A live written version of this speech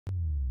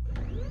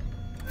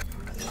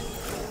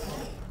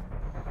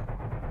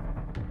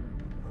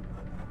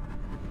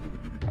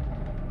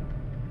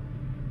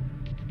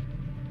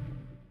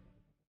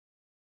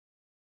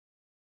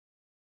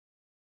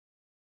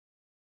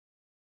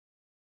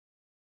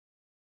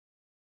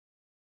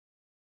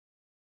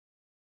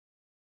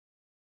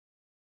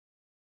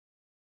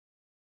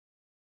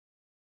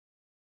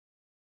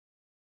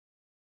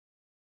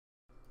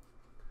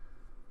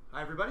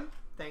Hi everybody,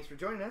 thanks for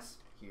joining us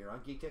here on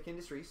Geektech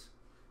Industries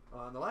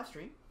on the live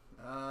stream.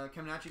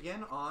 Coming at you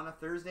again on a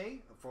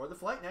Thursday for the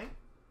flight night.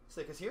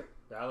 Stickus here.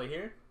 Bali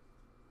here.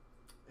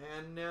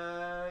 And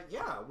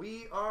yeah,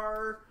 we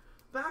are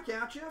back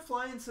at you,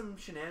 flying some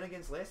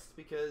shenanigans lists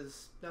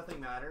because nothing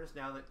matters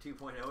now that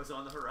 2.0 is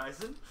on the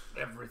horizon.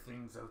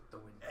 Everything's out the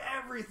window.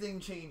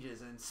 Everything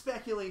changes and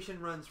speculation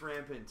runs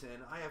rampant,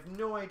 and I have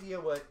no idea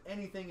what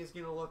anything is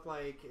going to look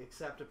like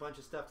except a bunch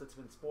of stuff that's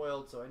been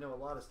spoiled, so I know a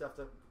lot of stuff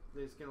that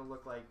is going to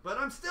look like, but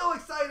I'm still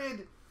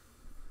excited!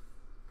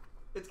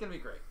 It's going to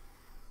be great.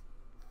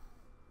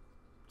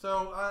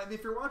 So,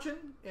 if you're watching,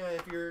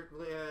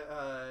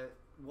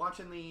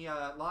 watching the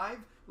live,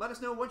 let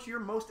us know what you're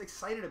most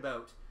excited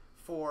about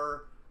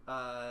for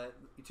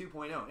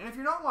 2.0. And if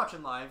you're not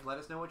watching live, let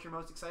us know what you're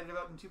most excited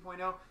about in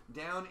 2.0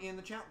 down in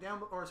the chat,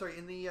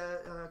 in the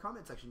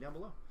comment section down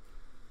below.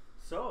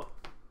 So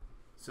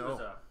there was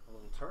a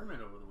little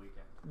tournament over the weekend.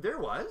 There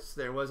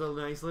was a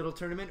nice little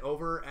tournament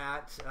over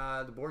at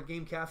the Board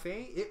Game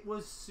Cafe. It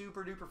was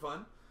super duper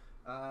fun.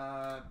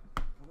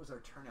 What was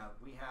our turnout?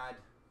 We had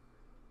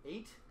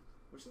 8,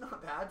 which is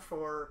not bad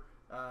for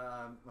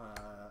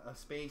a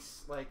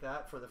space like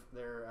that for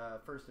their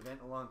first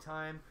event in a long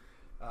time.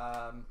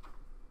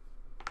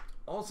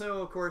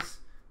 Also, of course,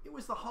 it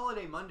was the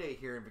holiday Monday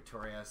here in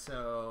Victoria,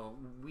 so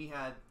we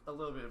had a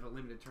little bit of a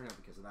limited turnout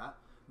because of that.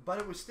 But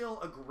it was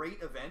still a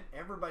great event.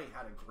 Everybody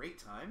had a great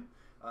time.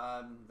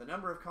 The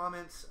number of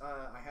comments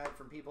I had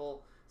from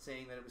people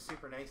saying that it was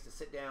super nice to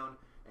sit down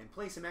and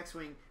play some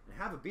X-Wing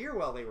and have a beer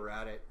while they were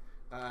at it,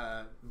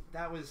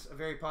 that was a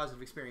very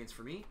positive experience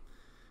for me.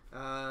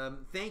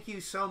 Thank you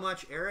so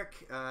much,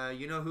 Eric.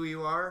 You know who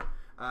you are,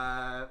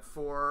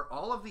 for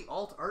all of the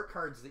alt art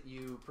cards that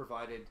you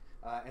provided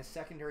as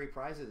secondary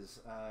prizes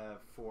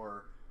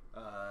for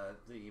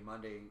the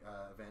Monday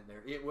event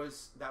there.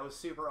 That was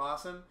super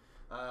awesome.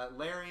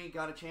 Larry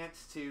got a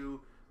chance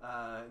to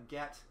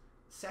get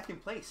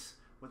second place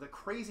with a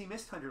crazy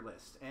Mist Hunter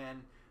list,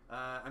 and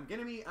I'm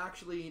going to be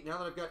actually, now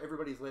that I've got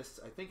everybody's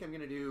lists, I think I'm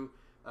going to do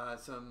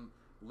some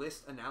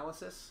list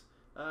analysis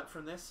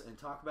from this and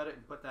talk about it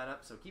and put that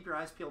up, so keep your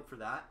eyes peeled for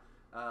that,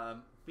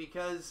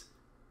 because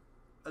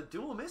a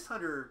dual Mist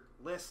Hunter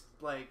list,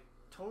 like,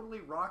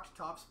 totally rocked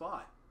top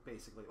spot,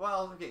 basically.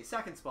 Well, okay,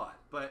 second spot,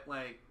 but,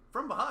 like,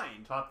 from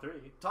behind. Top 3.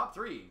 Top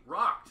 3.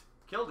 Rocked.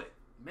 Killed it.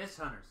 Mist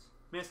Hunters.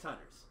 Mist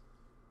Hunters.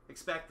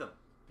 Expect them.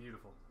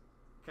 Beautiful.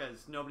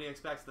 Because nobody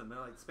expects them. They're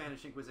like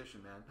Spanish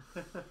Inquisition,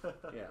 man.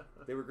 Yeah,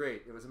 they were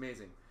great. It was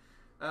amazing.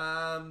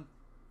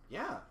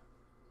 Yeah.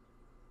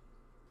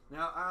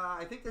 Now,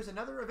 I think there's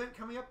another event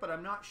coming up, but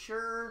I'm not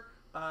sure.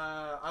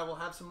 I will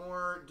have some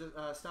more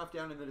stuff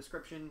down in the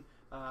description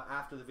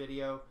after the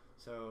video,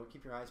 so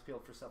keep your eyes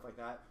peeled for stuff like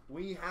that.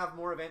 We have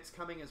more events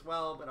coming as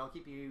well, but I'll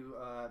keep you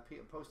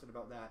posted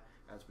about that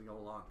as we go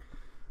along.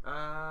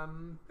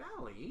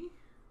 Bali.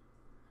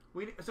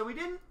 So we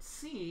didn't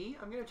see,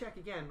 I'm going to check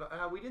again,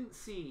 but we didn't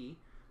see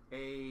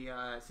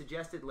a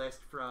suggested list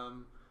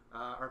from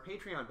our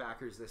Patreon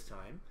backers this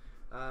time.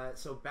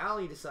 So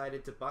Bali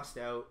decided to bust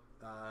out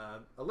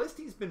a list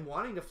he's been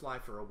wanting to fly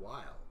for a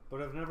while.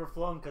 But I've never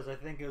flown because I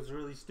think it was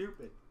really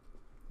stupid.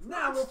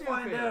 Now we'll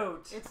find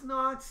out. It's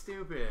not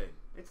stupid.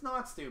 It's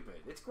not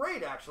stupid. It's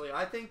great, actually.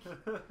 I think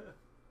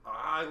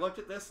I looked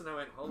at this and I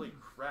went, holy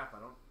crap,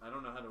 I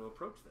don't know how to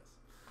approach this.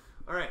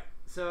 All right,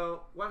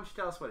 so why don't you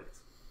tell us what it is?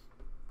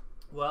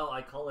 Well,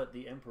 I call it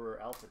the Emperor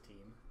Alpha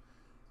Team.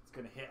 It's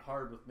going to hit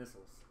hard with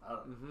missiles. I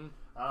don't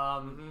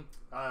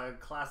know.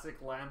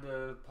 Classic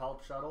Lambda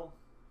Palp Shuttle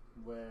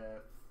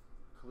with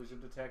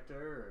collision detector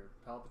or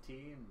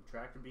Palpatine,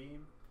 tractor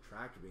beam.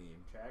 Tractor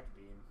beam. Tractor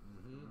beam.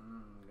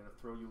 I'm going to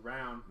throw you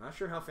around. Not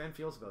sure how Fenn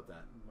feels about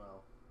that.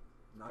 Well,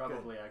 not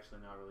probably good.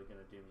 Actually not really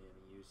going to do me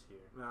any use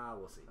here. Nah,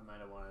 we'll see. I might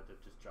have wanted to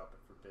just drop it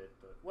for a bit,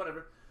 but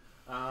whatever.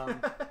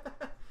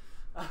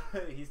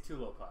 He's too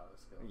low pilot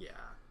skill.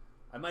 Yeah.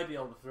 I might be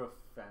able to throw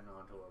Fenn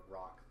onto a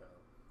rock, though.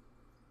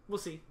 We'll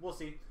see. We'll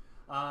see.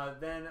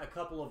 Then a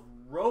couple of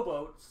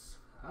rowboats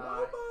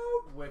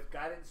with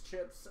guidance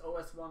chips,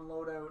 OS1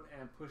 loadout,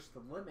 and push the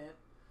limit.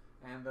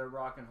 And they're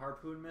rocking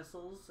harpoon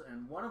missiles,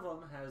 and one of them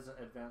has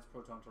advanced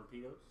proton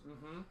torpedoes.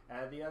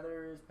 And the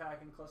other is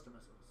packing cluster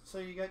missiles. So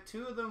you got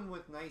 2 of them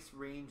with nice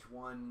range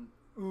 1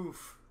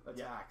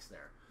 attacks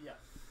there. Yeah.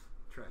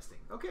 Interesting.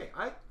 Okay,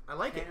 I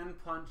like it. Can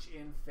punch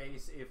in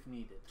face if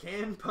needed.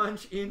 Can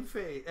punch in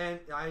face, and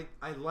I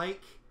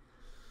like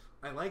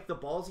the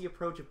ballsy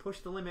approach of push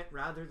the limit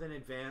rather than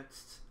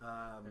advanced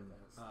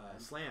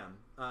slam,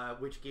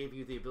 which gave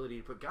you the ability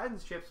to put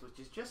guidance chips, which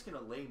is just going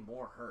to lay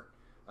more hurt.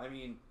 I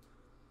mean,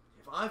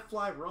 if I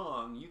fly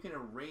wrong, you can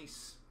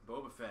erase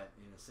Boba Fett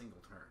in a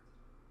single turn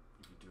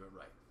if you do it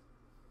right.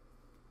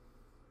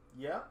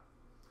 Yep.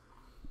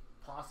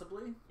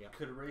 Possibly. Yep.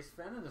 Could erase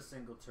Fenn in a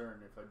single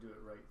turn if I do it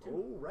right, too.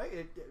 Oh,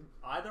 right.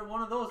 Either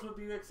one of those would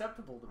be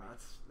acceptable to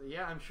me.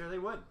 Yeah, I'm sure they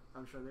would.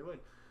 I'm sure they would.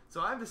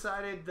 So I've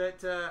decided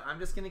that I'm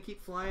just going to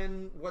keep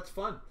flying what's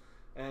fun.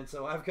 And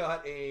so I've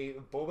got a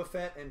Boba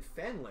Fett and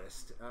Fenn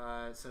list.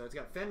 So it's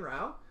got Fenn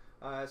Rau,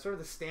 Sort of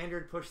the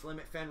standard push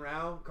limit Fenn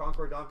Rao,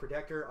 Concord Dawn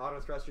Protector,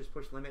 auto thrusters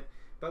push limit,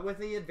 but with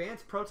the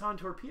advanced proton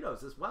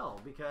torpedoes as well,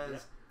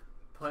 because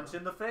punch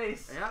in the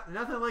face. Yeah,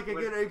 nothing like a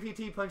good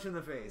APT punch in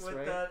the face, with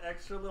right? that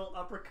extra little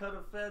uppercut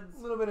of Fenn's.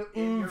 A little bit of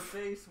in your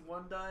face,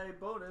 1 die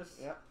bonus.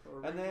 Yeah,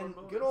 and then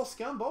good old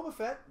scum Boba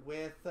Fett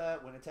with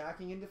when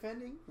attacking and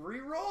defending,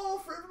 re-roll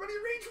for everybody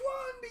range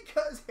 1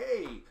 because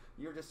hey,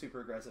 you're just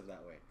super aggressive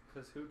that way.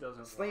 Because who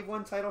doesn't? Slave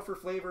 1 title for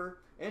flavor,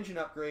 engine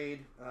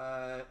upgrade,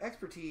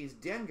 expertise,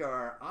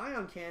 Dengar,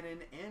 ion cannon,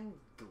 and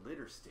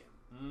glitter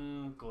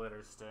stim.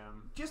 Glitter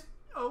stim. Just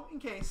in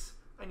case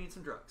I need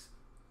some drugs.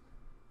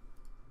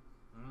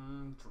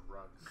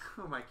 Drugs.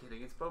 Who am I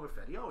kidding? It's Boba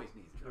Fett. He always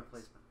needs drugs.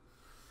 Replacement.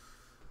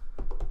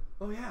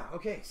 Oh yeah.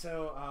 Okay.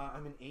 So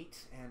I'm an 8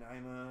 and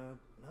I'm a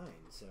 9.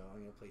 So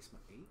I'm gonna place my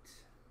 8.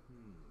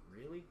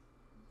 Really?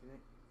 Gonna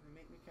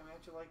make me come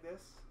at you like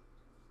this?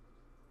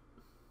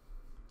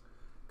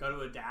 Got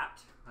to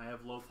adapt. I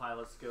have low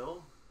pilot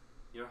skill.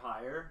 You're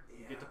higher.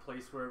 You get to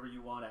place wherever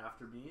you want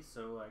after me,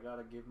 so I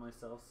gotta give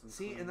myself some.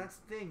 See, and that's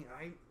the thing.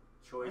 I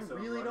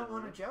really don't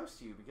want to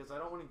joust you because I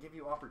don't want to give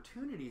you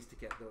opportunities to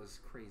get those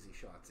crazy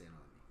shots in on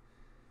me.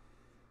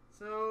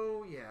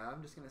 So yeah,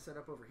 I'm just gonna set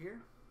up over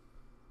here,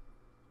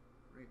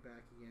 right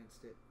back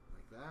against it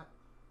like that,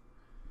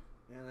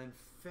 and then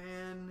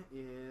Fenn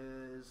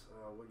is.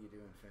 Oh, what are you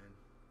doing, Fenn?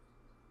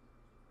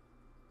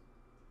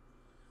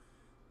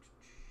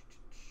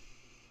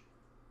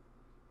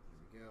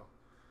 Go.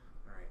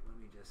 All right, let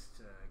me just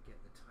get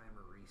the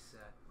timer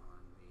reset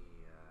on the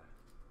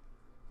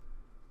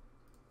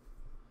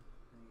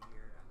thing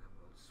here, and then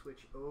we'll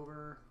switch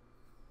over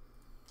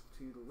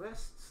to the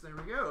lists. There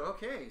we go.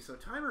 Okay, so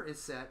timer is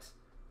set.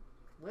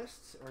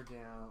 Lists are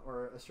down,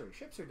 or sorry,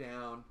 ships are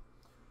down.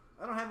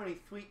 I don't have any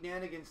sweet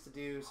shenanigans to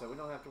do, so we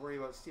don't have to worry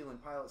about stealing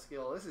pilot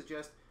skill. This is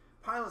just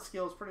pilot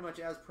skills pretty much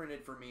as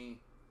printed for me,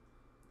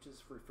 which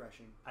is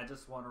refreshing. I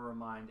just want to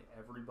remind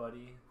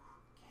everybody.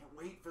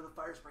 Wait for the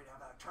fire spray to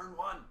have that turn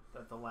 1.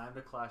 That the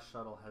Lambda class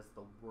shuttle has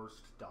the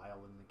worst dial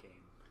in the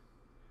game.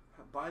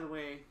 By the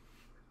way,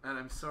 and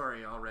I'm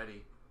sorry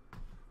already,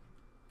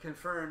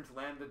 confirmed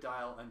Lambda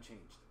dial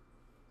unchanged.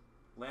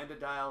 Lambda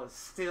dial is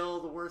still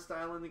the worst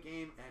dial in the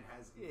game and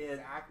has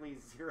exactly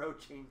 0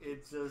 change.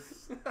 It's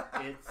just,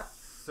 it's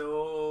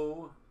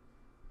so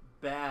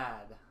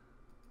bad.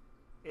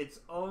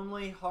 It's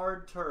only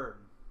hard turn.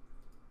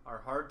 Our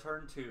hard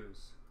turn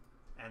 2s,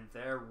 and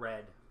they're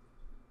red.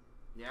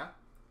 Yeah?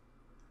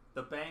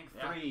 The bank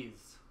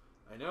 3s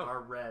I know. are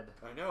red.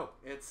 I know.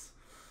 It's...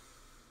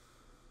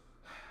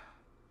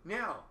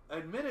 Now,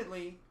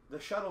 admittedly, the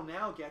shuttle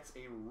now gets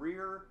a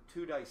rear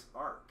 2-dice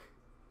arc.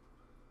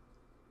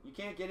 You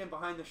can't get in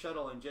behind the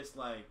shuttle and just,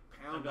 like,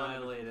 pound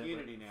on the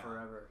community now.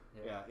 Forever.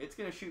 Yeah, it's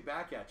going to shoot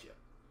back at you.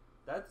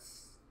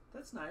 That's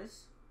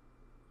nice.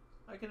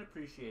 I can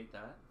appreciate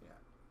that. Yeah.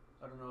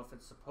 I don't know if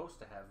it's supposed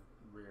to have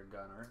rear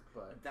gunner,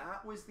 but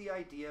that was the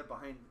idea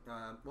behind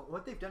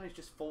what they've done is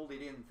just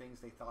folded in things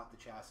they thought the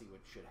chassis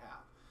should have.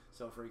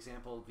 So for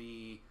example,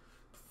 the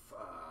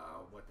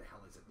what the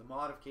hell is it, the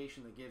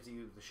modification that gives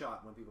you the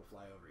shot when people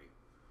fly over you,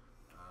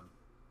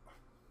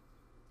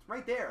 it's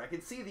right there. I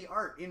can see the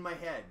art in my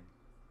head.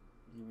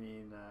 You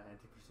mean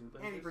anti-pursuit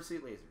lasers?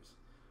 Anti-pursuit lasers.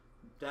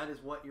 That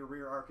is what your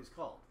rear arc is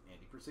called.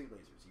 Anti-pursuit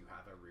lasers. You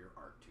have a rear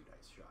arc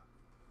 2-dice shot.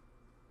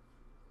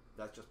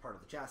 That's just part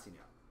of the chassis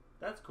now.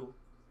 That's cool.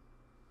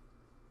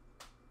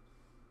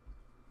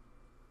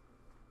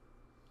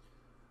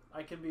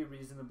 I can be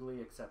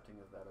reasonably accepting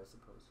of that, I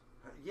suppose.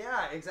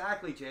 Yeah,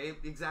 exactly, Jay.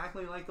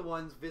 Exactly like the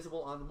ones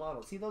visible on the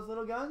model. See those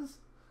little guns?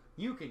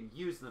 You can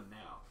use them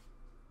now.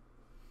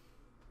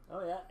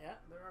 Oh, yeah,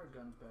 there are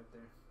guns back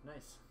there.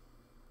 Nice.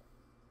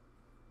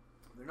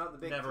 They're not the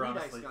big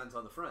 3-dice guns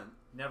on the front.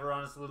 Never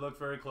honestly looked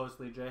very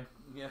closely, Jay.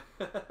 Yeah.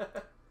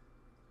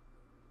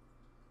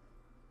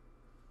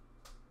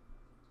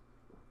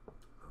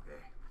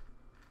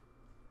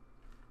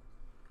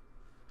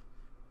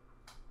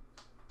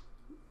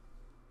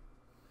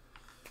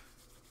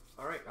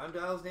 Alright, I'm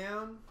dials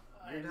down.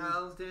 Your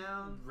dials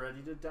down.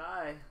 Ready to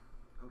die.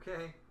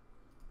 Okay.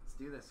 Let's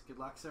do this. Good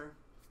luck, sir.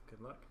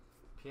 Good luck.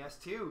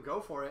 PS2, go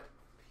for it.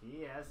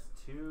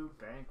 PS2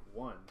 Bank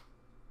 1.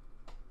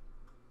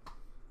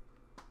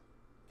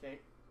 Okay.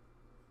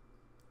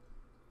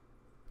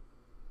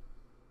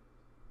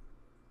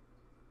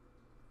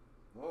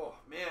 Oh,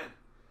 man.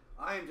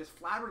 I am just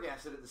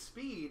flabbergasted at the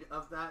speed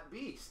of that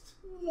beast.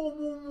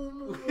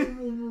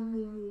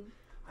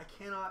 I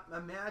cannot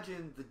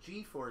imagine the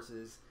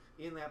G-forces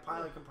in that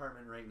pilot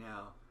compartment right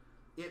now.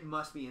 It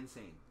must be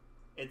insane.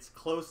 It's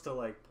close to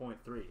like 0.3.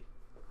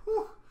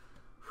 Whew.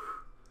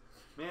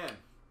 Man,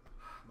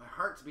 my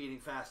heart's beating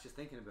fast just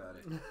thinking about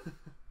it.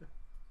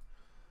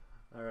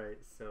 Alright,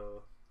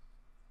 so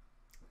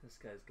this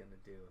guy's gonna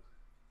do.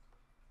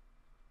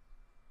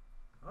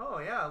 Oh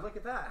yeah, look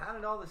at that. How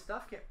did all this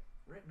stuff get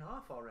written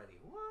off already?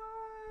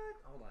 What?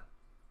 Hold on.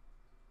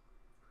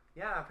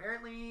 Yeah,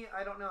 apparently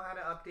I don't know how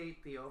to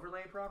update the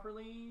overlay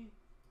properly.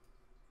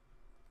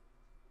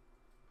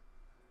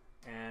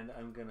 And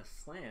I'm gonna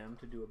slam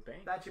to do a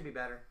bank. That should be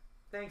better.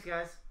 Thanks,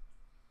 guys.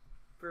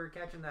 for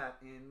catching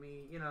that and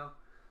me,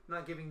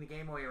 not giving the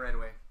game away right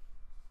away.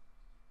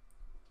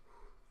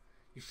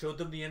 You showed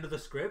them the end of the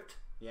script?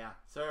 Yeah.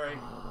 Sorry.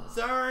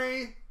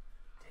 Sorry.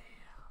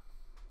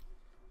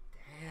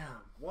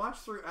 Damn. Watch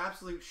through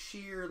absolute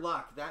sheer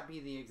luck. That'd be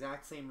the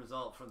exact same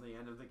result from the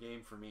end of the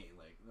game for me.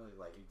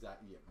 Like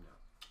exactly. Yeah, no.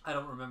 I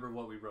don't remember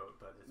what we wrote,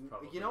 but it's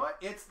probably. You know what?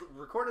 It's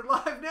recorded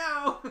live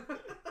now.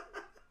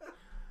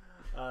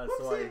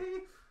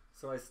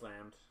 So I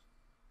slammed,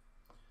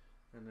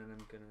 and then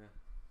I'm gonna.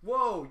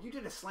 Whoa! You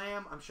did a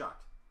slam. I'm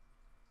shocked.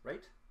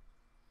 Right?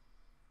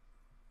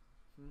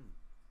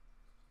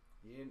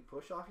 You didn't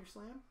push off your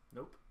slam?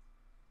 Nope.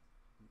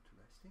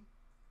 Interesting.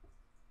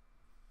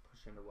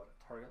 Push into what?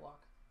 A target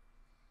lock?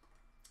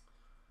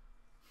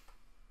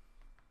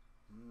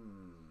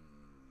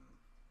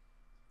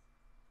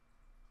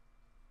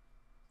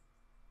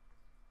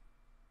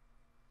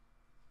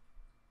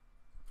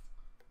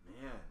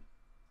 Man,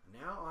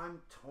 now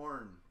I'm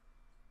torn.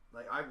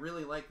 Like, I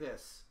really like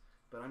this,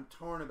 but I'm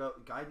torn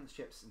about guidance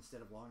chips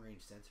instead of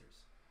long-range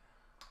sensors.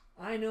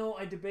 I know.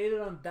 I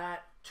debated on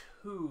that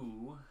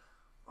too.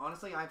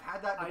 Honestly, I've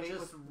had that debate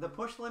with the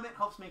push limit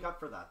helps make up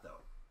for that,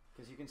 though.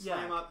 Because you can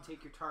slam up,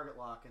 take your target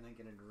lock, and then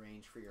get into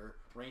range for your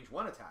range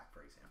 1 attack,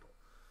 for example.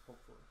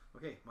 Hopefully.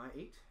 Okay, my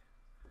 8.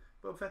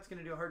 Boba Fett's going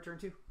to do a hard turn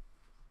 2.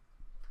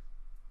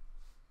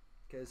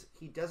 Because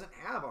he doesn't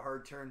have a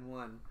hard turn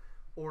 1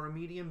 or a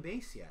medium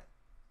base yet.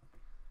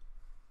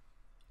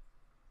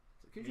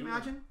 So could you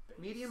imagine? Base.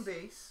 Medium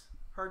base,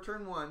 hard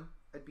turn 1,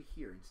 I'd be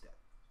here instead.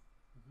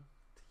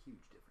 It's a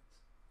huge difference.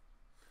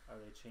 Are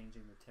they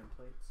changing the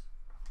templates?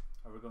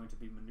 Are we going to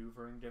be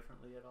maneuvering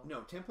differently at all?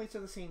 No, templates are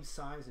the same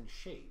size and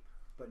shape,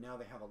 but now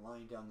they have a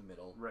line down the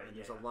middle, right? And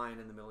there's a line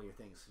in the middle of your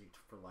things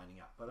for lining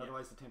up. But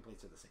otherwise, the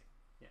templates are the same.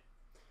 Yeah.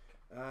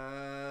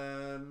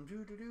 I'm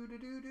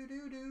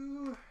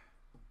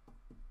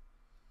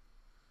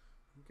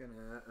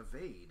gonna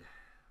evade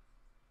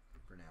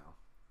for now,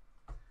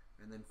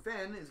 and then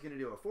Fenn is gonna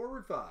do a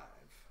forward 5.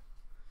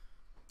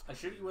 I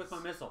shoot you with my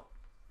missile.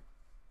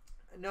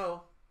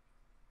 No,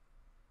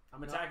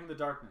 I'm attacking the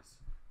darkness.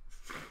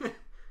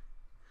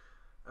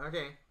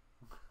 Okay,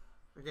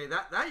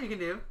 that you can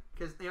do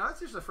because it's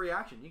just a free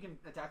action. You can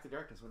attack the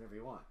darkness whenever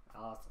you want.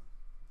 Awesome.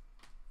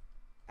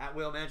 At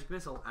will, magic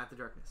missile at the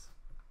darkness.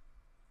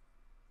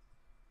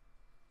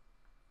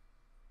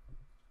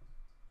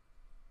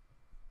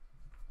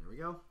 There we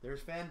go.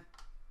 There's Fenn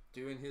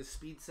doing his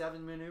speed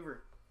 7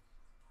 maneuver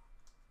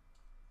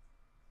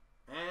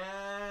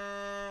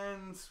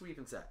and sweep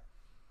and set.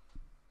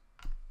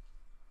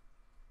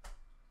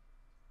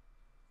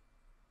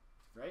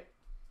 Right?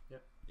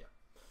 Yep. Yeah.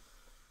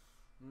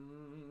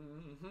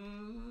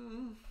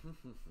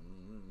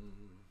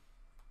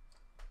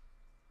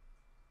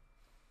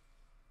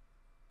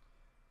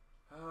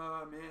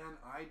 Man,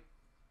 I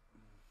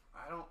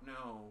don't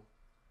know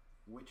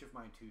which of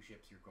my 2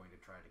 ships you're going to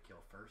try to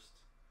kill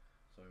first.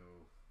 So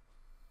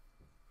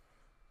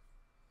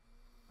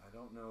I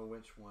don't know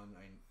which one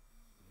I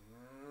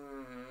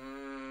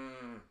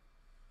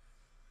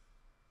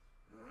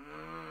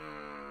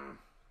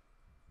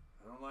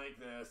don't like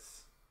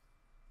this.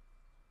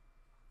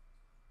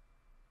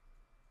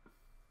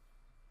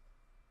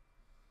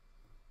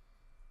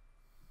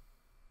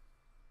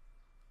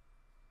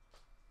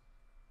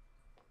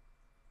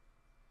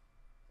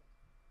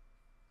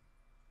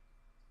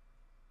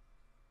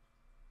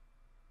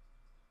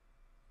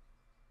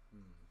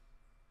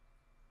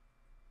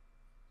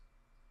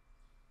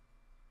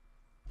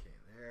 Okay,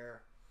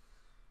 there.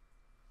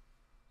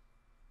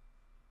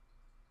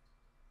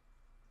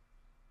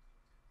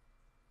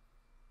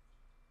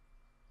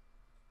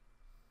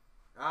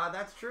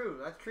 That's true.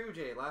 That's true,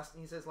 Jay.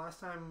 He says last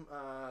time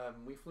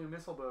we flew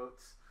missile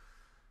boats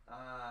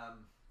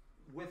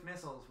with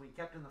missiles, we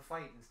kept in the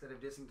fight instead of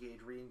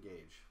disengage,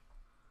 re-engage.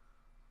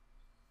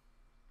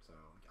 So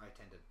I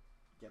tend to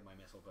get my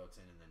missile boats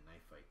in and then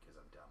knife fight because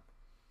I'm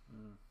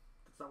dumb.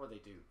 That's not what they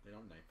do. They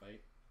don't knife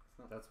fight.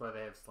 That's why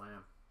they have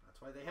slam.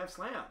 That's why they have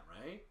slam,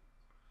 right?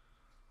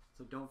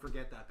 So don't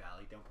forget that,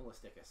 Bali. Don't pull a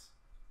Stickus.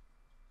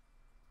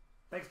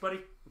 Thanks,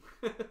 buddy.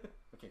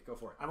 Okay, go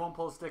for it. I won't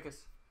pull a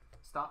Stickus.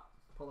 Stop.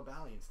 Pull a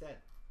Bali instead.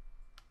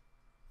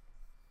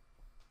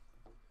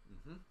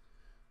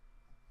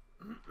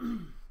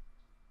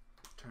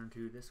 Turn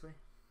 2 this way.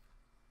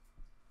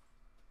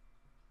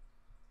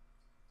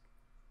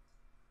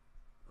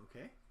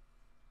 Okay.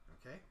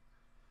 Okay.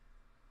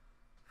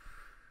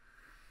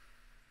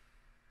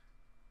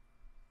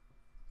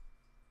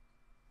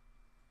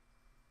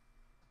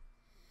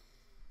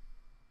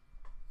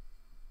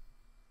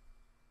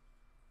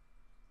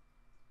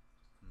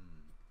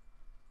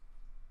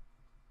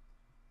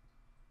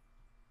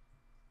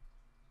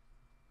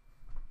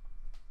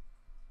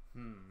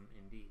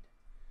 Indeed.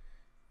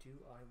 Do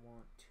I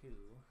want to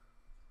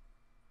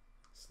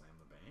slam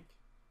the bank?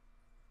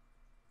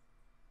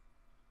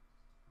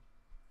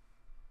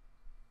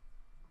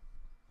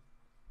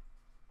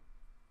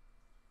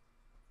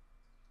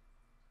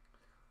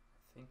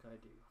 I think I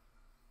do.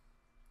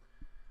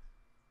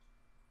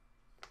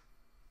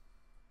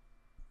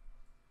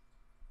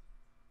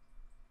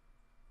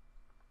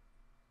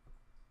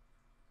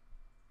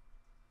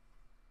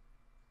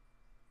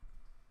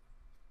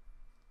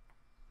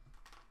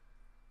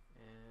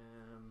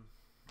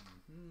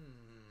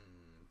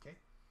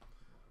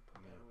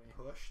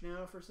 push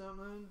now for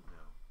something?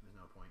 No, there's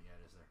no point yet,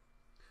 is there?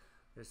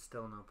 There's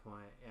still no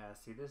point. Yeah,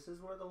 see, this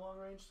is where the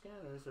long-range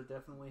scanners are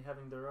definitely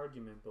having their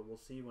argument, but we'll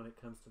see when it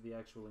comes to the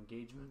actual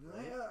engagement,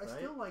 right? Yeah, I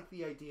still like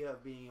the idea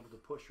of being able to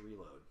push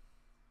reload.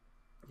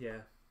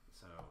 Yeah.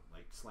 So,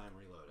 like, slam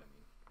reload, I mean.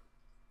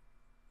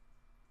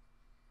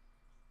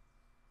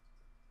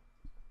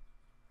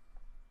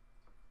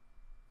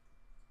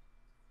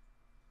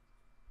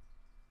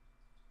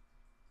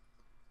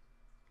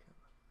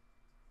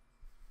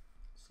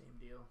 Same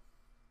deal.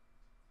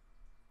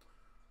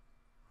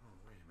 Oh,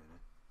 wait a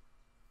minute.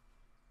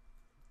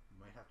 You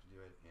might have to do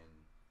it in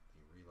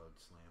the reload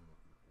slam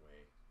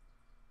way.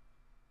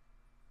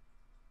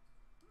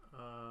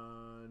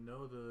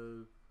 No,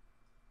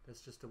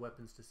 that's just a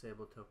weapons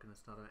disabled token.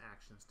 It's not an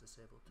actions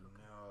disabled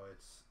token. No,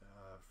 it's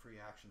free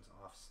actions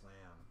off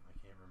slam. I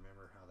can't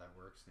remember how that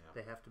works now.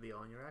 They have to be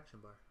on your action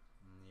bar.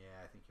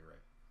 Yeah, I think you're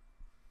right.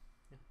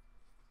 Yeah.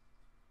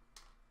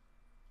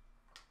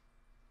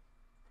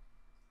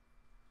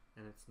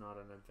 And it's not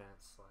an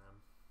advanced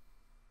slam.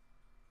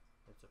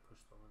 It's a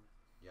push the limit.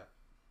 Yep.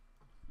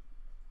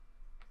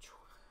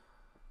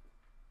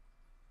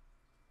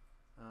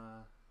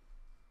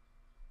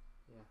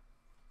 Yeah.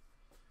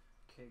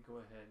 Okay, go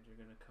ahead. You're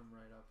gonna come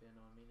right up in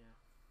on me now.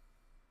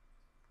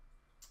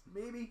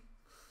 Maybe.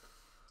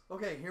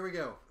 Okay, here we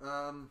go.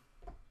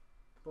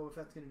 Boba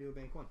Fett's gonna do a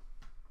bank 1.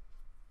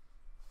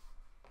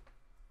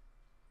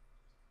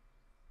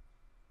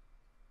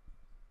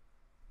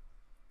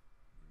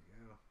 There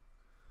we go.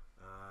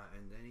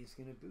 And then he's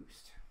gonna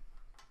boost.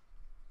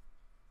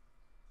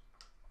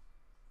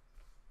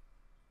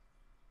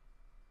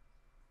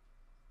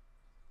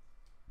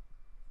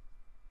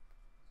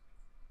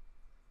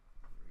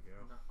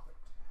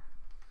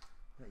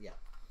 Not yet.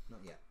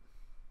 Not yet.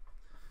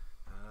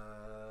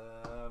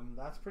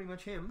 That's pretty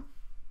much him.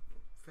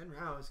 Fenn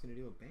Rao is going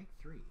to do a bank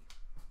 3.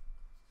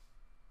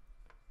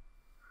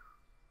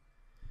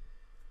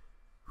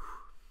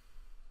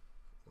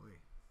 Boy,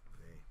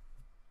 vey.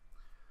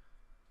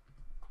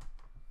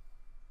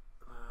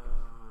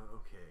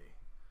 Okay.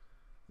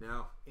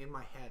 Now, in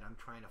my head, I'm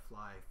trying to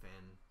fly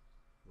Fenn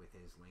with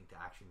his linked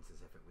actions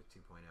as if it was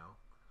 2.0.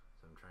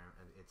 So I'm trying,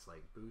 and it's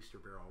like boost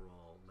or barrel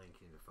roll, link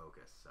into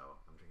focus. So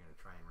I'm going to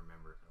try and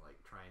remember, like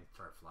try and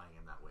start flying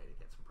him that way to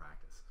get some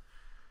practice.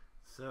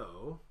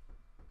 So,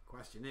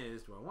 question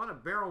is, do I want to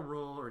barrel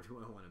roll or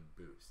do I want to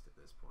boost at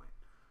this point?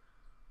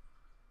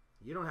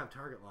 You don't have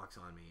target locks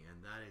on me,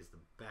 and that is the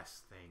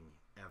best thing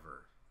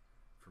ever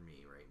for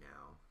me right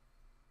now.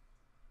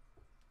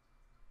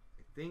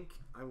 I think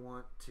I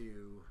want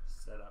to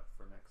set up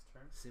for next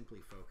turn.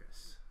 Simply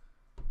focus.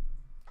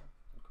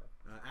 Okay.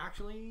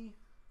 Actually.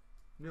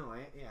 No,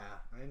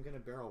 I'm going to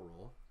barrel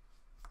roll.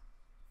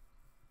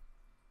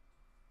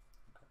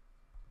 Okay.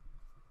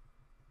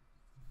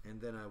 And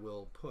then I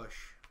will push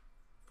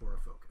for a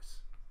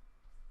focus.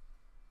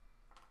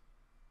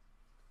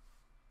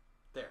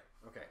 There,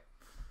 okay.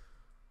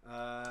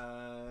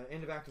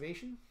 End of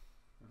activation.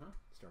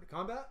 Start of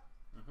combat.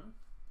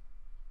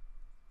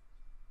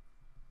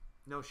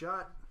 No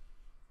shot.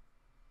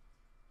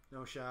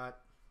 No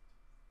shot.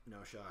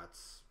 No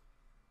shots.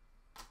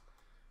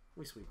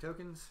 We sweep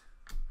tokens.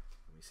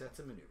 We set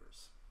some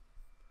maneuvers.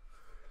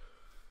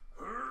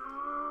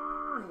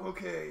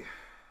 Okay.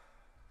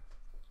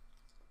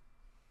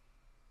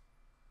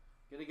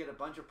 Gonna get a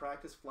bunch of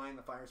practice flying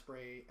the fire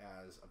spray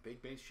as a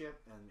big base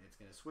ship, and it's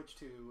gonna switch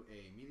to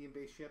a medium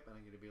base ship, and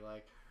I'm gonna be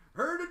like,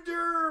 "Herd a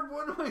derb,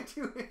 what am I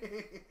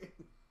doing?"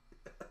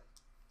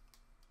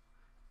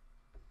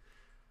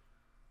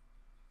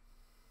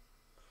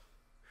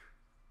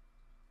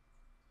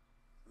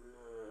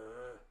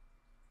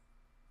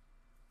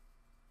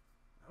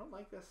 I don't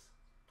like this.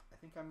 I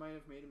think I might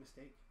have made a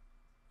mistake.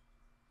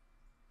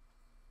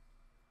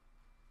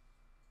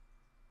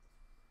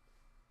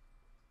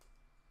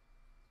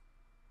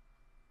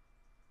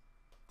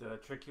 Did I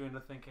trick you into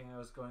thinking I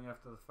was going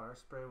after the fire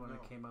spray when I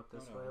came up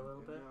this way a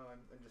little bit? No,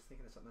 I'm just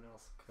thinking of something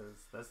else.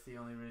 Because that's the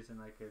only reason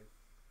I could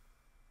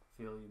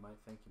feel you might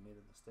think you made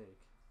a mistake.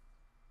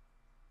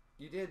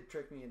 You did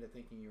trick me into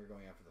thinking you were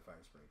going after the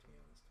fire spray, to be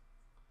honest.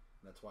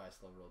 That's why I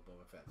slow rolled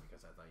Boba Fett,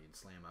 because I thought you'd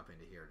slam up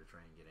into here to try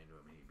and get into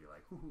him, and he'd be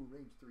like, "Hoo,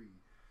 range 3."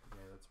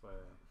 Yeah, that's why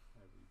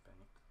I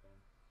rebanked then.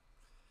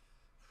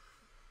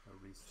 Or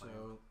reslammed.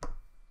 So,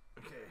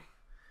 okay.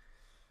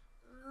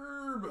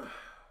 Herb.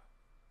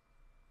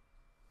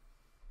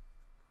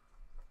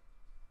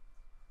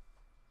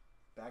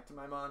 Back to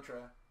my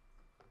mantra.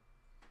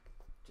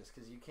 Just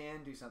because you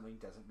can do something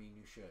doesn't mean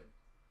you should.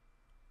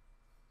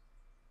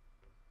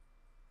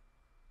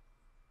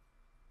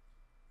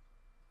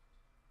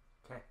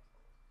 Okay.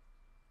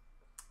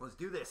 Let's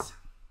do this.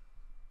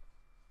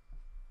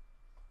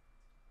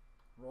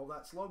 Roll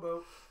that slow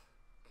boat.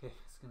 Okay,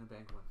 it's going to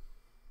bank 1.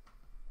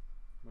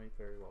 Might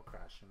very well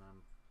crash, and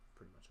I'm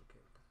pretty much okay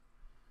with that.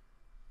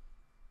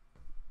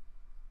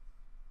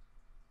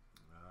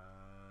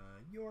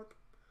 Yorp.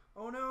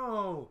 Oh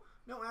no!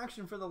 No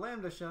action for the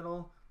Lambda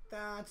shuttle.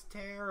 That's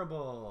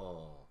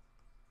terrible.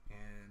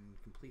 And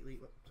completely,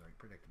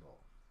 predictable.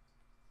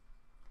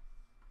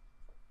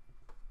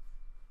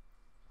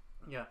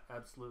 Yeah,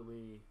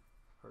 absolutely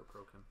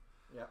heartbroken.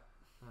 Yeah.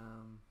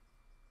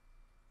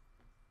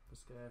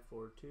 This guy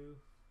forward 2.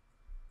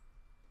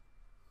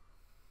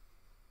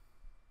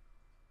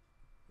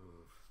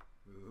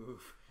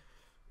 Oof.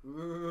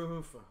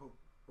 I hope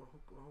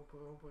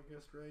I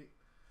guessed right.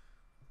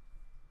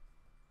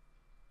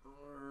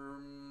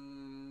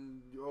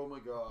 Oh my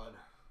god.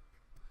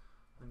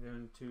 I'm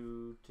going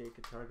to take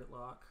a target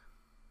lock.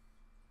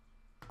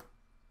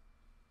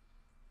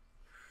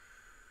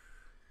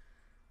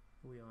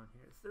 What are we on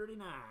here?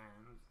 39.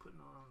 I'm putting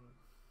on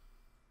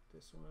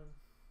this one.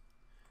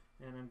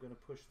 And I'm going to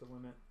push the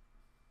limit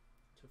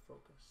to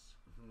focus.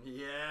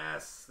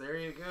 Yes, there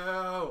you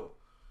go.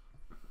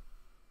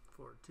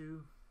 Forward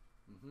 2.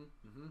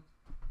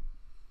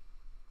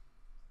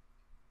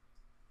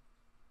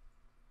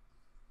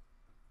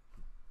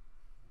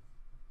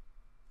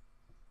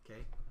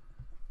 Okay.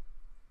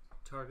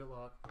 Target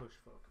lock, push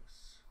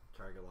focus.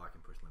 Target lock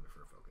and push limit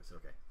for a focus.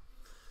 Okay.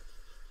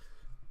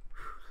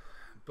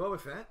 Boba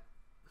Fett.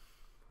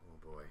 Oh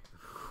boy.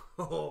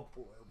 Oh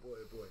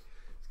boy.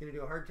 It's gonna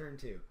do a hard turn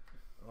too.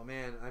 Oh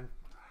man,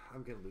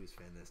 I'm gonna lose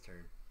Fenn this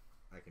turn.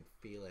 I can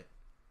feel it.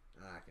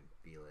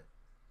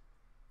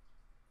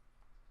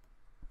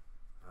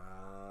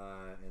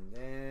 And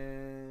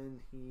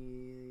then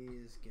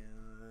he's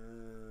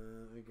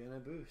gonna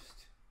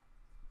boost.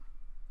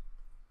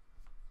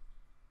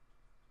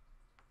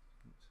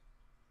 Oops.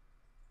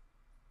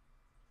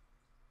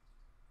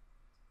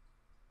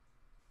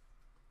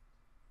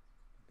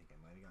 I think I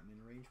might have gotten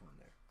in range 1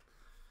 there.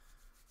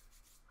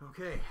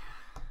 Okay.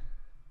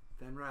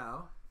 Then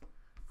Rho,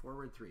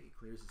 forward 3,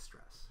 clears his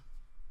stress.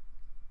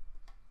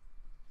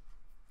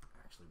 I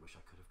actually wish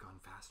I could have gone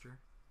faster.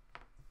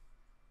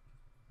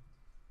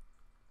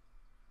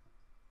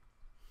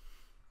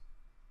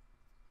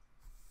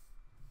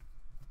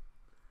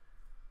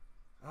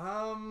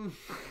 Do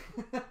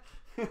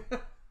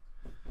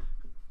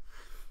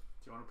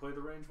you want to play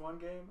the range 1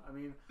 game? I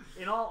mean,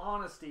 in all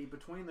honesty,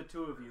 between the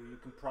two of you, you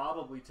can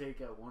probably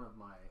take out one of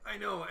my I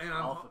know, and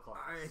alpha class.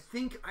 I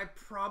think I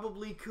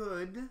probably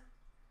could.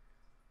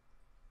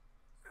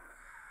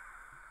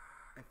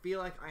 I feel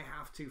like I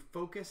have to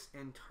focus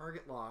and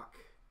target lock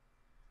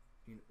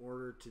in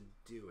order to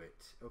do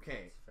it.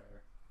 Okay.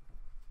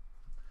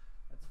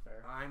 That's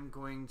fair. I'm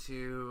going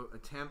to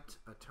attempt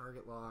a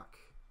target lock.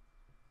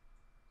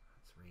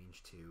 That's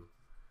range 2.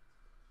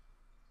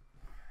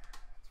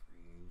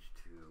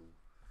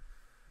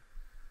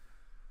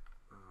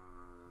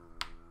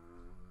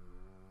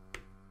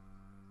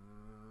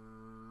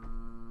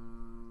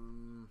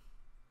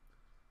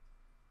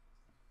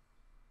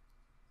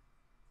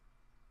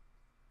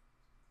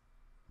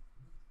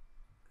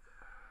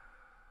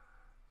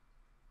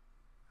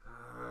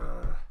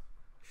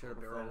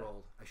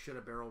 I should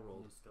have barrel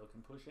rolled. You still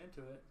can push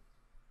into it.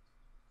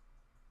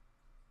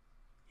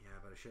 Yeah,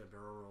 but I should have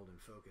barrel rolled and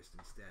focused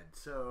instead.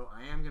 So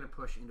I am going to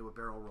push into a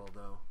barrel roll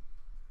though,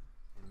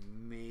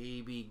 and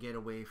maybe get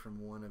away from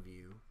one of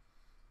you.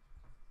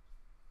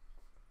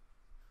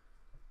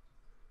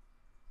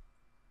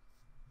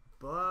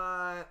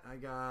 But I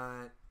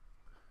got.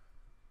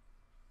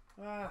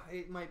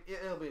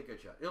 It'll be a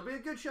good shot. It'll be a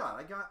good shot.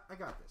 I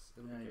got this.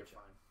 It'll be a good shot.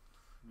 Fine.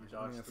 I'm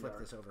going to flip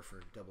this over for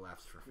double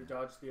Fs for You Fenn.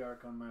 dodge the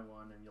arc on my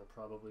 1 and you'll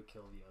probably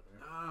kill the other.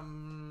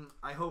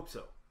 I hope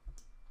so.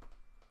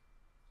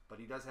 But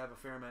he does have a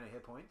fair amount of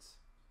hit points.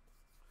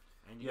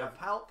 And you have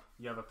Palp.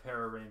 You have a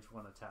pair of range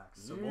 1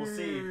 attacks. So we'll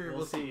see.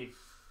 We'll see.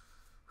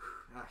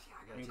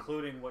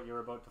 Including what you're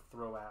about to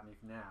throw at me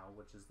now,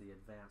 which is the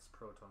advanced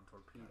proton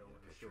torpedo.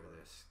 Picture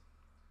this.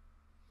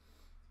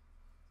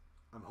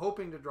 I'm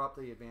hoping to drop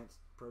the advanced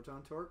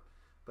proton torp,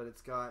 but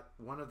it's got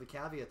one of the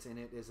caveats in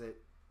it is that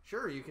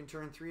sure, you can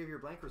turn 3 of your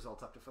blank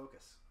results up to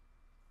focus.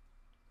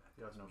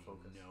 You have no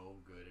focus. No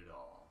good at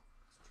all.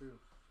 It's true.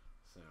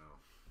 So,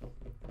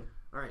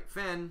 all right,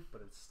 Fenn.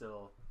 But it's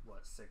still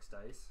what, 6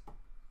 dice?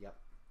 Yep.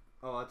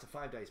 Oh, it's a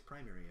 5 dice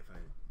primary if I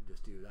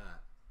just do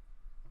that.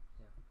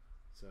 Yeah.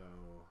 So,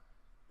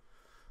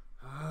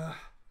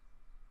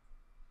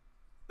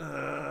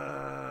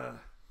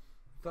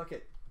 fuck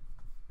it.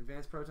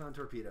 Advanced proton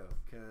torpedo,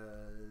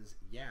 cause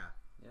yeah.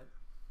 Yep.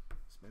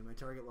 Spend my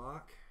target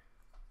lock.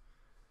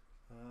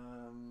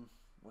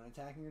 When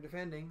attacking or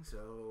defending,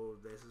 so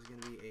this is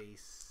going to be a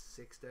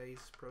 6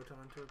 dice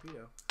proton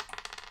torpedo.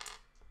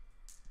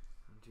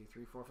 1, 2,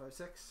 3, 4, 5,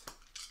 6.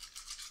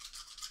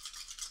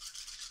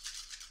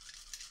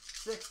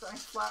 6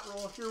 dice flat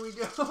roll. Here we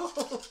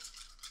go.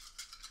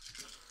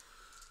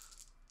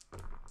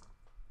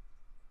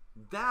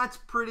 That's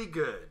pretty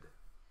good.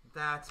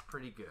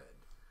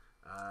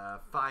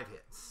 5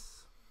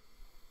 hits.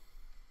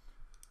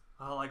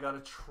 Oh, I gotta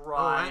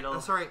try.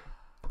 Sorry,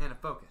 and a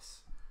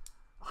focus.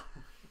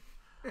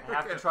 I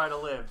have to try to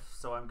live,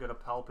 so I'm gonna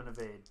Palp and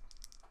evade.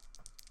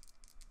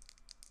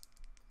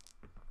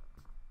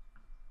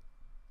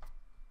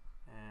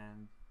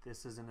 And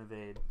this is an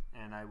evade,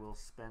 and I will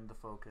spend the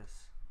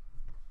focus.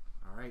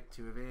 Alright,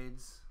 2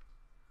 evades.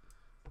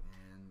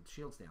 And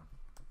shields down.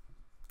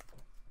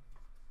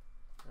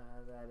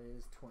 That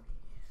is 20.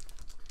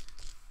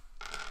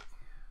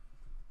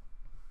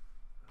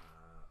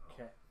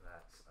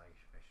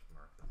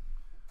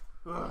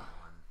 1 and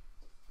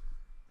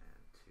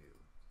 2. Two.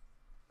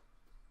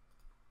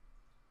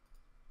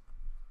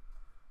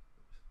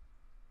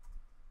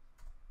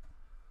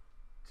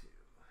 Save.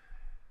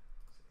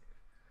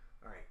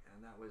 All right,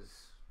 and that was.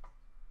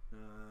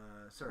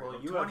 Sorry.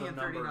 Well, you 20 have and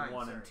the number 39.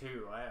 1 sorry. and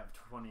 2. I have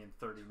 20 and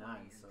 39. 20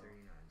 and so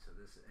 39. So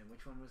this, and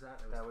which one was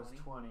that? that was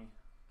 20.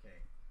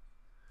 Okay.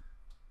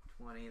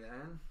 20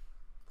 then.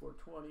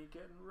 420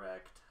 getting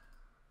wrecked.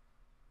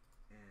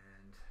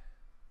 And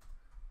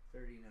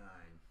 39.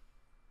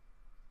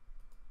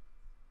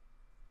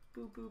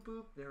 Boop, boop,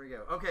 boop. There we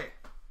go. Okay.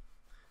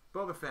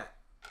 Boba Fett.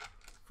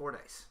 4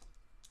 dice.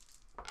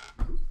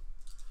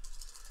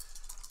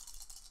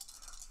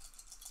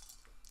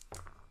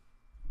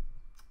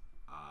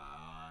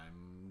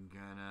 I'm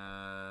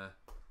gonna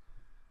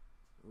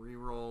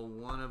reroll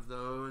one of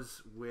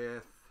those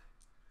with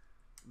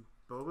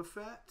Boba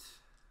Fett.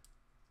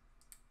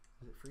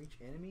 Is it for each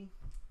enemy?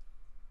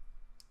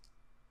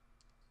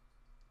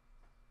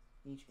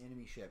 Each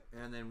enemy ship.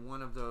 And then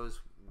one of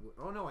those...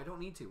 Oh, no, I don't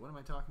need to. What am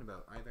I talking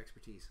about? I have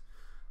expertise.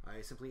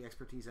 I simply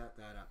expertise that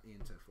up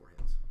into 4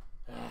 hits.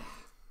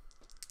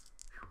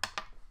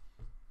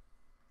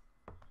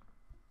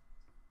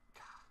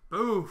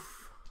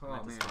 Boof!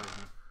 Oh, man.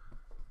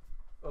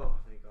 Oh,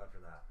 thank God for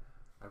that.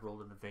 I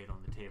rolled an evade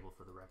on the table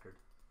for the record.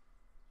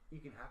 You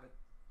can have it.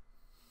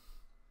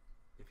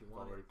 If you I've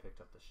want already it.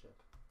 picked up the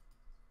ship.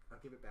 I'll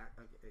give it back.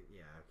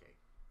 Yeah, okay.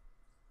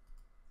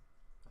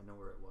 I know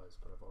where it was,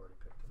 but I've already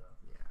picked it up.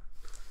 Yeah.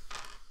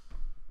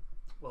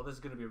 Well, this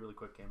is going to be a really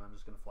quick game. I'm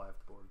just going to fly off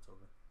the board. It's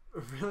over.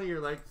 Really?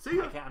 You're like, see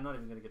ya! I'm not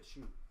even going to get to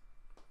shoot.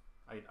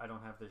 I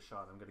don't have this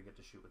shot. I'm going to get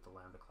to shoot with the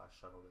Lambda class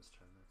shuttle this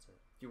turn. That's it.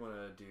 Do you want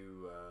to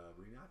do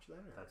rematch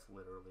then? Or? That's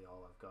literally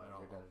all I've got.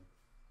 Oh.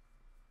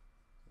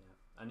 Yeah.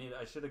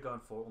 I should have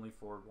gone only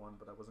forward 1,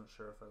 but I wasn't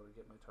sure if I would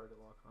get my target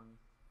lock on you.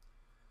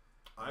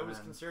 I was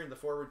considering the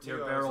forward 2.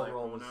 Your I was barrel like,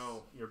 roll oh, was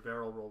no. Your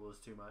barrel roll was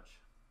too much.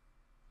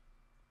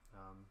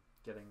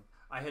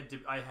 I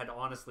had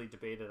honestly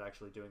debated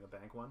actually doing a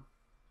bank one.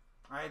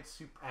 I had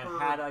superb. And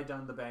had I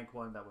done the bank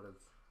one, that would have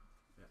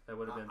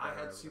been better. I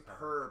had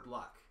superb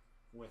luck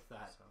with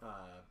that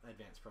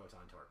advanced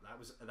proton torp.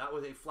 That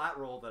was a flat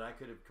roll that I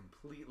could have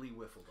completely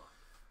whiffled on.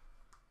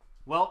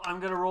 Well, I'm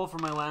gonna roll for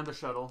my Lambda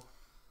shuttle,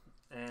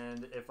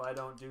 and if I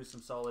don't do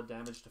some solid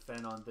damage to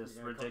Fenn on this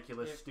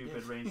ridiculous,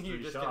 stupid range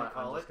 3 shot,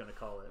 I'm just gonna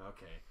call it.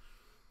 Okay.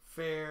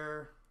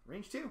 Fair.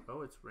 Range 2.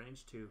 Oh, it's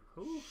range 2.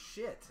 Ooh,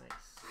 shit.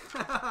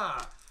 Nice.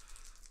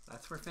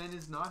 That's where Fenn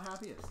is not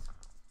happiest.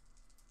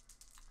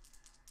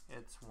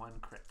 It's 1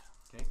 crit.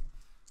 Okay.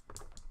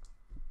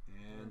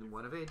 And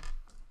 1 evade.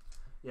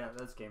 Yeah,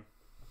 that's game.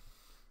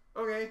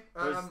 Okay.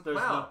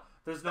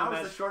 There's no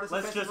match. The shortest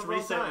Let's just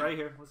reset right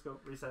here. Let's go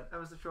reset. That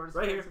was the shortest.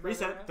 Right here.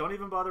 Reset. Don't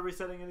even bother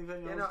resetting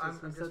anything. Yeah, else.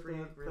 no, I'm just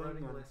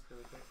reloading the and... list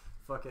really quick.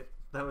 Fuck it.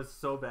 That was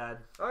so bad.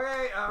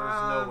 Okay.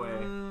 There's no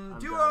way.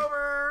 Do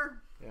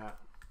over. Yeah.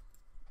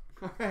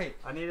 All right.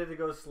 I needed to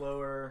go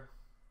slower,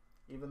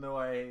 even though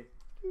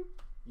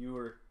you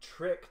were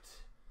tricked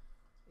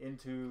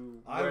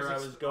into where I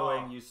was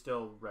going. You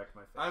still wrecked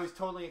my face. I was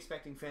totally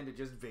expecting Fenn to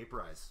just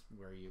vaporize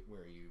where you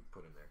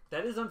put him there.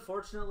 That is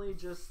unfortunately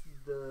just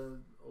the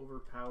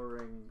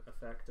overpowering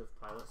effect of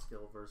pilot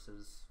skill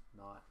versus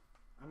not.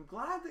 I'm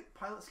glad that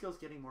pilot skill's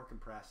getting more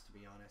compressed, to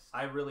be honest.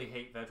 I really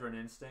hate veteran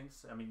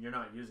instincts. I mean, you're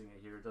not using it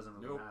here. It doesn't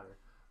really matter.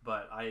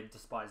 But I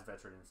despise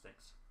veteran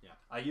instincts. Yeah.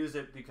 I use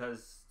it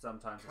because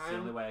sometimes it's the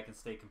only way I can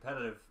stay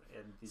competitive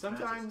in these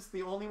matches.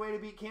 The only way to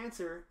beat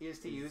cancer is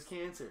to use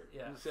cancer.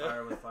 Yeah,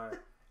 fire with fire.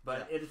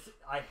 But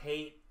I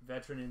hate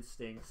veteran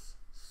instincts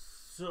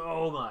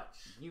so much.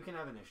 You can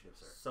have initiative,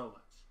 sir. So much.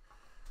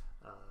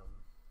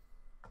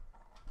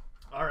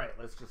 All right,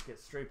 let's just get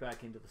straight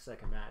back into the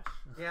second match.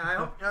 Yeah, I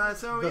hope.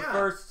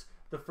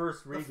 The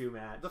first redo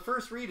match. The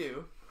first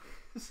redo.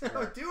 So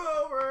do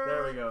over.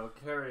 There we go.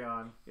 Carry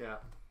on. Yeah.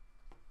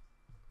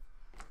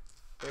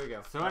 There we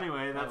go. So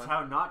anyway, that's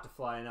how not to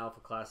fly an Alpha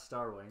class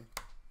Starwing.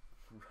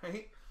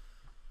 Right.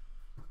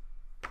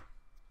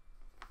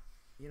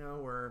 You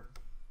know, we're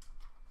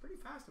pretty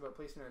fast about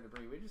placing our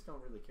debris. We just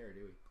don't really care,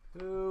 do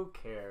we? Who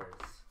cares?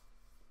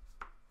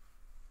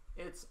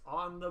 It's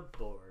on the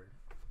board.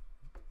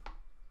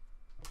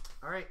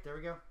 All right, there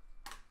we go.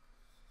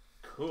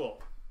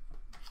 Cool.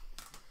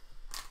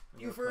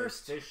 You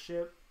first. This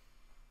ship.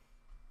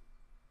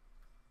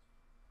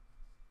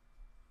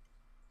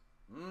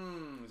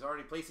 He's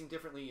already placing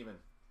differently even.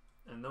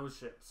 And those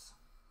ships.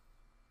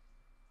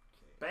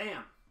 Okay.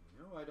 Bam!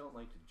 You know I don't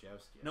like to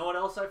joust yet. Know what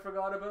else I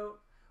forgot about?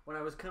 When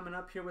I was coming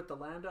up here with the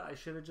Lambda, I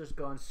should have just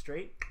gone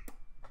straight.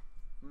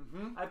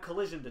 I have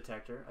collision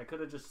detector. I could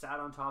have just sat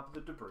on top of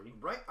the debris.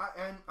 Right,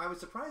 and I was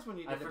surprised when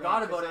you did I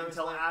forgot about it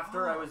until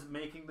after I was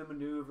making the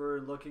maneuver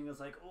and looking. I was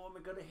like, oh, am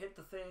I going to hit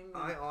the thing?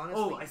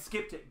 I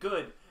skipped it.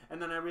 Good. And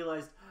then I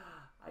realized,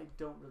 I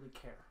don't really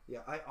care. Yeah,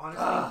 I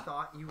honestly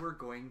thought you were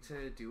going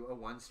to do a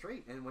 1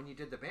 straight. And when you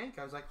did the bank,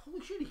 I was like,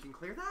 holy shit, he can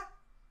clear that?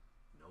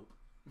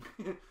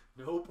 Nope.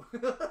 Nope.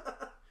 Yeah.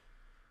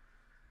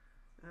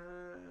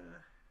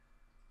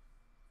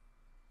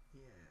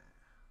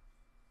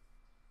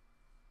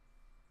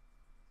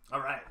 All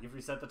right, you've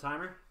reset the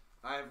timer.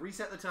 I've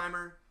reset the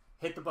timer.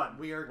 Hit the button.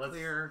 We are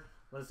clear.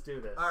 Let's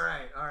do this. All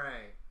right.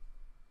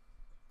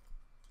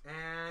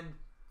 And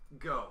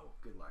go.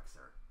 Good luck,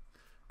 sir.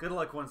 Good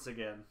luck once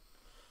again.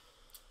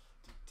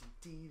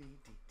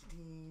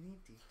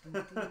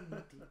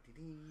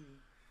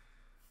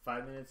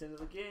 5 minutes into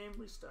the game,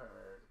 we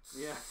start.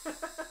 Yeah.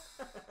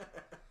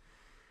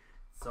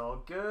 It's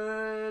all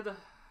good.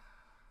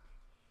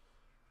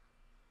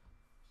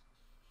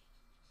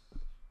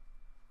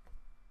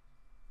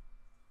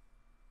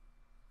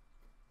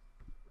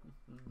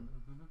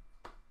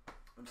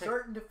 I'm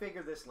starting to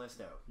figure this list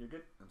out. You're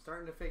good? I'm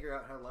starting to figure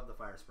out how to love the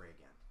fire spray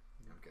again.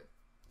 I'm good.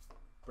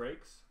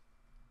 Brakes.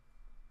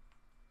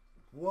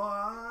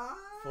 What?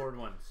 Forward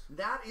ones.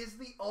 That is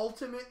the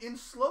ultimate in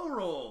slow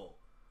roll.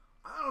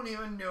 I don't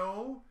even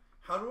know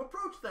how to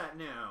approach that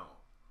now.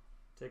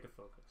 Take a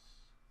focus.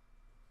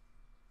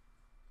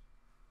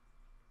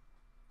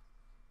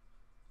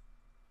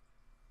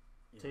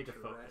 Take a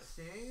focus.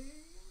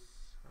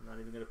 I'm not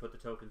even going to put the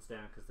tokens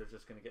down because they're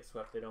just going to get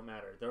swept. They don't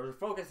matter. There are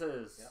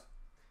focuses. Yep.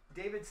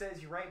 David says,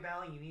 you're right,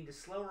 Bali. You need to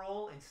slow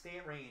roll and stay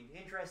at range.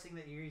 Interesting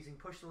that you're using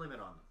push the limit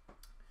on them.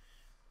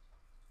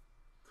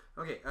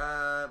 Okay,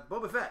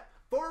 Boba Fett.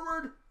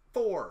 Forward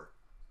 4.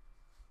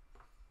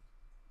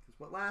 Because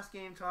what last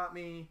game taught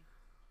me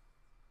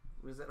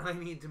was that I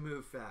need to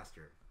move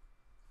faster.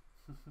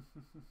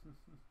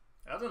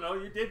 I don't know.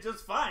 You did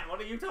just fine. What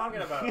are you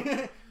talking about?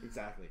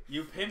 Exactly.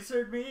 You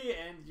pincered me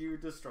and you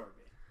destroyed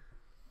me.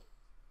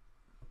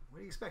 What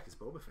do you expect? It's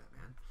Boba Fett,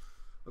 man.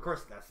 Of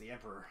course, that's the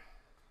Emperor.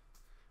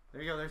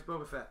 There you go. There's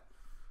Boba Fett.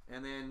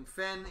 And then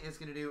Fenn is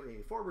going to do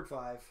a forward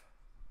 5.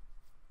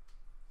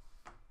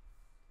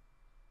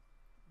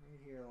 Right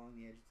here along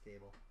the edge of the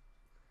table.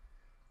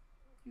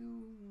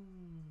 And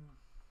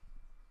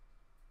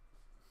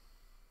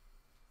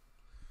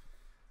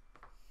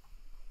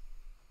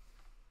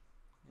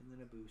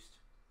then a boost.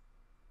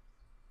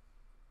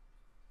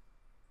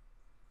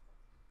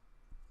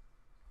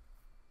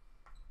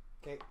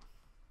 Okay.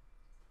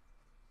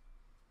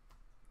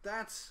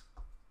 That's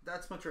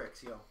my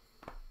tricks, yo.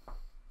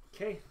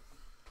 Okay.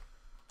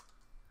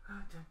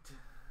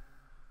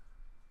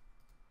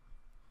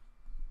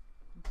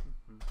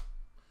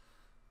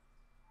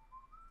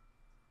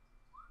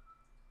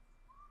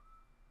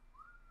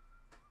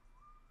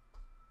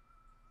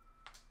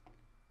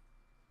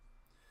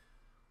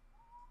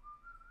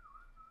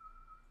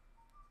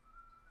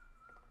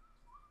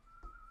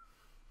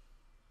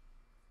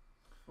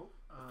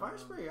 Fire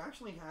spray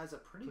actually has a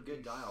pretty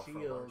good dial for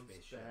a large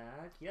base ship.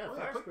 Yeah, Oh,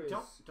 fire spray.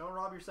 Don't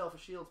rob yourself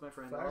of shields, my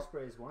friend. Fire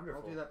spray is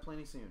wonderful. I'll do that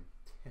plenty soon.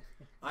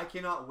 I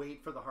cannot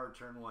wait for the hard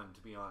turn 1.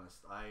 To be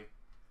honest,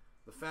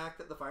 the fact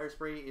that the fire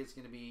spray is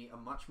going to be a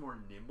much more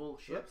nimble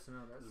ship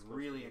is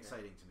really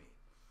exciting to me.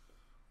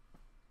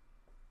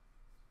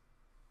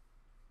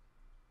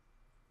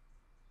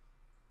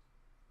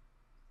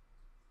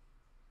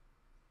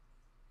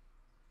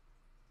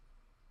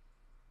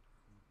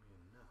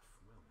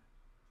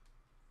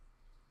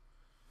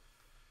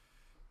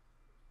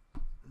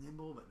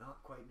 Nimble, but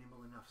not quite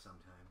nimble enough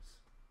sometimes.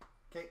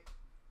 Okay,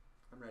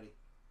 I'm ready.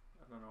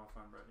 I don't know if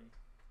I'm ready.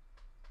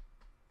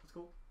 That's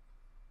cool.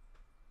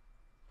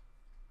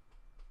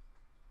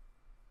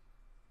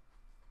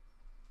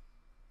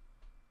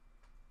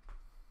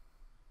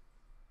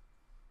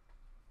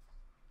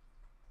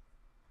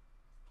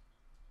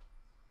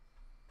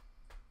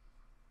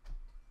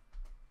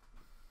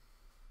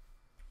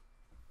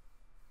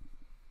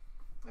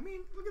 I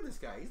mean, look at this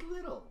guy. He's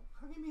little.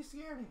 How can you be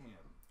scared of him?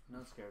 I'm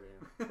not scared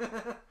of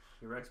him.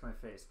 He wrecks my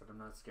face, but I'm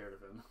not scared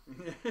of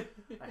him.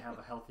 I have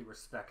a healthy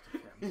respect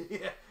of him.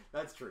 Yeah,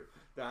 that's true.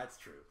 That's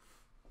true.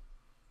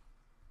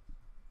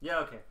 Yeah,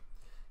 okay.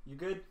 You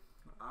good?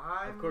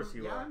 Of course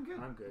you are. I'm good.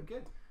 I'm good. I'm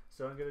good.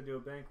 So I'm going to do a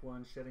bank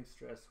 1, shedding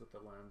stress with the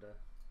Lambda.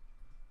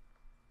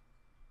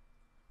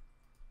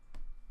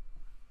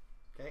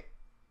 Okay.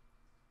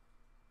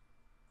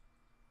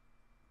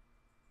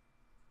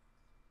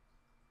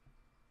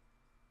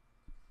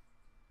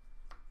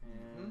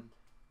 And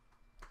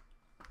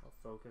I'll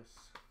focus.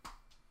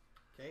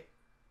 Okay.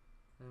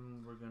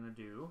 And we're going to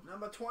do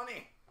number 20.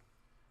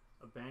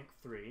 A bank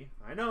 3.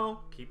 I know.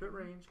 Keep it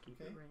range.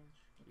 Keep it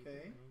range. Keep it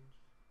range.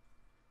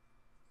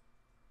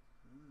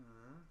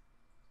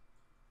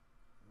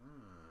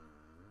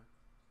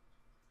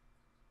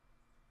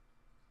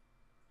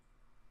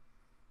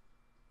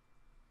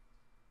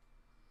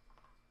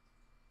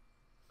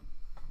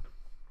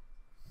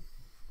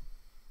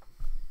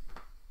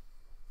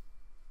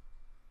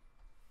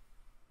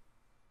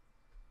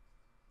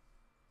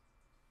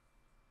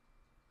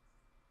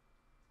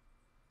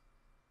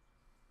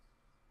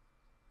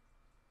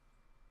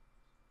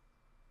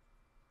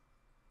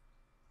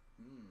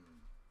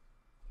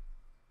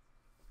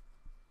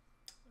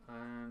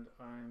 And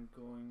I'm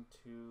going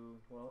to,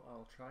 well,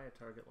 I'll try a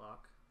target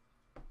lock.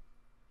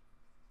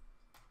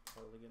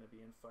 Probably going to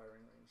be in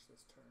firing range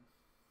this turn.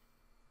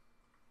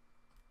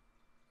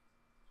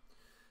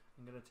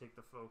 I'm going to take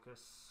the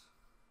focus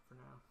for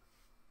now.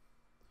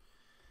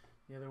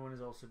 The other one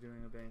is also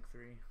doing a bank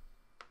 3.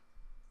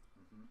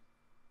 Mm-hmm.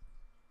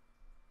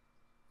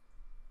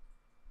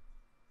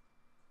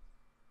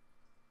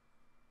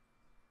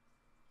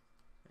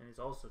 And he's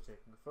also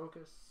taking the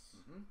focus.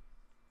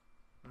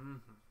 Mm-hmm.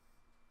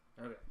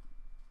 Okay.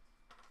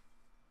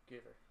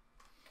 Give her.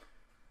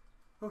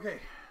 Okay.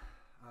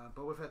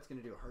 Boba Fett's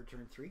going to do a hard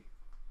turn 3.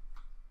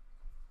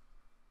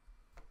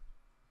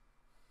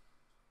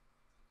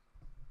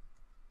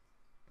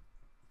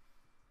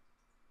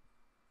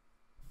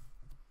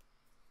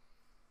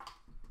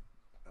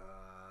 I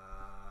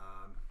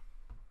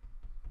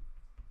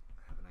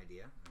have an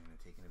idea. I'm going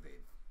to take an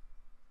evade.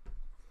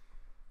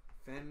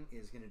 Fenn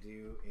is going to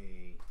do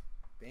a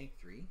bank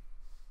 3.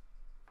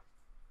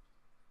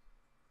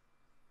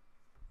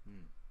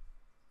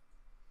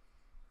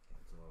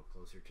 It's a little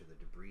closer to the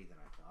debris than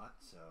I thought,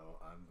 so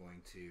I'm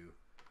going to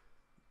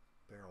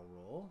barrel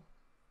roll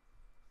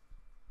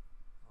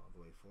all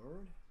the way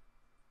forward.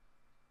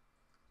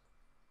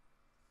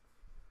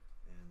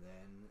 And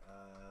then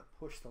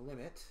push the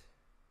limit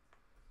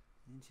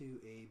into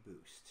a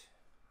boost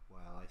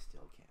while I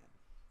still can.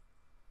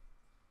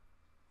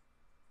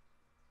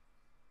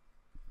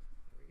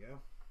 There we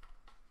go.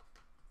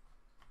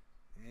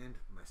 And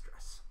my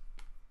stress.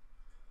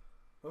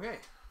 Okay.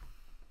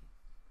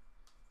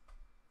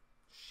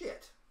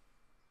 Shit.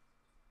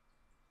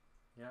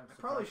 Yeah, I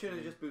probably should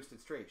have just boosted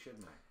straight,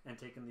 shouldn't I? And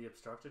taken the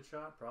obstructed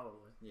shot?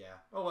 Probably.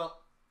 Yeah. Oh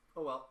well.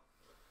 Oh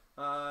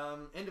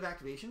well. End of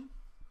activation.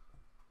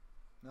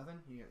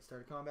 Nothing? You got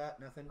started combat?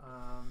 Nothing?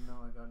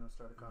 No, I got no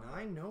started combat.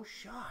 9, no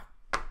shot.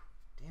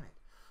 Damn it.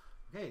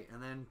 Okay,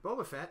 and then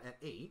Boba Fett at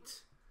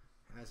 8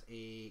 has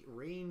a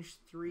range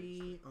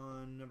 3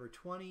 on number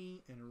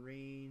 20 and a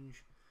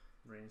range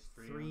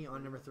 3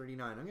 on number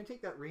 39. I'm going to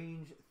take that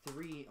range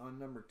 3 on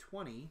number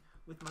 20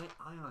 with my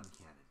ion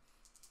cannon.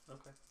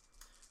 Okay.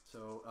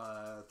 So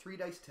 3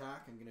 dice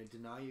attack. I'm going to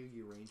deny you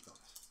your range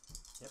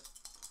bonus. Yep.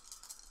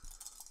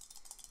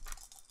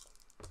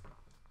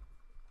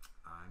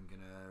 I'm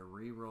going to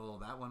re-roll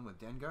that one with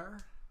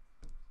Dengar.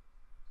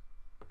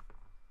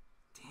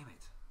 Damn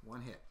it.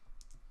 1 hit.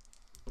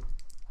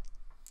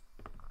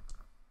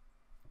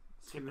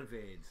 2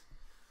 evades.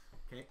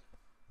 Okay.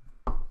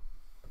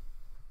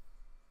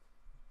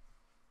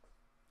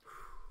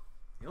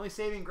 The only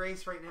saving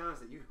grace right now is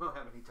that you don't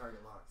have any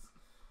target locks.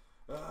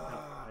 No,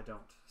 I don't.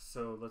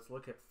 So let's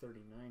look at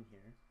 39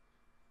 here.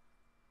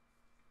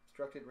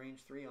 Obstructed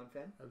range 3 on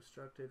Fenn.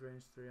 Obstructed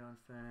range 3 on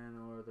Fenn,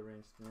 or the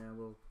range. Yeah,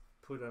 we'll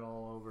put it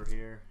all over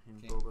here in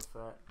Okay. Boba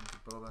Fett.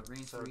 Boba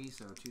range 3,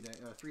 so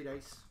 3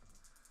 dice.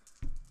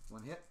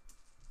 1 hit.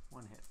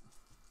 1 hit.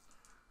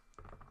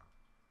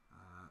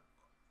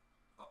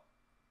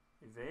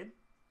 Evade?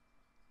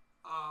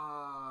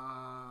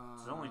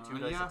 There's only 2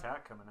 dice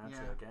attack coming at you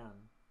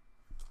again.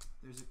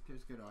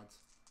 There's good odds.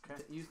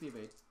 Okay. Use the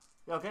evade.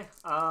 Okay.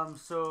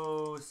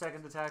 So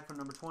second attack from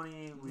number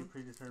 20. We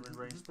predetermined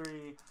range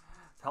 3.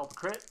 Palp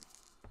crit.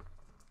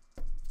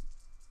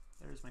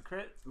 There's my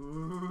crit.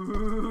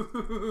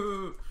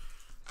 Ooh.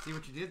 See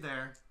what you did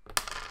there.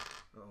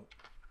 Uh-oh.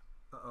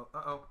 Uh-oh.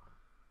 Uh-oh.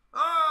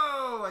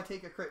 Oh! I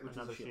take a crit, which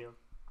Another is a shield.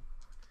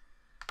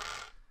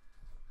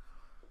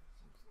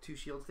 2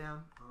 shields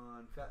down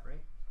on Fett,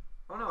 right?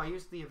 Oh no, I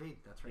used the evade.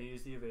 That's right. You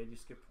used the evade. You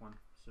skipped 1.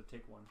 So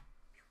take 1.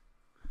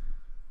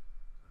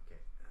 Okay.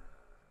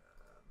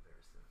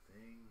 There's the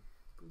thing.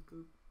 Boop,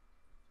 boop.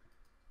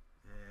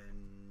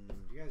 And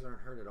you guys aren't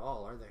hurt at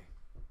all, are they?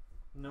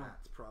 No.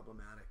 That's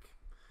problematic.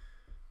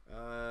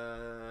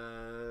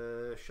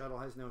 Shuttle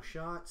has no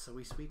shot, so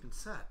we sweep and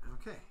set.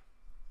 Okay.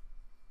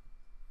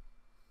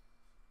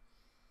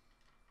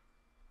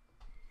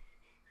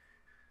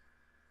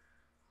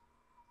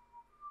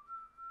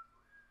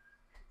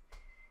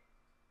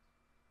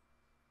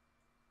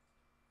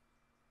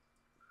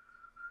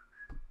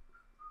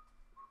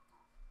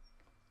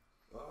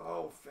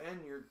 Oh, Fenn,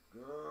 you're...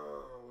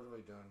 Oh, what have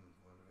I done?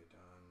 What have I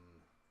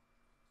done?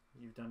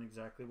 You've done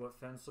exactly what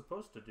Fenn's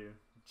supposed to do.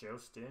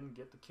 Joust in,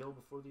 get the kill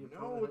before the No,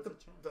 opponent has a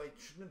chance. I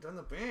shouldn't have done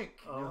the bank.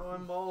 Oh. Now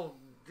I'm all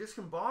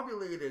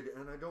discombobulated,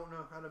 and I don't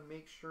know how to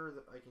make sure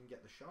that I can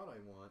get the shot I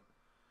want.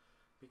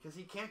 Because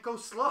he can't go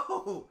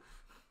slow!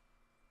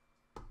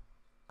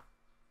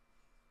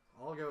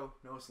 I'll go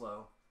no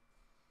slow.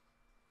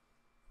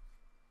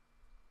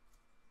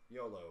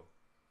 YOLO.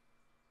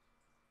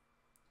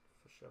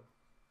 For sure.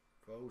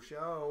 Faux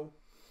show.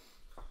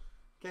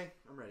 Okay,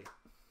 I'm ready.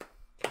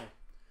 Okay.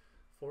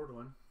 Forward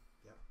 1.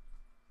 Yep.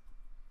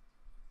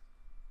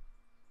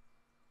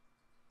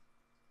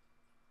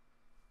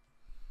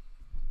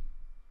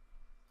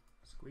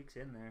 Squeaks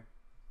in there.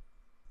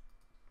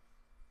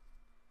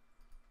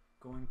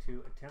 Going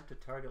to attempt a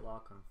target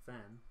lock on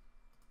Fenn.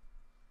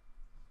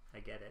 I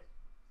get it.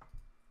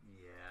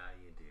 Yeah,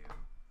 you do.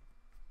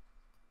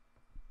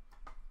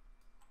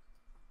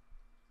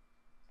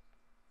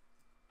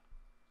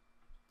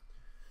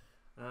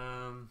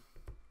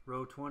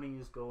 Row 20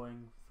 is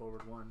going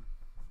forward 1.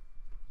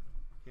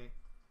 Okay.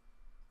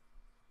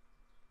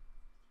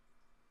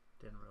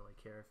 Didn't really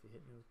care if you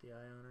hit me with the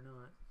ion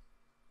or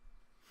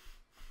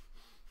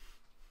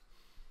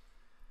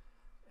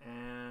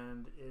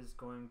and is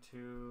going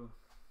to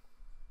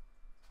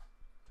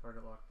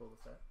target lock Boba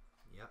Fett.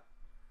 Yep.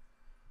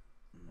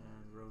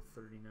 And Rho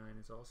 39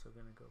 is also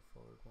going to go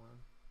forward 1.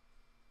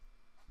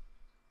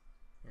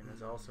 And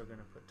is also going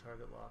to put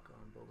target lock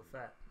on Boba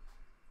Fett.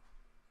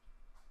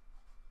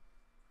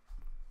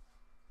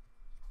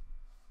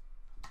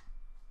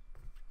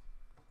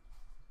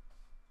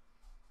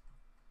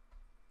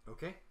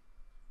 Okay.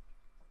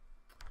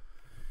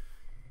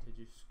 Did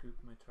you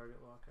scoop my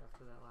target lock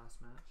after that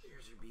last match?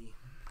 Here's your B.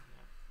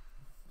 Yeah.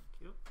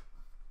 Thank you.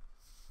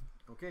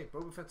 Okay,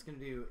 Boba Fett's going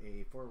to do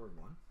a forward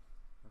 1.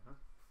 Uh-huh.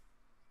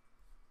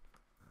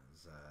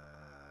 As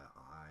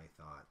I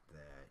thought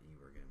that you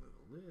were going to move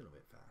a little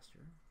bit faster.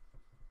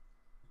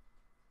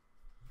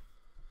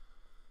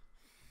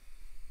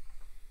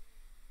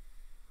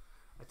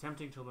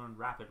 Attempting to learn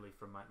rapidly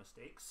from my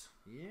mistakes.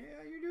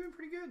 Yeah, you're doing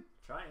pretty good.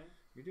 Trying.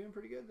 You're doing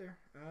pretty good there.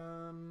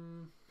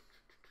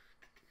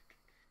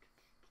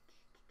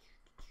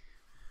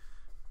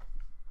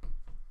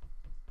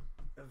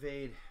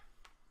 Evade.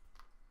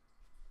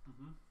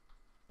 Mm-hmm.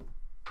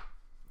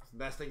 That's the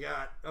best I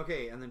got.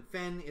 Okay, and then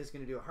Fenn is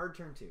going to do a hard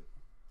turn 2.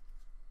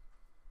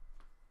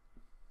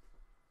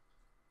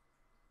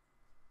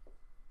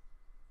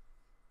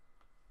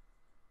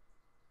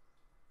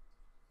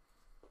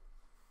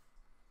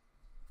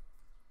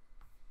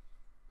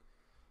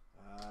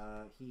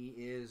 He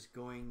is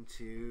going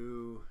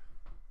to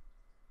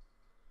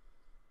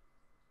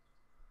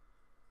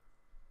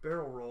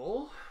barrel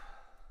roll.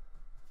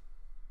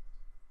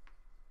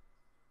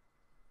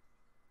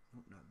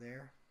 Nope, not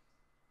there.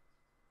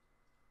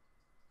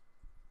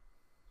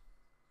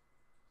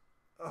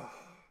 Oh,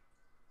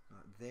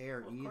 not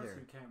there well, either. Of course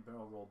you can't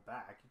barrel roll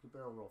back. You can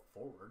barrel roll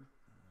forward.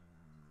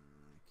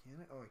 Can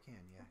I? Oh, I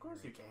can, yeah. Of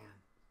course right. you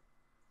can.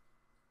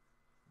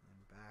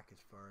 And back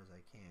as far as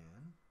I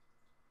can.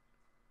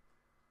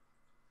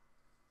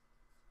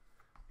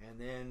 And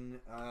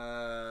then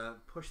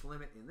push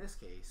limit in this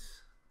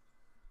case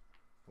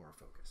for a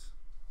focus.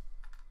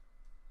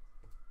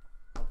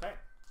 Okay.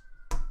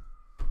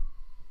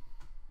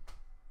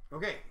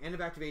 Okay, end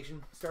of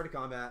activation. Start of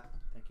combat.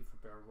 Thank you for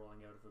barrel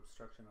rolling out of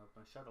obstruction of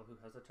my shuttle who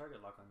has a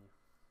target lock on you.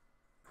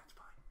 That's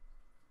fine.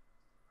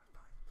 That's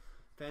fine.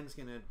 Fenn's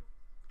going to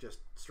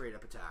just straight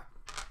up attack.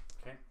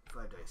 Okay.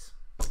 5 dice.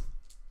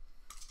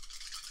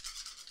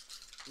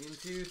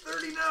 Into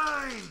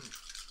 39!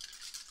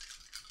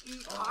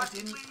 Eat hot I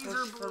didn't laser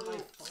push for my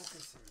bolts.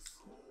 focuses.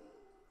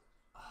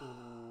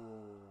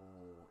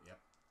 Oh, yep.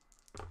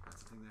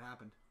 That's the thing that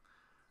happened.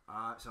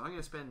 So I'm going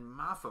to spend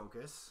my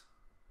focus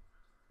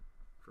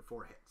for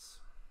 4 hits.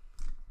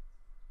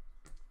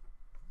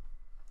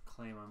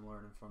 Claim I'm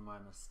learning from my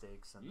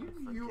mistakes, and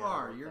You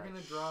are. You're going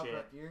to drop.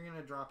 You're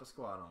going to drop a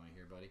squad on me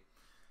here, buddy.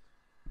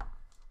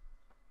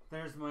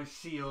 There's my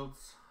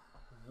shields.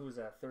 Who was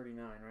that?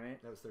 39,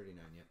 right? That was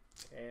 39. Yep.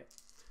 Okay.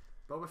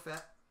 Boba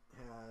Fett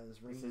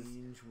has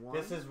range 1.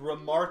 This is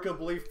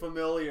remarkably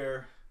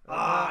familiar.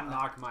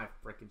 Knock my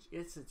frickin'.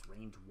 It's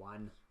range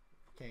 1.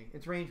 Okay,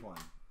 it's range 1.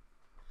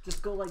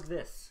 Just go like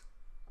this.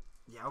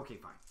 Yeah. Okay.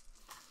 Fine.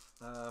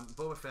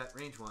 Boba Fett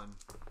range 1.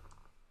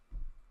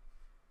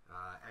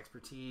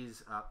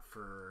 Expertise up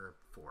for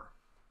 4.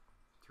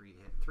 3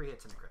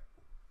 hits and a crit.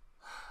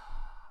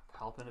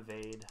 Palp and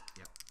evade.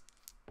 Yep.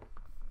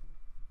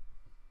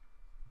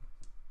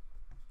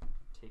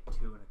 Take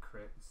 2 and a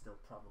crit and still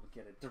probably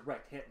get a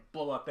direct hit and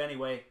blow up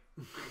anyway.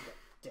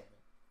 Damn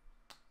it.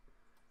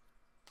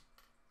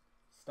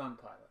 Stun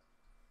pilot.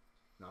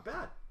 Not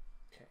bad.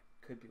 Okay,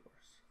 could be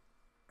worse.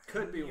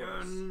 Could be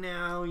worse.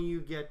 Now you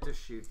get to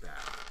shoot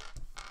back.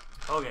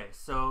 Okay,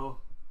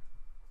 so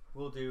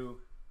we'll do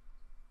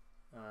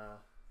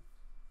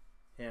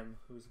him,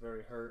 who's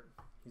very hurt.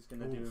 He's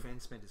gonna do. Fenn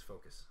spent his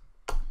focus.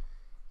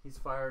 He's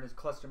fired his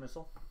cluster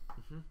missile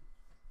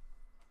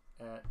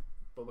at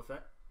Boba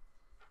Fett.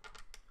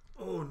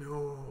 Oh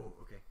no!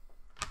 Okay.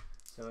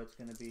 So it's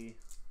gonna be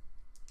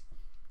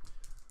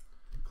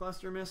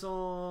cluster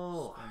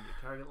missile. spend your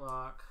target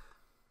lock.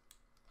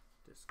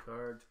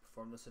 Discard to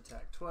perform this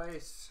attack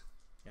twice.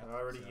 Yep. I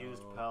already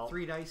used Palp.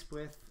 3 dice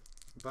with,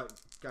 but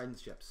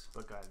guidance chips.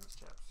 But guidance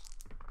chips.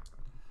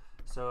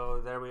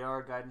 So there we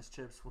are. Guidance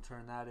chips. We'll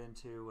turn that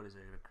into, what is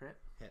it? A crit?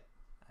 Hit.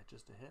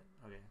 Just a hit.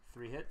 Okay,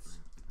 3 hits.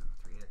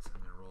 3 hits.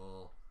 I'm gonna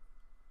roll.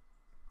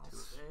 I'll 2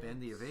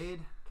 spend the evades. evade.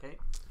 Okay.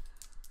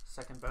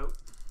 Second bout.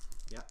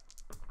 Yep.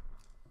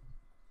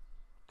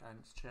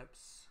 Guidance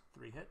chips.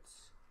 3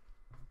 hits.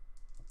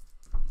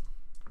 I'll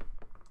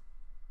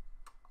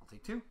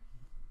take 2.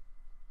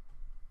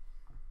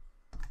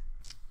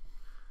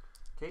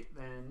 Okay,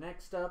 then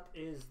next up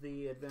is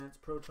the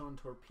Advanced Proton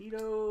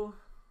Torpedo.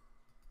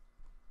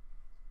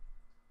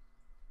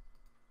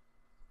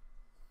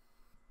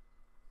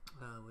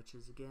 Which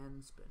is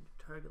again, spend your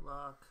target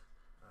lock.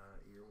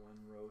 Year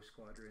 1 Rho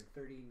Squadron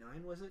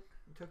 39, was it?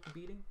 You took the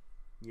beating?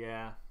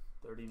 Yeah,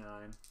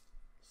 39.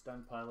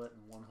 Stun pilot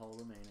and 1 hull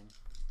remaining.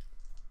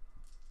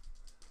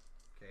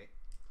 Okay.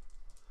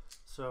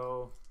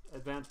 So,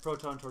 Advanced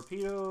Proton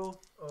Torpedo.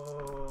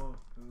 Oh,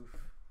 oof.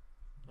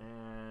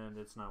 And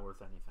it's not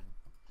worth anything.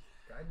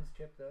 Guidance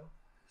chip, though.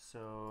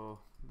 So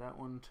that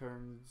one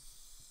turns.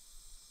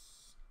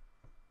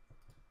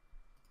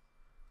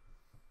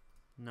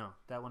 No,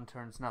 that one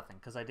turns nothing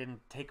because I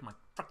didn't take my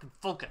fucking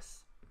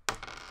focus.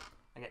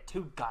 I get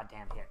 2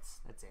 goddamn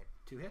hits. That's it.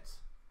 2 hits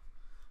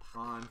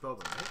on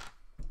Boba, right?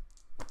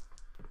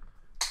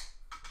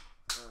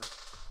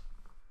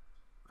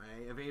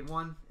 I evade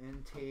 1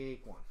 and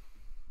take 1.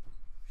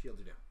 Shield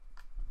you down.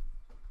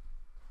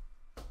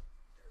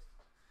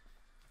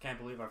 Can't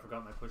believe I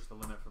forgot my push the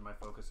limit for my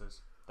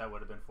focuses. That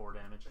would have been 4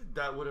 damage.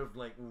 That would have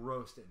like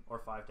roasted. Or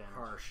 5 damage.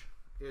 Harsh.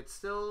 It's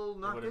still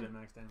not would good. have been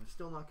max damage.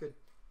 Still not good.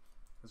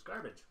 It's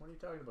garbage. What are you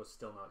talking about?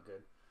 Still not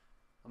good.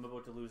 I'm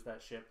about to lose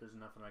that ship. There's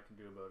nothing I can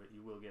do about it.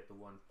 You will get the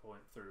 1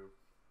 point through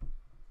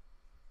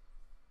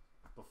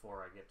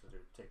before I get to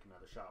take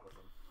another shot with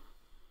them.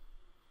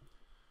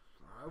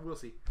 We'll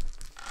see.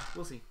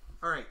 We'll see.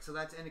 Alright, so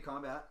that's end of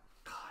combat.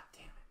 God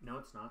damn it. No,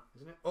 it's not.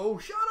 Isn't it? Oh,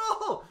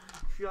 shuttle!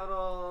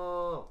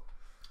 Shuttle!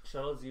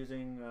 Shuttle's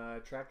using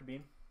tractor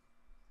beam.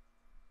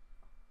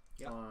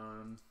 Yep.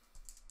 On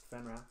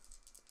Fenn.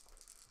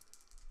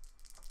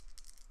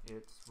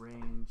 Its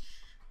range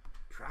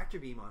Tractor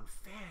beam on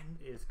Fenn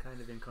is kind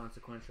of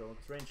inconsequential.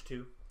 It's range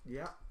 2.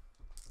 Yeah.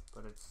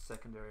 But it's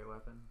secondary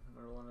weapon. Am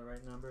I rolling the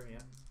right number?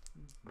 Yeah.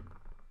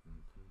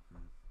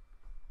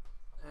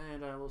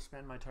 And I will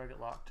spend my target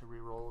lock to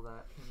re-roll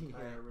that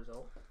entire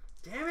result.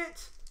 Damn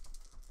it!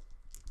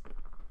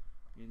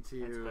 That's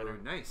Into better.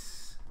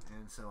 Nice.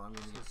 And so I'm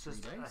going to need It's 3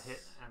 just dice. a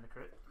hit and a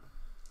crit.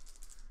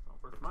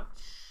 Not worth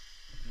much.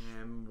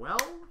 And well,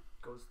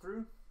 Goes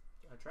through.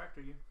 I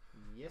tractor you.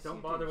 yes. Don't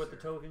you bother do, with sir.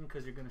 the token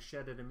because you're going to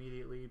shed it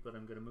immediately, but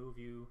I'm going to move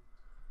you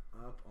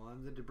Up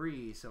on the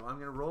debris. So I'm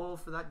going to roll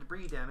for that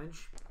debris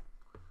damage.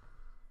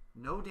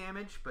 No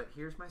damage, but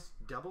here's my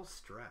double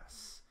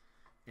stress.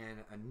 And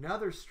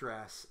another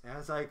stress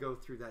as I go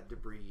through that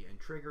debris and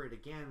trigger it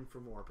again for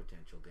more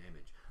potential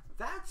damage.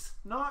 That's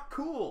not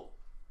cool.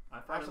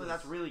 Actually,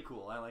 that's really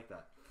cool. I like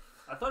that.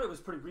 I thought it was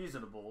pretty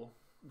reasonable.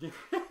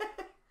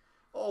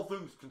 All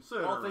things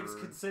considered. All things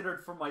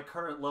considered from my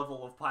current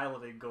level of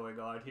piloting going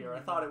on here, I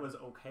thought it was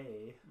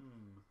okay.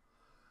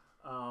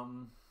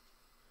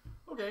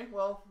 Okay,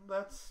 well,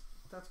 that's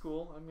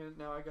cool.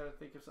 Now I gotta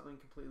think of something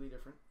completely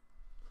different.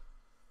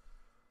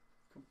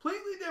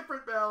 Completely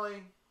different,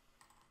 Bali.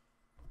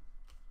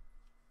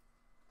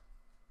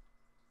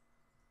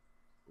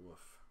 Woof.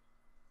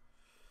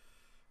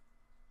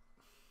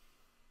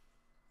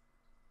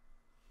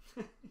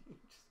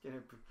 Just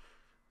gonna.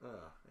 I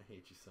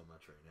hate you so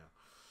much right now.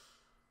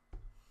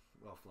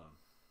 Well flown.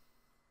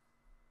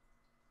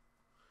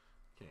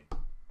 Okay.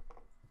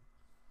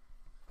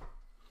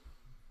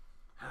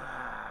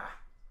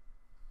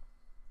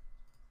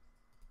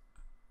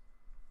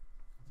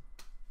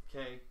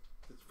 Okay,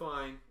 it's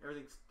fine.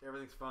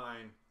 Everything's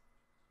fine.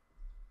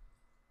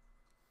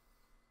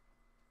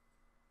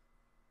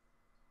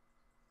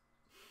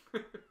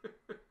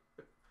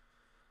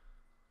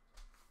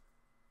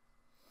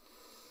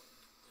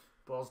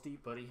 Balls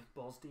deep, buddy.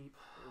 Balls deep.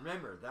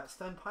 Remember, that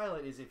stun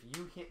pilot is if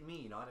you hit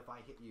me, not if I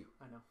hit you.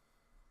 I know.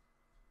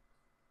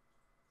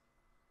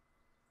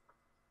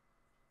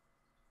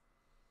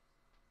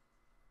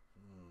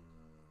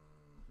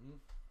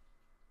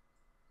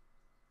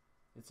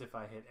 It's if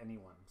I hit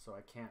anyone, so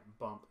I can't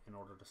bump in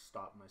order to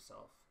stop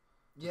myself.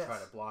 To try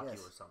to block you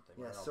or something.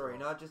 Yes, I'll sorry,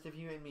 blow. not just if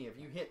you hit me. If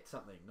you hit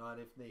something, not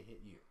if they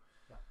hit you.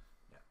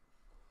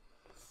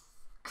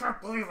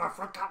 Can't believe I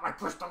forgot my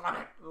push the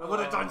limit. I would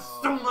have done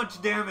so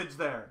much damage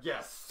there.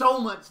 Yes. So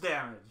much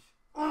damage.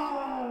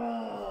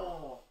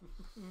 Oh.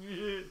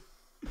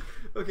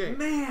 Okay.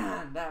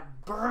 Man,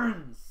 that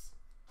burns.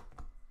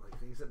 Like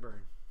things that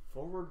burn.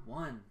 Forward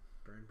 1.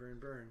 Burn, burn,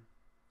 burn.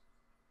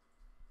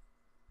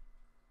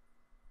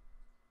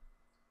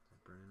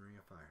 That burning ring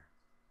of fire.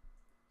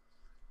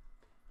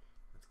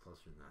 That's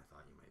closer than I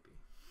thought you might be.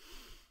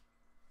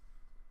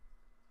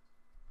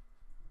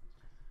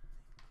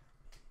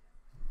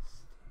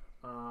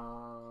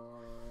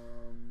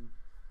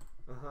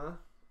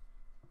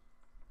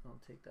 I'll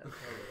take that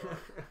target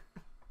off.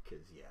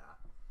 Cause yeah.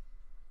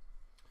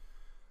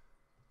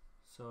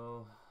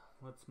 So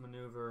let's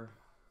maneuver,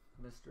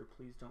 Mister.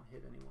 Please don't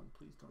hit anyone.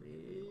 Please don't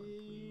hit anyone.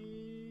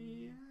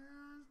 Please.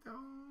 Yes,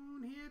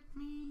 don't hit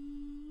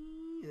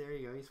me. There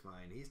you go. He's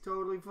fine. He's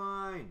totally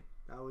fine.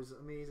 That was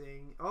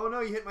amazing. Oh no,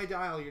 you hit my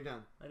dial. You're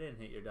done. I didn't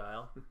hit your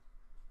dial.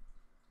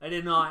 I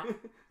did not.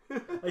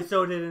 I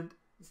so didn't.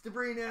 It's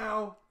debris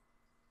now.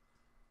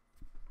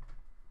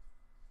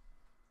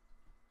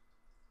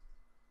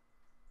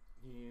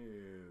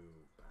 You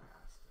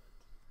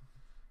bastard.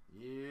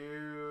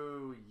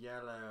 You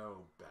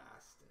yellow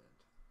bastard.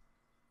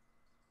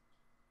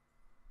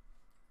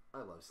 I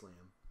love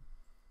Slam.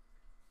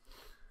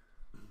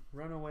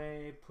 Run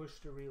away. Push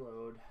to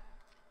reload.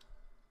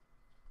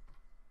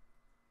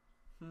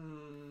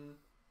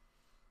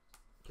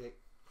 Okay.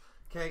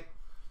 Okay.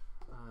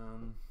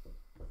 God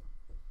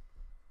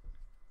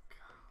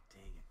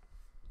Dang it.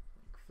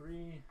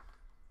 3.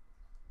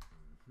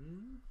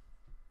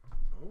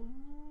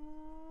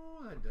 Oh,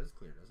 that does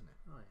clear, doesn't it?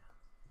 Oh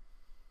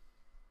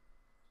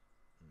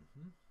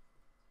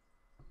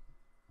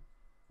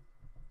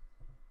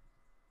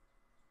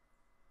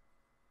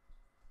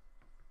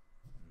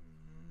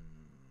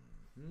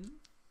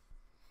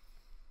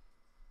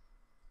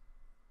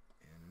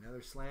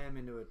another slam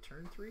into a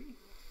turn 3? Is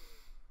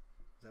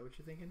that what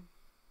you're thinking?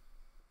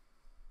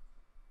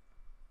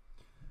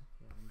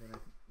 Yeah, I'm gonna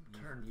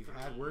turn. You've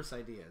had worse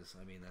ideas.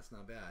 I mean, that's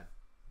not bad.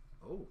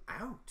 Oh,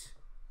 out.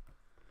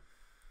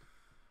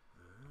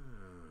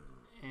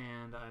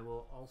 And I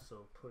will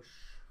also push.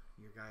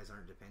 Your guys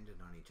aren't dependent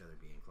on each other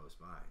being close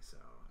by, so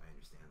I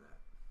understand that.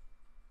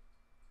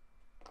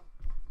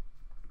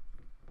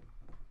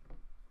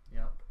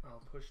 Yep,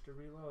 I'll push to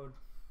reload.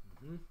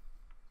 Mm-hmm.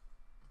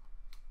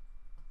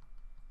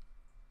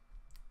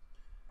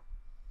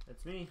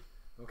 That's me.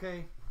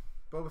 Okay,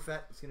 Boba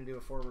Fett is going to do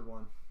a forward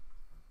one,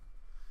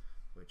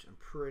 which I'm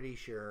pretty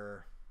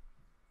sure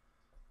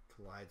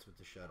collides with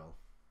the shuttle.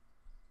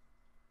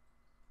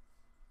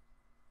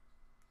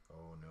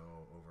 Oh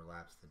no,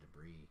 overlaps the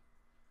debris.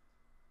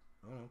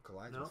 Oh no,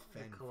 collides with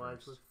Fenn. It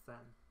collides first. with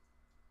Fenn,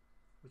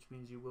 which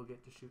means you will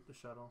get to shoot the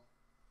shuttle.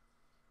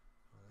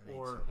 Oh,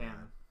 or so him.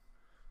 Bad.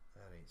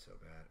 That ain't so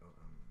bad. Oh,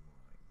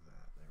 more like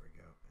that. There we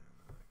go. And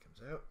then that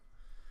comes out.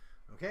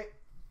 Okay.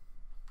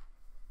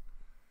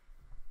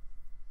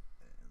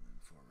 And then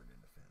forward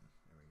into Fenn.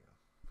 There we go.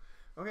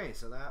 Okay,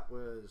 so that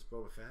was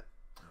Boba Fett.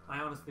 I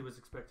honestly was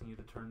expecting you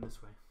to turn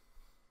this way.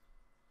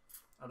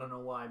 I don't know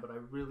why, but I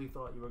really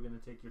thought you were going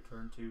to take your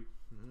turn too.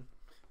 Mm-hmm.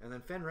 And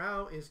then Fenn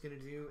Rao is going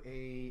to do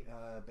a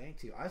bank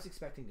 2. I was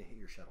expecting to hit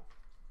your shuttle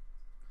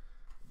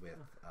with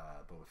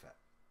Boba Fett,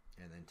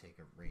 and then take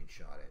a range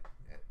shot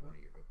at one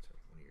of your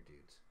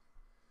dudes.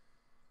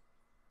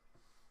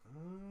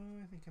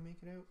 I think I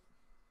make it out.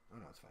 Oh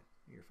no, it's fine.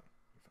 You're fine.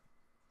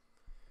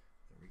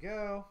 There we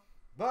go.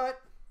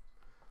 But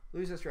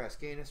lose a stress,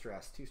 gain a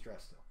stress, 2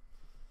 stress still.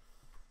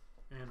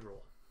 And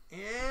roll.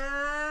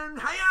 And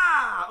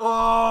hiya!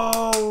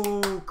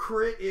 Oh,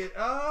 crit it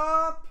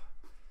up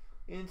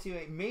into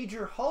a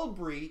major hull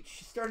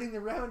breach. Starting the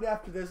round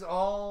after this,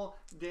 all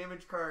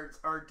damage cards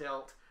are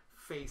dealt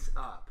face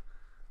up.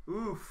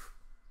 Oof.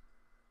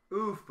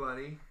 Oof,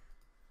 buddy.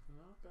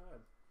 Not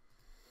bad.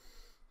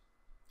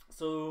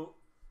 So,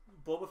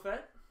 Boba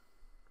Fett?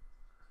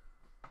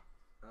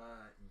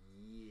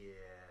 Yeah.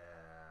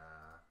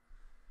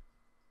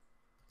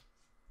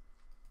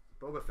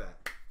 Boba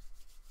Fett.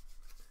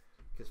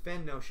 Because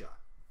Fenn, no shot.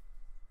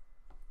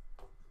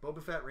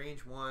 Boba Fett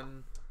range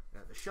 1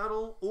 at the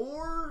shuttle,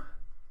 or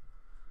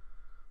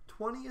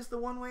 20 is the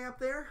one way up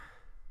there.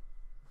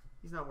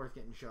 He's not worth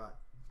getting shot.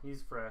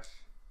 He's fresh.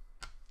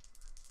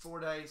 4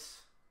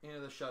 dice into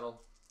the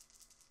shuttle.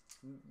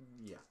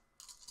 Yeah.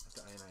 I have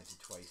to ionize it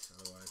twice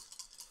otherwise.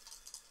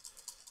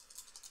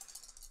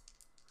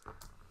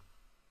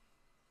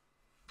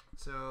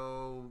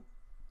 So,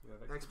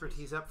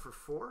 expertise up for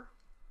 4.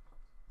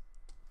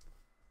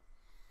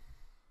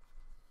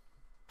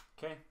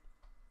 Okay.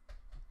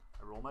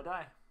 I roll my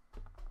die.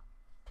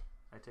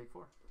 I take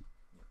 4.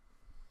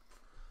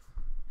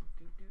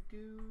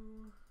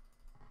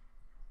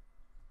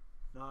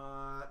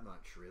 Not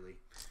much, really.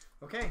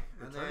 Okay,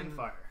 and Returning then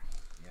fire.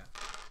 Yeah.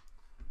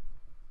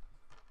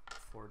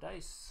 4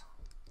 dice.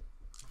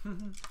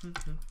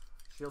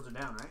 Shields are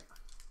down, right?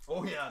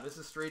 Oh yeah, this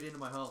is straight into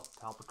my hull.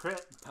 Palp a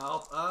crit.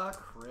 Palp a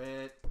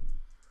crit.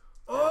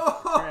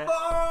 Crit.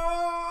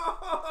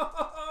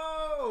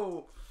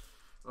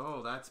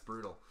 Oh, that's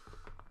brutal.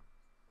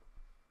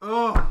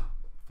 Oh,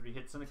 3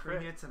 hits and a crit.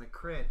 3 hits and a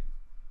crit.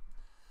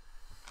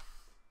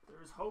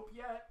 There's hope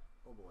yet.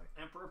 Oh boy.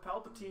 Emperor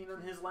Palpatine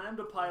and his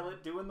Lambda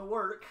pilot doing the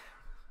work.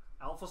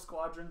 Alpha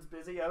Squadron's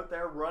busy out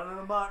there running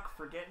amok,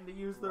 forgetting to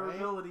use their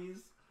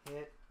abilities.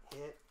 Hit,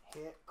 hit,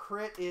 hit.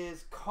 Crit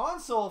is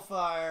console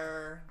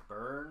fire.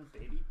 Burn,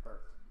 baby, burn.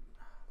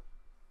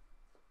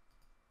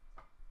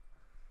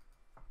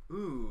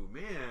 Ooh,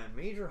 man.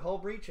 Major hull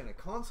breach and a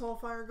console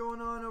fire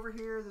going on over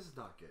here. This is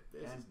not good.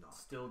 This is not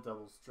still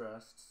double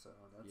stressed, so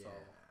that's all.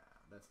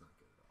 That's not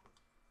good at all.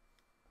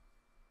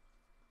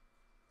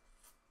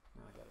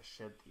 Now I gotta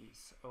shed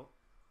these. Oh,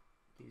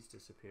 these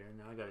disappear.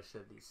 Now I gotta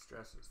shed these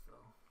stresses,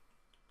 though.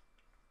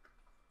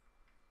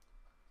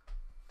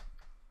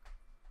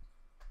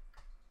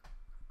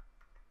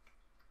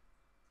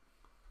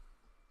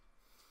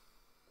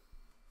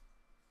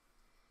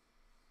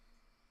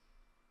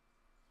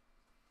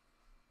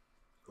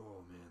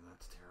 Oh man,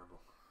 that's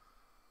terrible.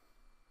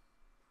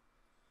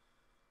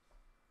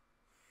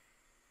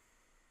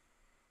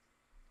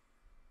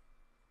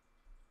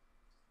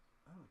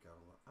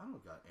 I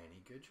don't got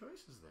any good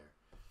choices there.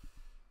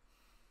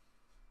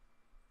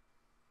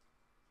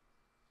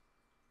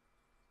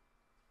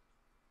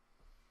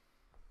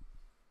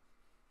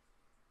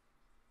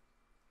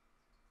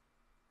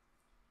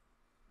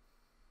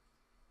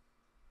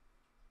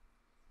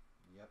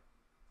 Yep.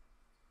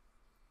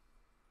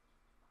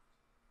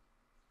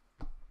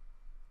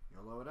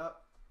 YOLO it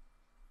up.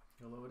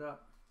 YOLO it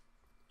up.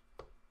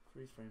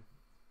 Freeze frame.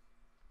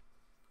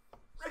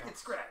 Wreck it,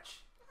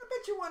 Scratch. I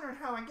bet you're wondering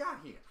how I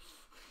got here.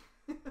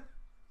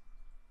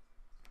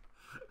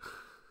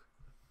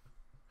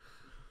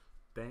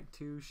 Bank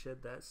 2,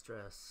 shed that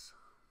stress.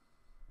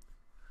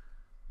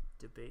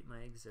 Debate my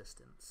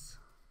existence.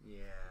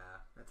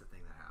 Yeah, that's a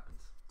thing that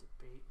happens.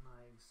 Debate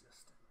my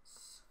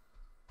existence.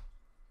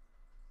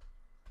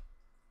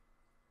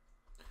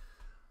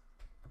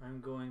 I'm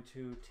going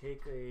to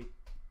take a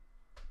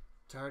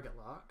target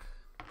lock.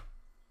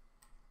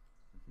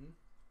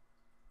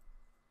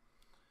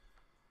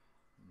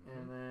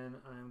 And then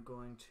I'm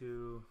going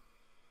to,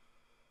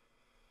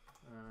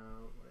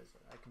 what is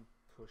it? I can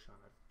push on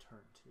a turn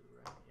too,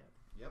 right?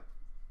 Yep.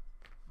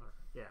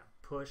 Yeah,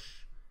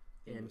 push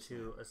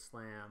into a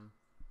slam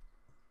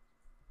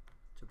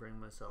to bring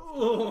myself.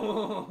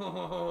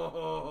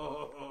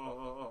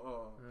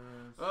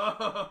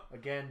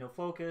 Again, no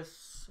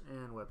focus,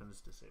 and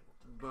weapons disabled.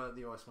 But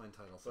the OS1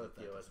 title. But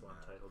the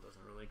OS1 title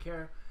doesn't really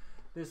care.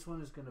 This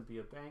one is going to be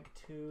a bank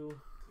 2.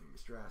 Clear your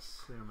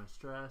stress. Clear my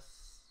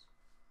stress.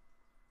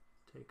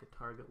 Take a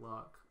target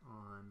lock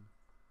on.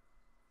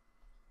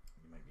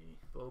 You might be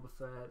Boba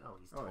Fett. Oh,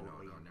 he's totally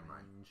no, in never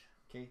mind. range.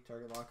 Okay,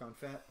 target lock on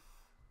Fett.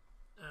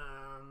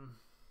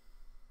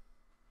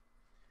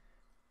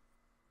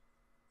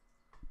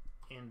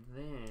 And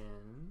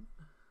then,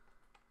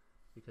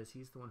 because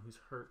he's the one who's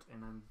hurt,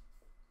 and I'm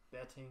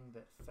betting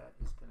that Fett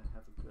is going to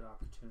have a good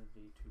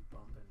opportunity to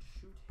bump and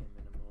shoot him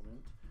in a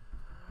moment.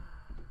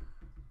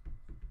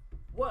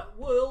 What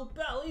will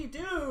Bali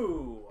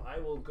do? I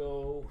will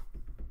go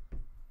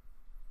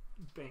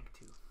bank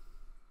 2.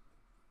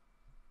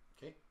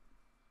 Okay.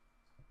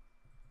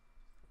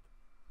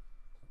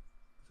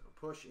 So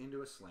push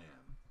into a slam.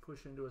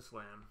 Push into a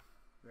slam.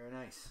 Very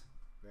nice.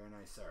 Very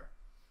nice, sir.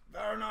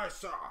 Very nice,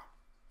 sir.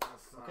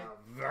 Okay.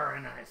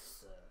 Very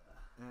nice.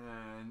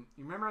 And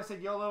you remember I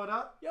said YOLO it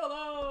up?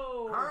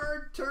 YOLO!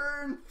 Hard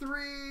turn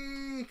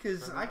 3,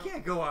 because I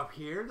can't go up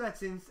here.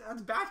 That's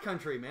bad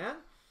country, man.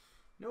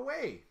 No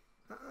way.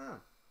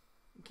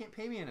 You can't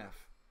pay me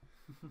enough.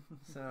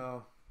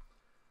 So,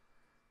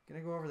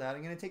 gonna go over that.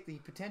 I'm gonna take the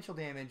potential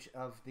damage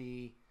of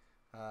the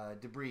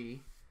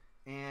debris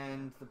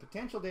and the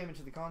potential damage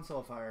of the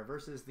console fire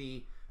versus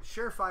the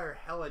surefire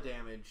hella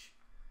damage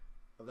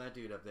of that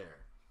dude up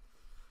there.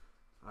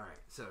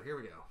 Alright, so here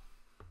we go.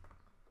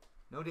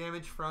 No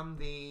damage from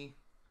the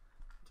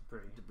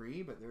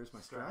debris, but there's my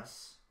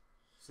stress.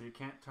 So you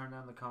can't turn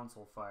down the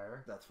console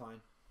fire. That's fine.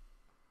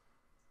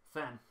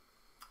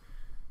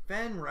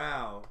 Fenn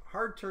Rao.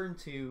 Hard turn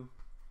 2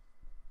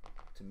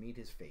 to meet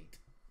his fate.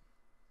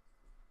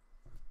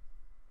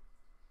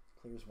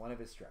 Clears one of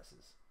his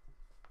stresses.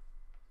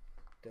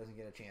 Doesn't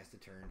get a chance to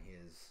turn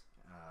his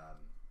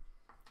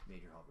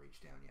major hull breach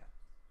down yet.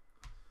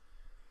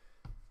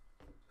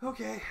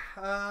 Okay,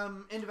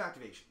 end of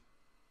activation.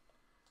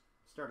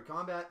 Start of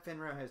combat. Fenn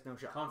Rao has no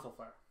shot. console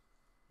fire.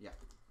 Yeah.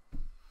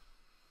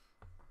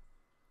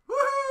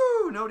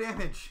 Woohoo! No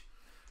damage.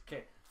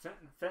 Okay,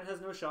 Fenn has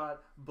no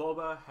shot.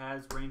 Boba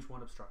has range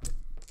 1 obstructed.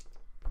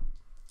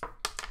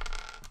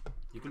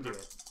 You can do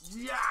it.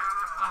 Yeah!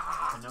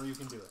 I know you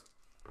can do it.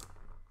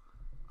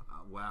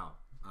 Wow.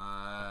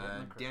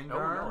 Dengar? No,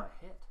 a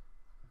hit.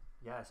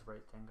 Yeah, it's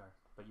right, Dengar.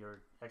 But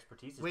your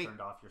expertise is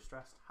turned off. You're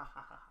stressed.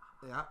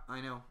 Yeah, I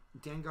know.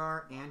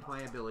 Dengar and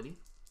my ability.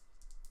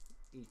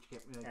 Each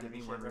give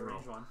me one reroll.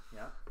 Range 1,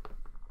 yeah.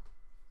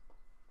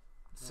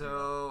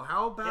 So,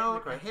 how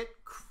about a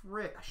hit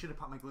crit? I should have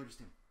popped my glitter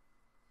stim.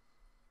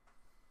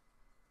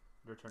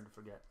 Your turn to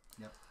forget.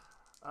 Yep.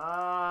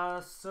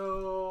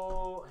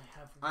 So I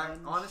have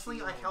one honestly,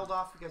 shield. I held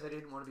off because I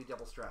didn't want to be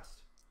double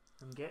stressed.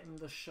 I'm getting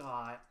the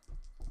shot.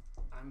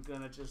 I'm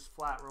gonna just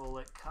flat roll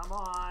it. Come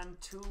on,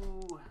 2.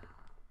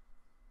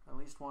 At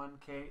least 1.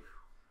 Okay.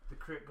 The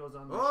crit goes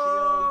on the shield.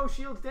 Oh,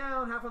 shield's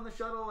down. Half on the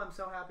shuttle. I'm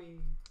so happy.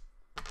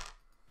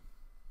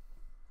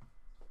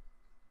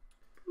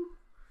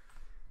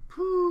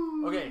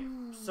 Okay,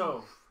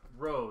 so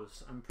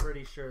Rose. I'm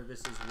pretty sure this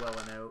is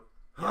welling out.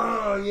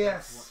 Oh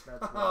yes.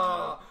 That's welling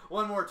out.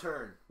 One more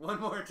turn. One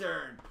more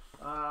turn.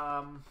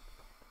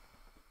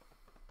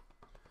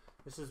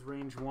 This is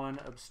range 1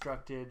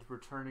 obstructed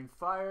returning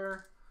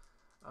fire.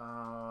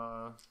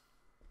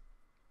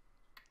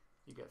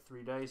 You get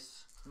 3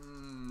 dice.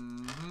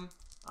 Mm-hmm.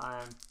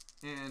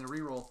 And a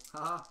reroll.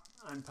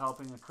 I'm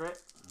palping a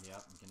crit.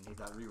 Yep, I'm gonna need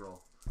that reroll.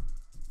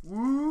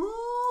 Woo!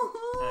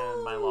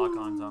 And my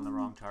lock-on's on the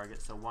wrong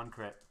target, so 1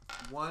 crit.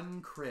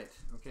 1 crit.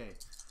 Okay.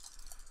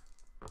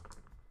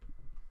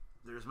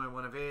 There's my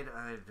 1 evade.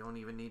 I don't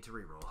even need to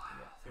reroll.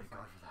 Yeah, thank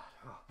God for that.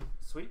 Oh.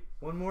 Sweet.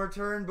 One more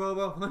turn,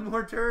 Boba. One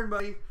more turn,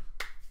 buddy.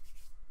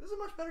 This is a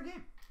much better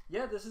game.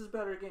 Yeah, this is a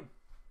better game.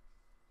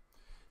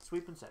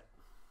 Sweep and set.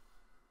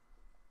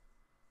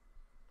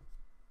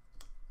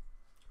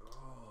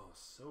 Oh,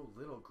 so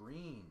little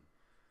green.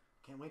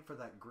 Can't wait for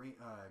that green,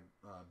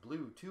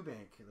 blue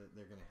 2-bank that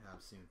they're gonna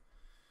have soon.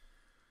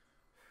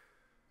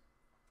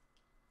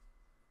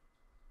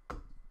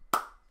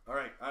 All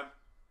right,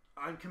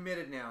 I'm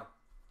committed now.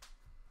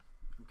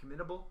 I'm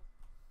committable.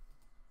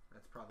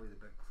 That's probably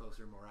the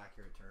closer, more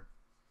accurate term.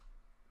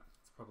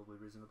 It's probably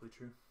reasonably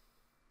true.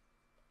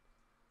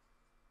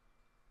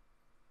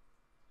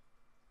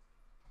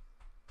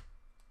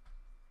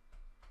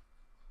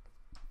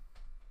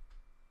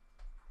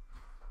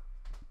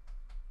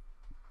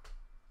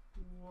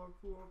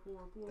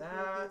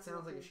 That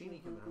sounds like a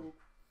Sheeny coming home.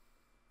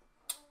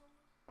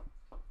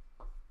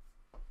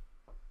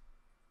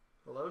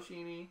 Hello,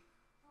 Sheeny.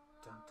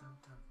 Dun, dun,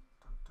 dun,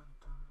 dun,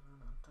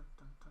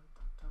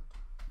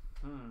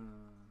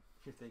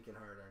 You're thinking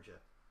hard, aren't you?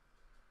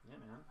 Yeah,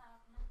 man.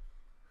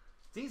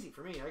 It's easy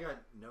for me. I got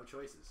no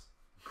choices.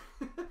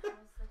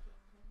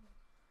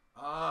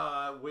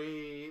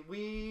 We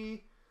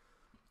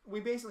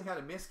basically had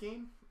a miss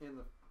game in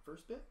the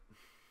first bit.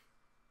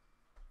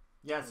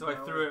 Yeah, so I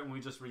threw it and we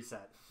just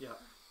reset. Yeah.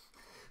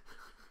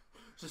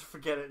 Just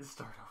forget it and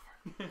start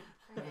over.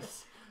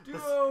 Do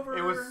over.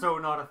 It was so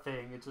not a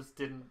thing. It just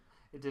didn't.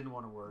 It didn't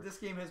want to work. This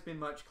game has been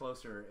much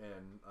closer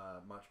and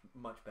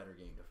much better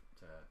game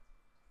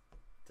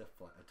to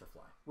fly.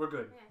 We're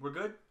good. Yeah. We're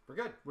good.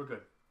 We're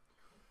good.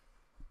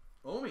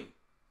 Omi.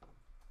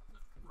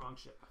 Wrong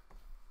ship.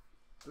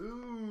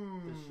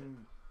 Boom. This ship.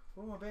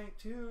 Oh, my bank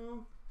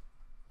too.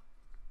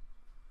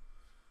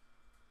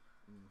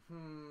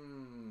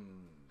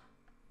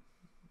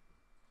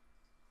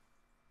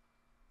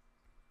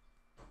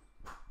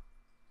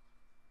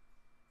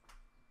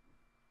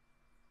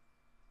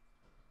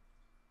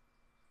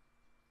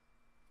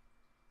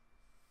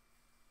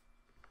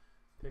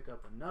 Pick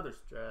up another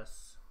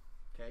stress.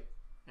 Okay.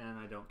 And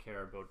I don't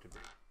care about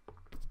debris.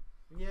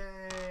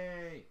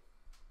 Yay.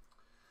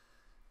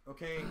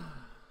 Okay.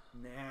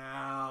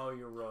 Now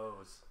your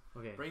rows.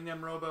 Okay. Bring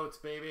them rowboats,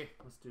 baby.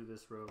 Let's do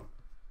this row.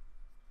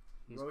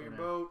 Row your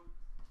boat.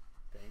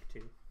 Bank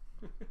 2.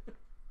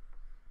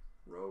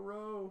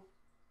 Row.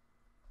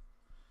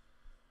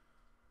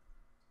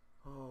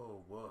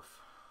 Oh, woof.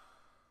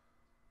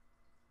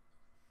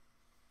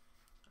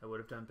 I would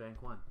have done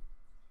bank 1.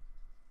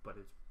 But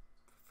it's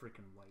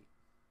freaking white.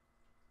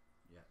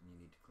 Yeah, you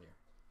need to clear.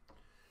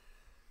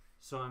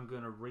 So I'm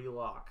going to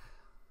relock.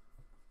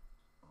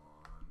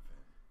 On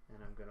Fenn.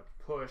 And I'm going to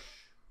push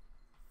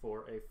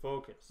for a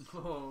focus.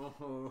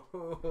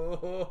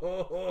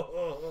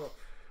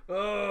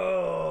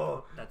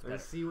 Oh, That's I better.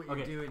 see what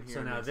you're doing here.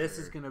 So now mister. this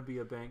is going to be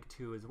a bank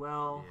 2 as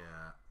well.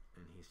 Yeah,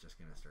 and he's just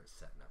going to start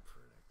setting up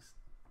for next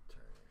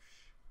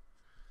turnish.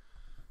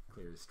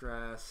 Clear the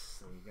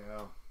stress. There we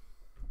go.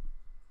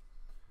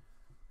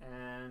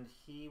 And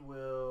he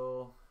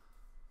will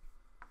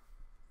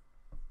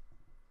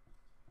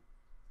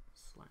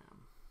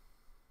slam.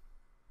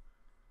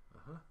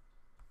 Uh-huh.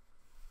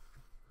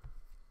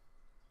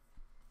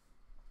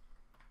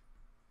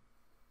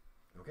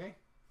 Okay.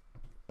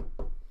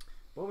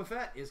 Boba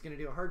Fett is going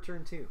to do a hard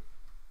turn too.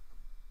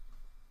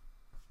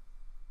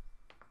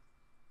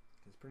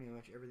 Because pretty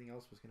much everything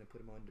else was going to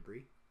put him on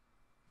debris.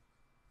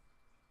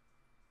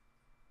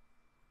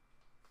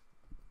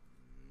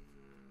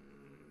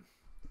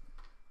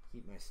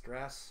 Keep my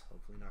stress.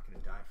 Hopefully not going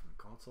to die from a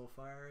console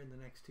fire in the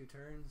next 2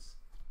 turns.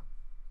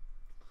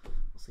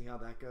 We'll see how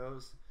that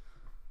goes.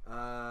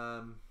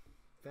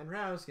 Fenn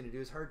Rau's going to do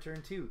his hard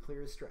turn too.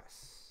 Clear his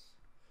stress.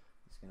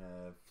 He's going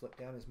to flip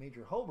down his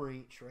major hull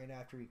breach right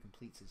after he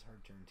completes his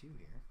hard turn 2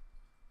 here.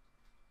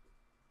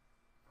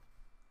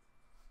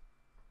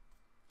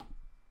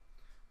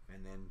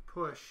 And then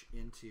push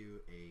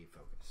into a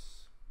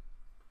focus.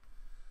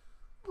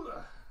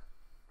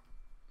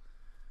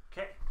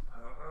 Okay.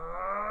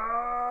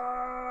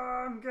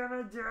 I'm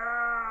gonna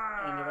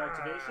die. End of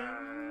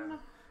activation.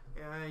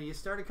 You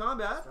started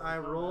combat. I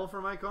roll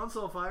for my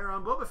console fire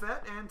on Boba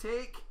Fett and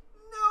take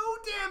no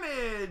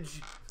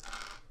damage.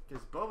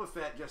 Because Boba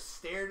Fett just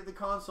stared at the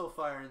console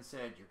fire and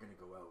said, "You're gonna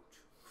go out."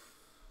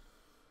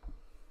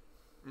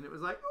 And it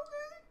was like,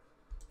 okay.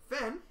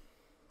 Fenn.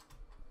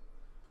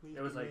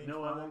 It was like,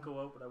 no, I won't go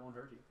out, but I won't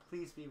hurt you.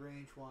 Please be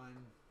range 1.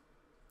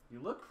 You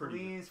look pretty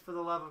Please, for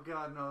the love of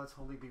God, no, let's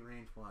wholly be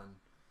range 1.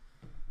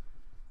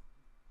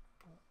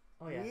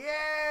 Oh, yeah.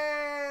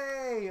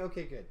 Yay!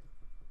 Okay, good.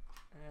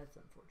 That's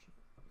unfortunate.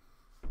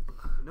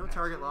 No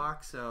target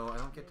lock, so I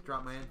don't get to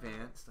drop my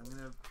advanced. I'm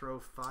going to throw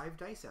 5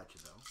 dice at you,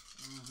 though.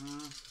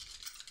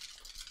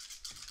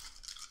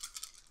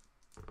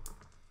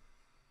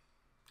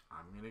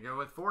 I'm going to go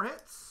with 4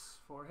 hits.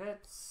 4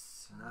 hits.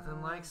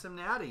 Nothing like some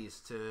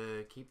natties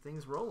to keep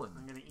things rolling.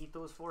 I'm going to eat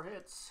those 4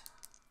 hits.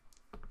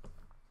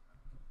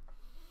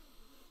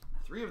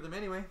 3 of them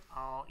anyway.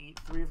 I'll eat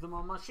 3 of them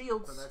on my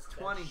shields. So that's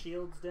 20.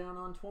 Shields down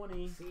on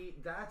 20. See,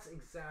 that's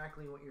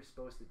exactly what you're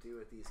supposed to do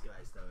with these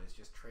guys, though, is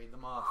just trade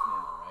them off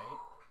now, right?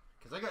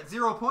 Because I got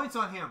 0 points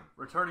on him.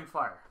 Returning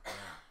fire.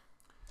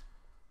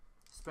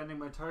 Spending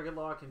my target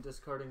lock and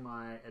discarding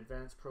my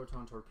advanced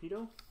proton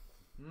torpedo.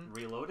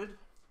 Reloaded.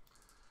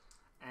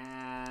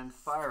 And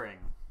firing.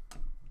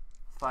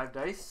 5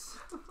 dice.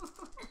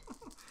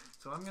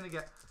 So I'm going to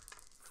get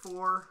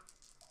 4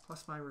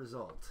 plus my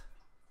result.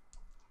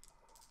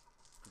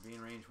 For being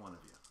range 1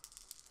 of you.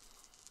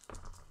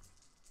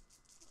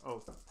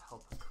 Oh,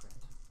 help a crit.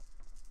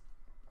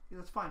 Yeah,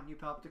 that's fine. You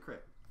palp to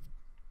crit.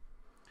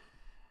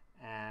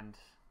 And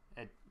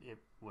it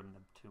wouldn't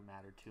have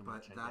mattered too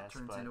much, I guess.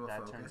 Turns but into a that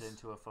focus. turns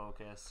into a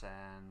focus,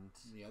 and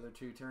The other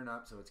 2 turn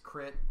up, so it's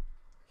crit.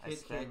 I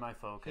spend my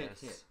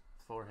focus. hit.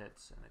 4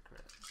 hits and a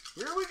crit.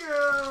 Here we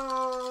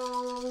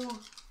go!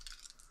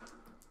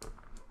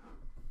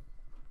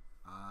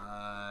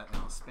 And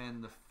I'll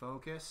spend the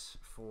focus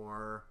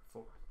for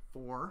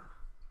 4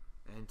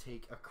 and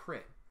take a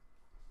crit.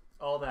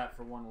 All that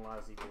for 1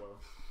 lousy blow.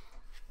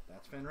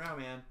 That's Fenn Rau,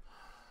 man.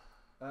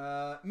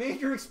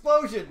 Major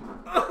explosion.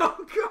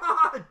 Oh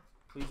God!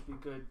 Please be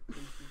good.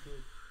 Please be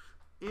good.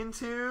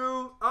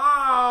 Into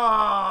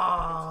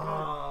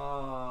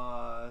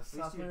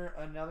suffer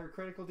another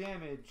critical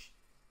damage.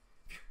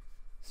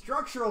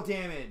 Structural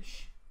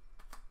damage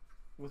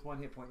with 1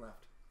 hit point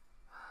left.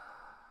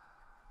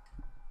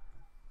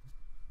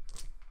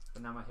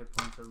 But now my hit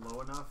points are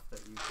low enough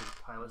that you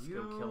could pilot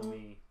skill kill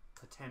me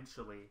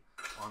potentially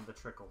on the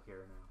trickle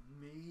here now.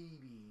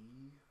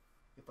 Maybe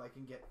if I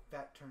can get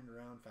that turned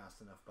around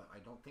fast enough, but I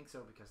don't think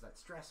so because that's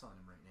stress on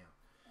him right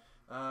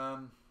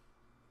now.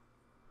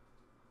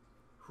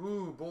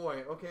 Whoo,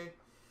 boy. Okay.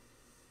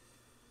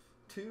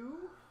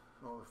 2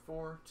 or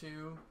 4,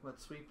 2.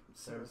 Let's sweep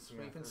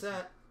and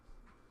set.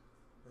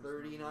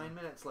 39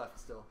 minutes left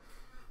still.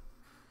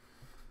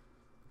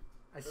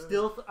 I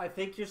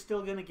think you're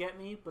still gonna get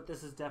me, but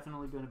this has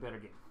definitely been a better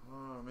game.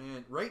 Oh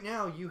man! Right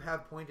now you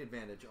have point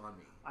advantage on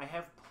me. I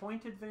have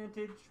point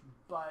advantage,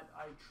 but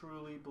I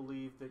truly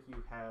believe that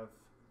you have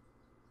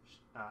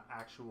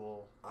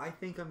actual. I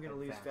think I'm gonna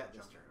lose Fett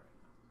this on turn. me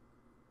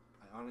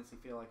right I honestly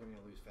feel like I'm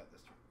gonna lose Fett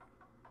this turn.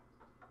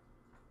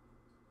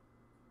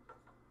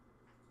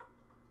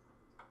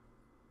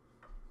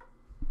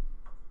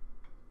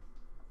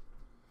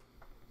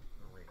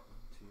 Oh wait, 1,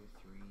 2,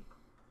 3.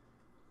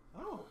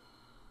 Oh.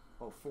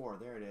 Oh, 4.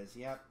 There it is.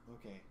 Yep.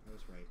 Okay, I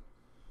was right.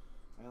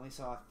 I only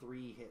saw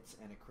 3 hits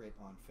and a crit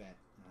on Fett.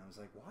 And I was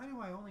like, why do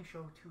I only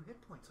show 2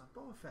 hit points on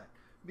Boba Fett?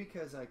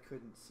 Because I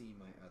couldn't see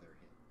my other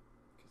hit.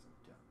 Because I'm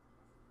dumb.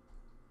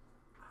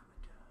 I'm a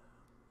dumb.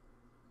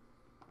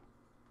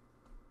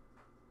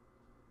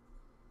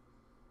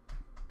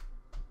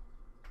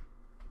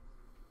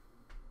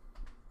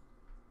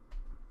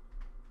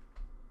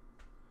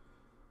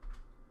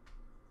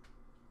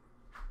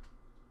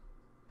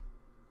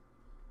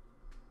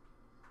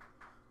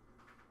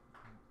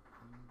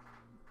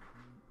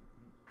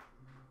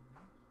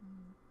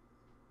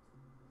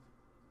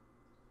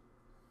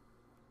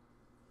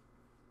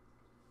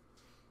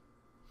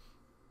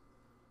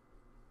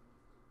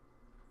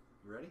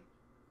 You ready?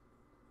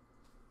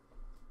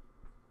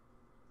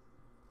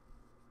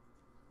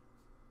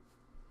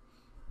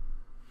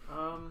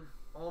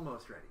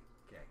 Almost ready.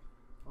 Okay.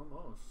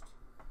 Almost.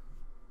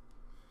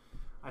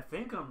 I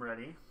think I'm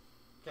ready.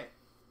 Okay.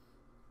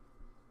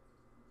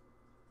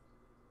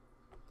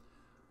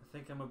 I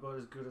think I'm about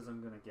as good as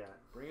I'm gonna get.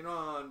 Bring it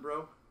on,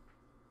 bro.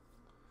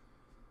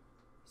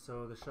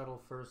 So the shuttle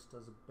first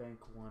does a bank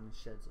 1,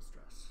 sheds a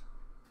stress.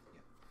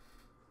 Yep.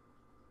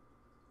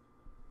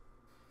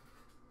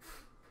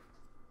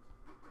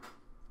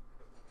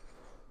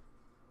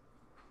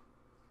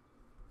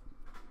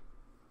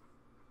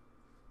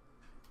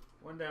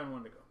 One down,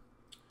 1 to go.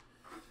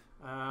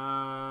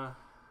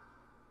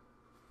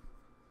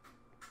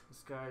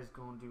 This guy's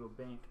going to do a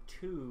bank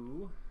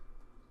 2.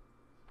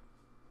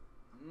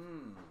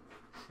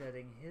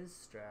 Shedding his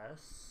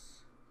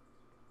stress.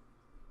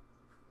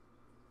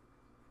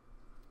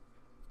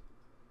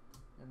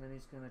 And then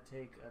he's going to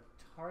take a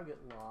target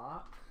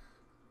lock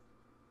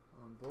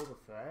on Boba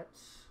Fett.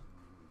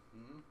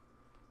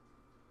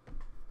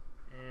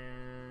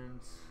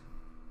 And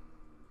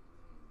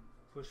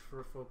push for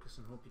a focus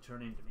and hope you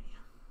turn into me.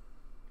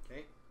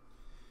 Okay.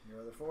 Your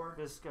other 4.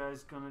 This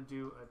guy's going to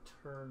do a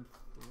turn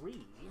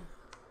 3.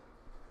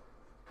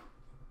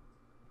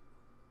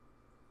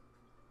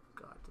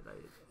 God, did I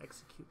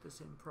execute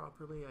this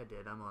improperly? I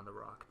did. I'm on the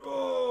rock.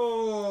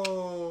 Oh!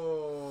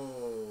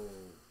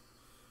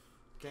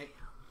 Okay.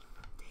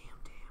 Damn.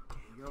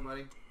 You go,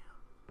 buddy.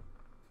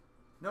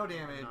 No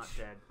damage. I'm not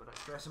dead, but I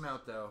Stress him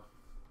out, though.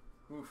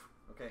 Oof.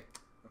 Okay.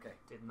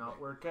 did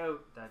not work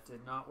out. That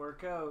did not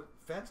work out.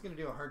 Fett's going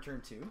to do a hard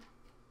turn, too.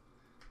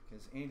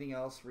 Because anything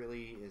else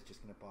really is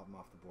just going to pop him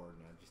off the board,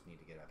 and I just need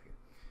to get up here.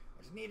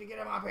 I just need to get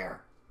him up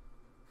here.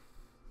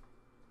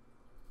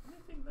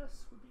 Anything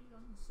less would be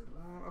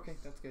uncivilized. Okay,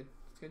 that's good.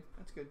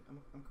 That's good.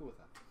 I'm cool with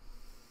that.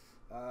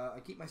 I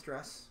keep my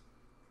stress.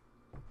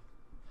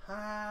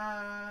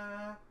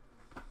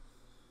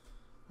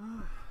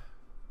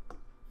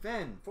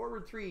 Fenn,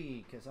 forward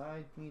 3, because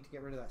I need to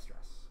get rid of that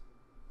stress.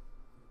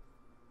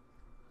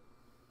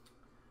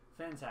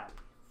 Fenn's happy.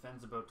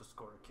 Fenn's about to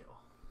score a kill.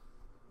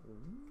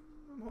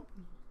 I'm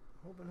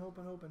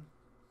hoping.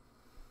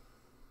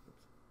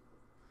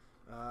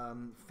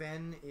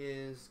 Fenn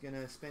is going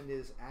to spend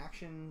his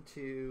action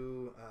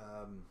to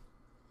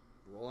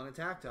roll an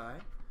attack die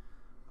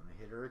on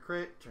a hit or a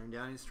crit, turn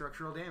down his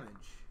structural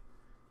damage.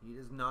 He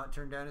does not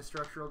turn down his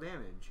structural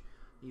damage.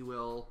 He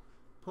will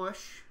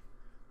push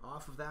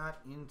off of that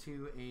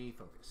into a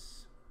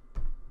focus.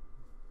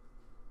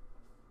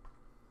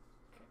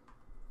 Okay.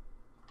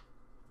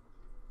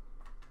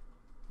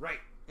 Right.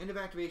 End of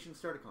activation,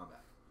 start of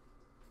combat.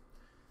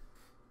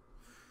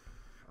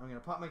 I'm going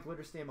to pop my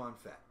glitter stem on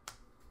Fett.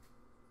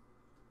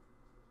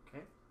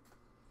 Okay.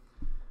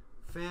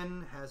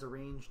 Fenn has a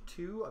range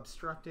 2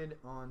 obstructed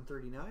on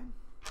 39.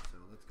 So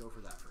let's go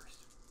for that first.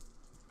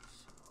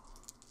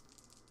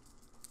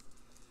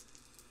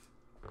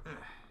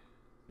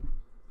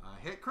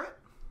 Hit crit.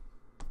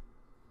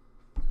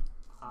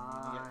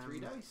 You get 3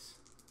 dice.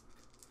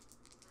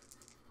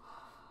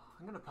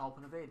 I'm gonna Palp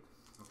and evade.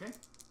 Okay.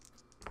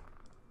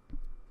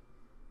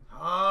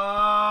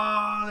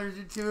 Oh, there's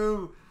your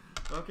 2.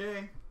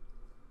 Okay.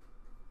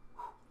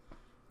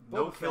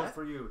 No Boba kill Fett.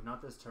 for you.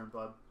 Not this turn,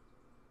 bud.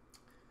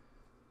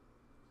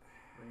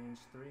 Range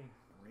 3.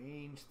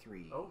 Range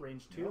 3. Oh,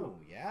 range 2. Oh,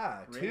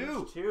 yeah. Range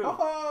 2. 2.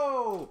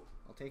 Oh!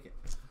 I'll take it.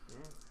 Yeah.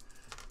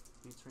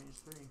 Beats range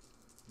 3.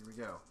 Here we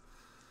go.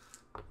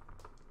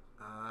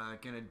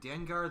 Gonna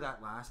Dengar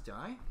that last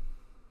die.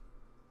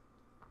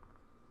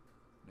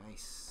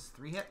 Nice.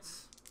 3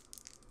 hits.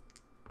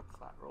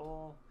 Flat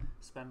roll.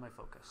 Spend my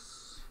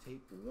focus.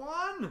 Tape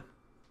 1.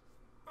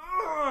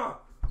 Ugh!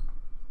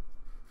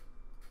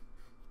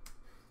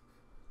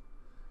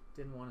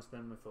 Didn't want to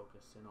spend my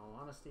focus, in all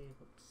honesty.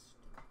 Oops.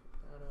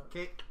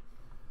 Pick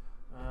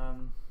that up.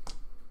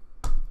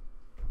 Okay.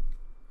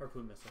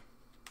 Harpoon missile.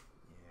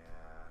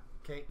 Yeah.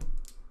 Okay.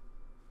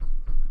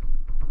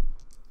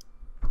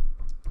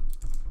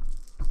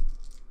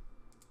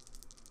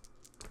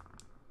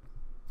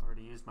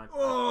 Already used my.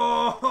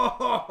 Oh!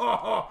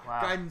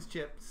 Wow. Guidance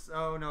chips.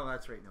 Oh, no,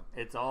 that's right. No.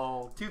 It's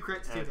all 2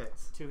 crits, 2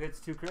 hits. 2 hits,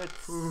 2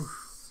 crits.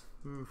 Oof.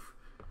 Oof.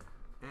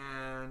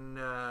 And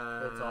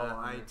That's all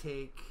on I there.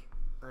 take.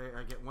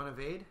 I get 1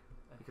 evade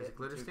because it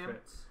glitter 2 stem.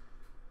 crits.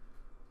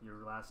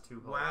 Your last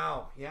 2 holes.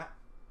 Wow. Yeah.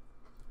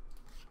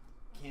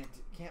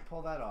 Can't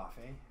pull that off,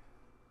 eh?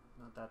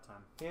 Not that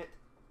time. Hit,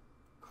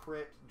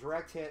 crit,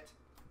 direct hit,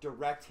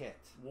 direct hit.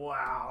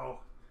 Wow.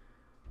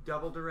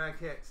 Double direct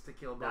hits to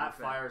kill Boba That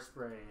Fett. fire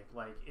spray,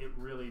 like, it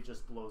really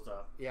just blows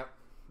up. Yep.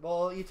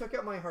 Well, you took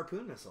out my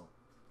harpoon missile.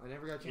 I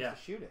never got a chance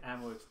to shoot it.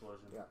 Ammo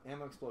explosion. Yeah,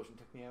 ammo explosion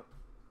took me out.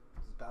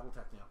 This is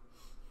BattleTech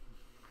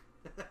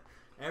now.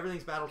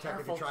 Everything's BattleTech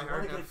if you try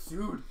hard enough. Get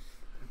sued.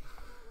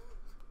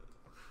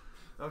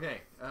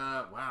 Okay.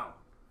 Wow.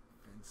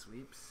 And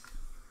sweeps.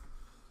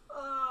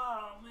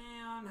 Oh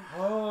man.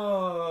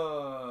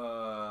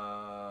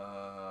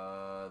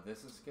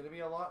 This is going to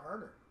be a lot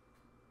harder.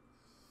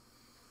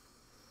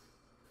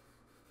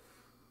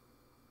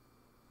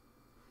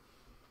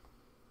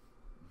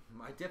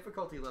 My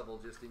difficulty level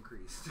just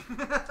increased.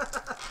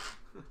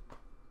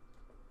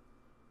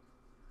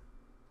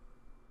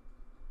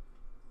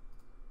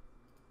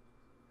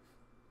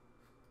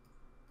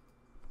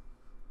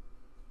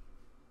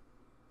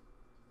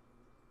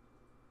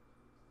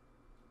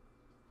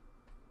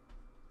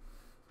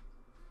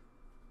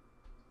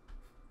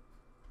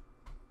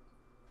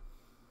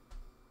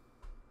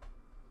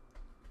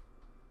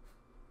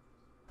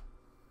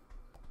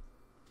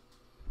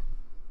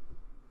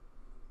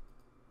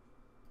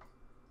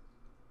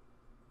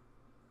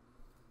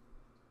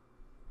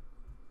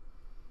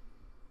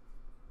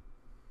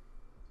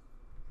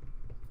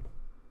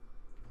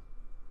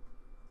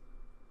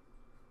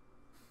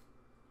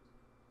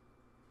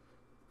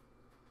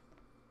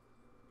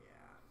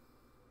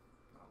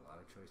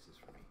 Choices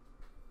for me.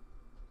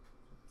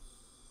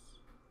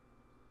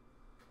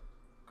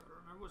 Gotta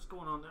remember what's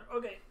going on there.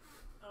 Okay.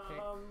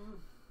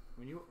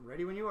 When you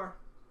ready, when you are.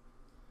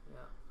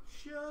 Yeah.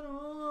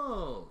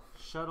 Shuttle.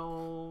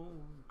 Shuttle.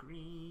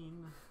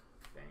 Green.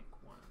 Bank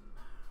 1.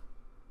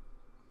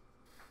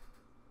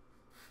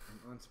 I'm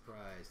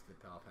unsurprised that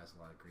Palp has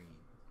a lot of green.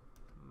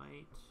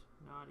 Might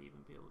not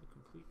even be able to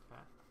complete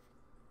that.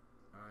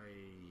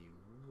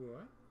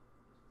 What?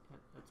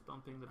 That's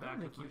bumping the I back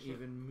don't of think my you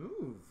ship. even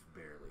move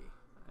barely.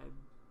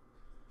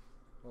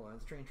 Hold on,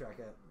 it's train track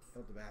out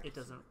the back. It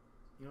doesn't.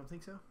 You don't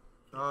think so?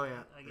 Oh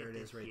yeah, I there get it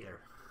this is, right here.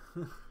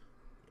 there.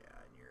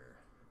 Yeah,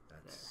 and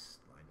that's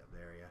lined up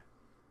there, yeah.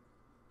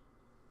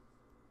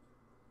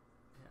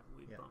 Yeah,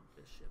 we bumped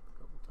this ship a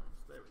couple times.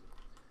 There we go.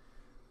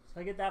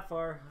 So I get that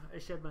far. I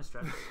shed my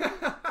stress.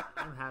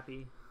 I'm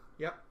happy.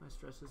 Yep. My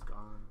stress is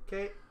gone.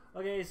 Okay.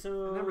 Okay,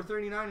 so And number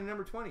 39 and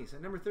number 20. So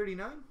number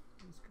 39?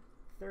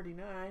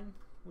 39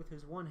 with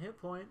his 1 hit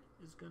point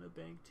is gonna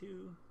bank 2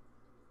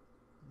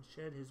 and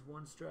shed his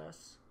 1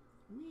 stress.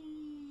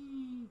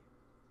 Whee!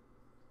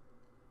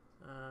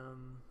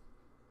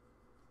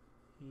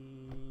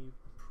 He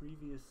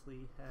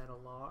previously had a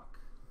lock.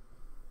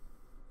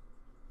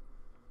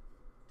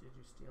 Did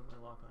you steal my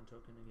lock-on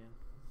token again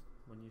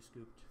when you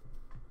scooped?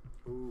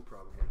 Ooh,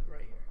 probably.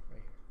 Right here.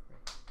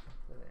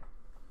 So there.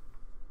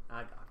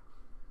 I got it.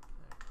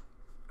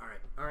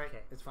 All right.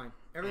 Okay. It's fine.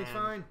 Everything's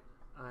And fine.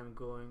 I'm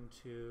going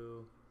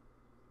to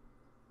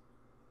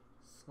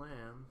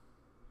slam.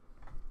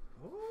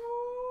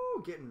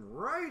 Oh, getting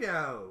right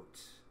out.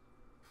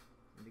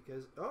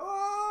 Because,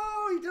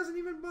 he doesn't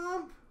even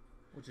bump.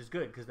 Which is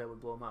good, because that would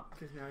blow him up.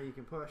 Because now you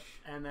can push.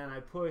 And then I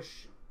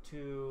push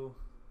to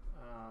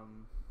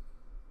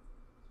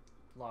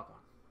lock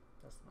on.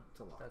 That's one. It's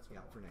a lock. That's yeah,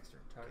 what I for want. next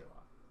turn. Target Okay.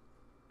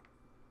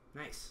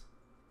 lock. Nice.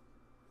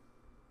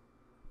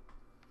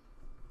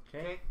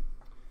 Okay.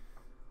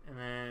 And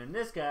then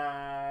this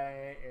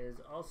guy is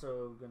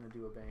also going to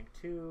do a bank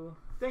 2.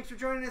 Thanks for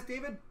joining us,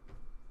 David.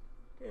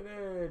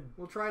 David.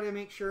 We'll try to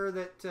make sure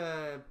that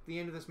the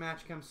end of this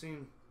match comes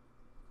soon.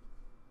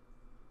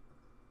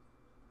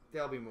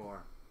 There'll be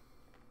more.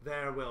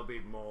 There will be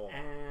more.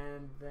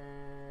 And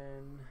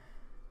then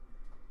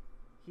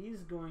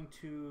He's going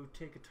to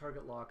take a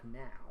target lock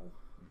now,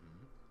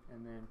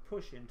 and then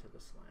push into the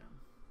slam.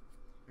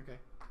 Okay.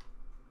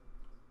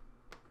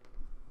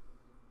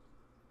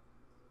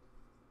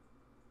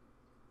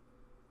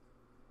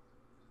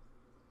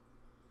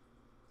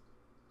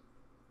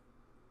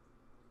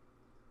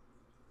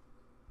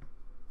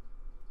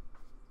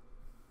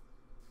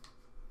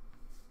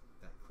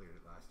 That cleared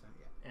it last time,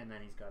 yeah. And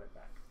then he's got it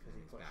back because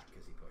he pushed. Back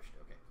because he pushed.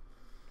 Okay.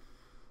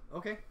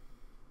 Okay.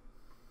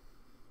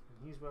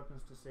 And he's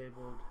weapons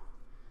disabled.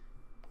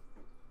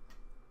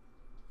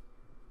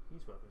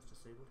 He's weapons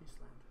disabled. He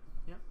slammed.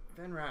 Yep.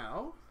 Fenn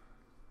Rao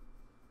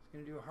is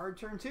going to do a hard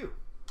turn too.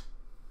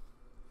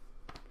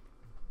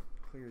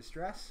 Clear the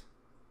stress.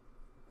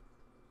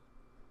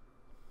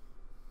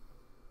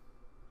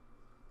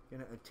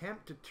 Going to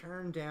attempt to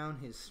turn down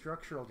his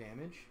structural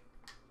damage.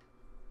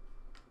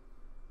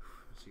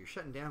 So you're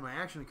shutting down my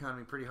action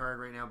economy pretty hard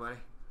right now, buddy.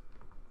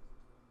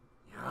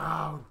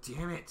 Oh,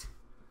 damn it.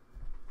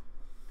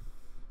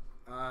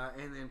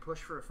 And then push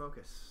for a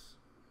focus.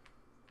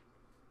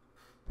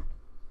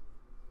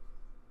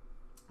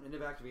 End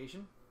of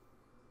activation.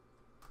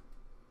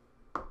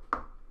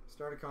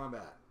 Start of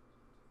combat.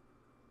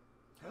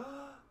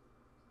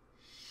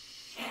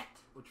 Shit!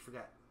 What'd you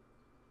forget?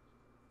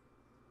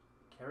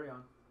 Carry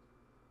on.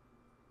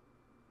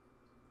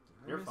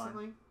 Did I You're miss fine.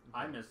 something?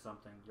 I missed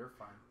something. You're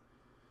fine.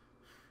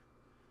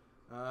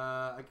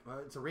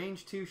 It's a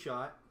range 2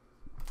 shot.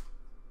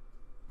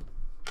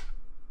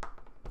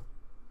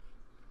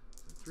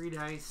 So 3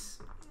 dice.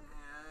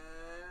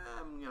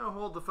 I'm gonna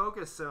hold the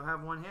focus, so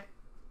have 1 hit.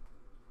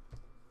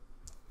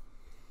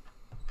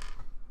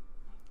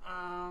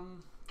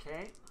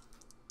 Okay.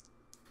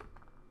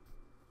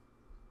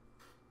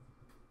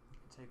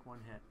 Take 1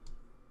 hit.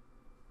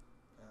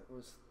 That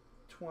was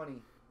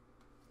 20.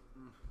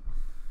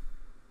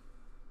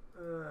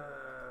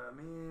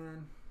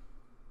 Man.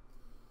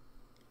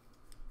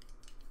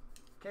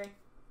 Okay.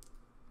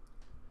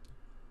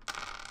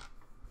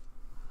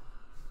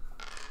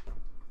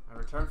 I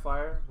return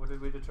fire. What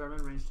did we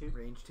determine? Range 2?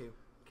 Range 2.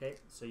 Okay,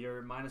 so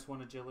you're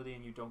 -1 agility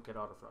and you don't get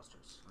auto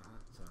thrusters.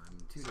 So I'm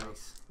 2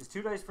 dice. It's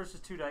 2 dice versus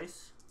 2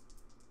 dice.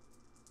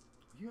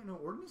 You got no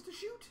ordnance to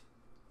shoot?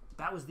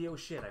 That was the oh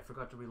shit. I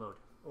forgot to reload.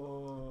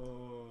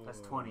 Oh.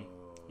 That's 20.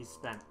 He's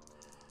spent.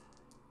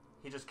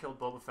 He just killed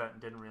Boba Fett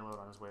and didn't reload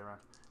on his way around.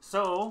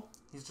 So,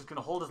 he's just going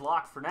to hold his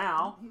lock for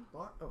now.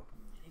 Oh.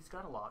 He's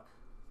got a lock.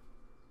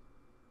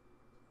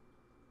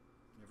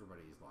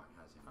 Everybody's lock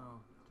has him. Oh,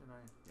 did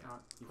I Yeah.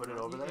 not put it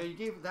over there? Yeah, you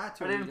gave that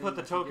to I him. didn't put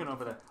the token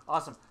over there.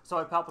 Awesome. So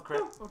I palp a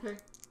crit. Oh, okay.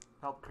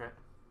 Palp crit.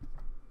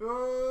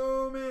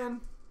 Oh,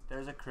 man.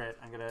 There's a crit.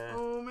 I'm gonna.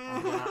 Oh,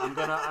 man. I'm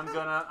going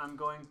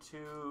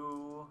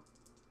to.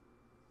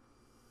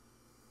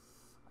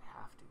 I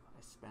have to.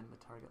 I spend the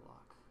target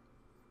lock.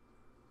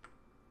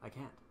 I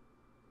can't.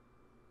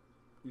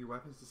 Your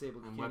weapon's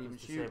disabled. You I'm can't even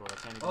weapons shoot. disabled. I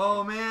can't even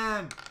Oh, shoot.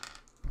 man.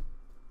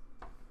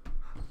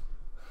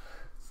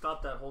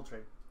 Stop that whole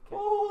trade. Okay.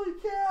 Holy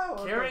cow.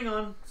 Okay. Carrying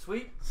on.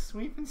 Sweet.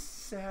 Sweep and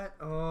set.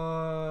 Bali,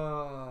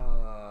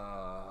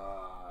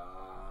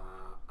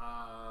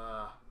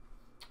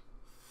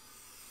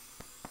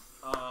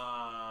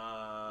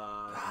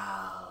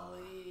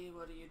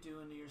 what are you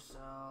doing to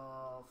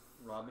yourself?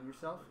 Robbing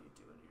yourself? What are you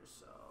doing to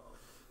yourself?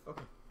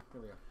 Okay,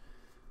 here we go.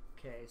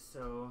 Okay,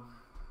 so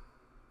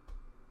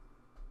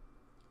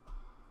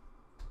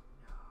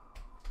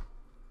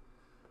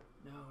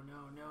no.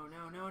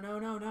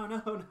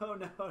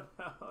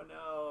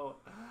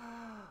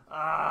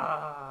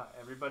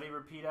 Everybody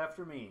repeat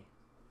after me.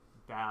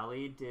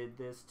 Bali did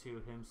this to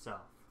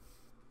himself.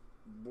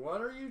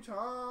 What are you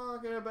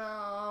talking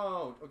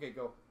about? Okay,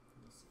 go. Let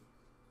me see.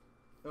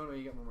 Oh no,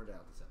 you got one more dial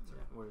to set. Sorry.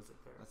 Yeah, where is it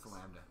there? That's the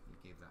lambda. You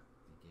gave that.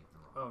 You gave the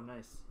wrong. Oh,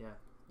 nice. Yeah,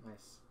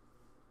 nice.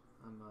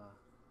 I'm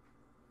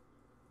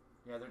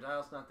Yeah, their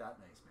dial's not that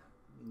nice,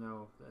 man.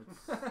 no,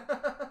 that's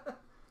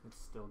it's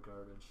still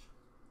garbage.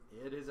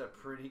 It is a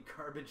pretty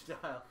garbage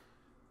dial.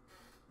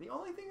 The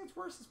only thing that's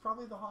worse is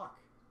probably the Hawk.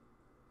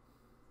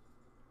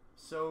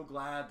 So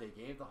glad they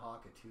gave the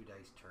Hawk a 2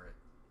 dice turret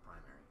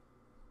primary.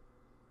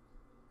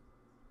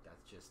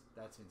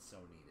 That's been so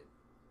needed.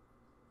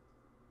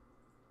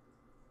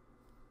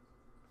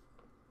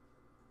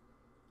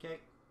 Okay.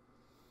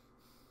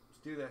 Let's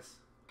do this.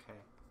 Okay.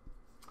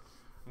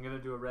 I'm gonna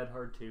do a red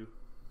hard 2.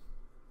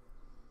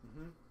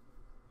 Mm-hmm.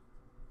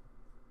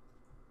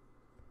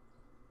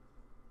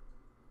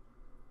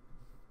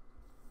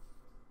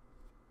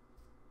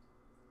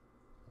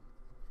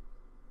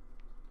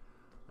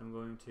 I'm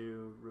going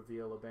to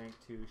reveal a bank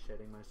 2,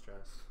 shedding my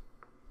stress.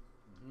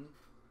 Mm-hmm.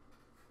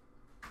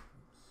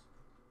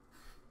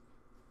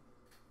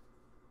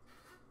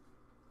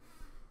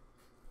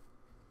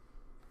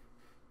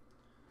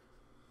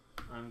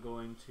 I'm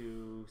going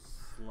to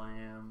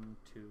slam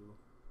 2.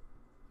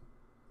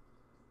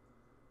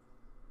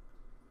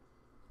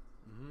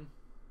 Mm-hmm.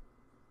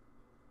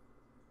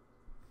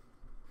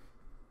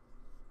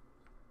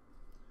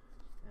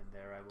 And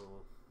there I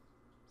will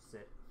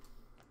sit.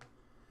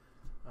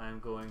 I'm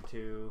going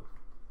to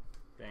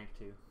bank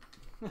 2.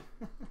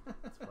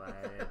 That's why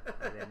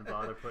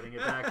bother putting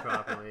it back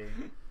properly.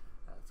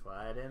 That's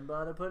why I didn't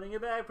bother putting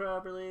it back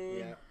properly.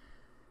 Yeah.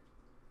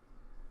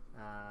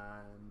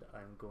 And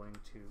I'm going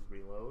to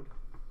reload.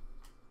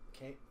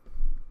 Okay.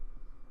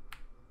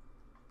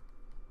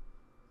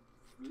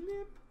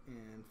 Flip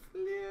and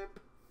flip.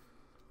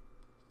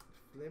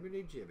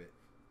 Flippity gibbet.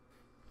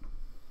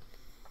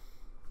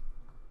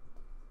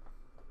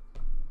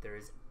 There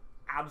is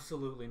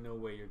absolutely no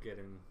way you're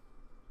giving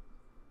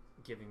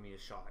me a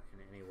shot in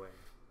any way.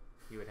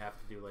 You would have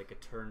to do like a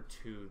turn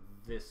 2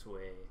 this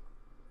way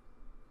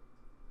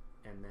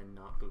and then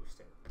not boost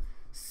it.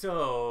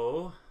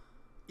 So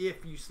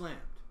if you slammed.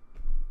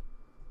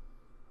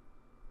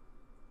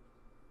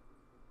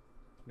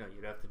 No,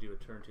 you'd have to do a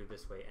turn 2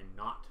 this way and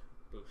not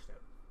boost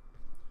out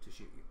to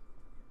shoot you.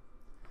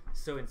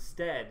 So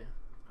instead,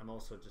 I'm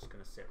also just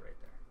going to sit right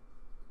there.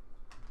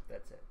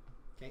 That's it.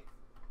 Okay.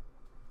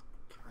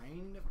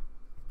 Kind of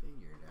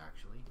figured,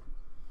 actually.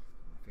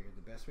 I figured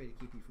the best way to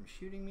keep you from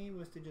shooting me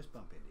was to just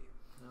bump into you.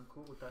 I'm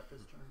cool with that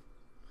this turn.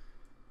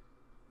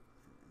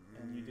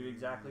 And you do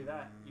exactly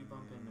that. You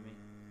bump into me.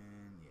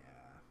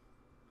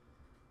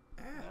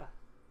 Yeah. Yeah.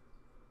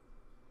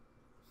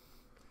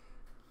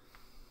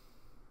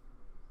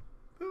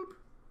 Boop.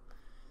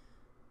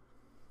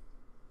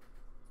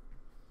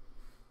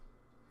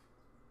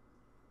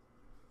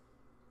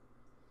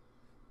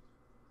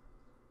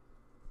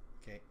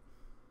 Okay.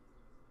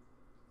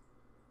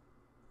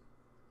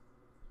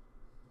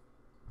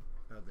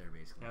 Out there,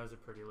 basically. That was a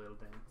pretty little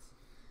dance.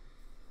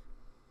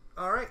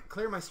 All right,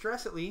 clear my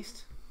stress at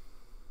least.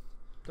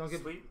 Don't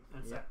get Sweet.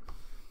 That's it.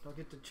 Don't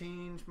get to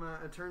change my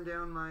turn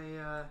down my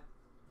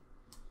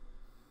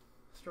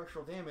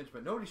structural damage,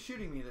 but nobody's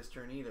shooting me this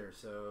turn either,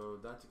 so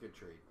that's a good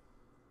trade.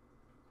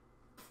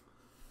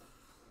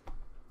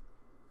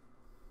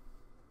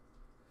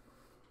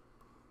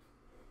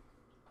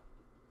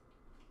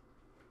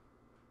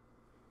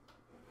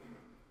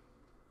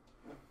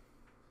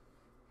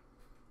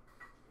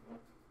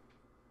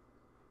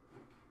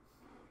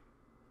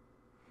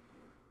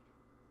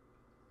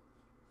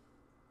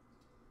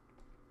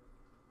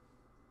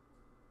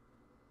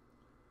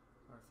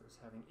 Arthur's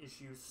having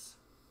issues.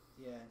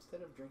 Yeah,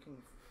 instead of drinking,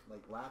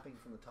 like lapping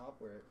from the top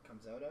where it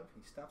comes out of,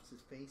 he stuffs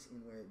his face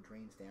in where it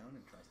drains down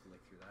and tries to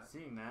lick through that.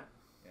 Seeing that.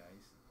 Yeah,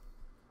 he's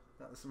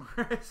not the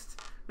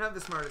smartest, not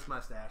the smartest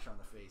mustache on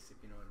the face,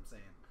 if you know what I'm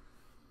saying.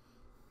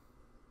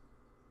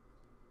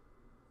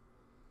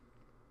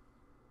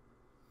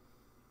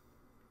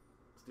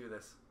 Let's do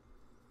this.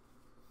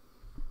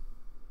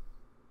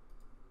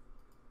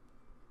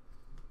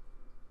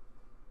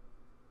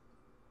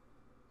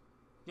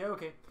 Yeah,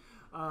 okay.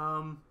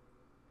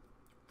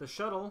 The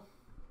shuttle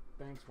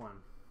banks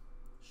 1.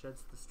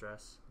 Sheds the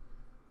stress.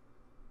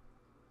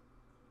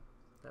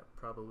 That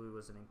probably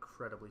was an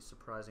incredibly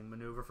surprising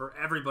maneuver for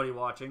everybody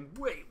watching.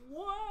 Wait,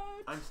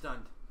 what? I'm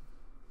stunned.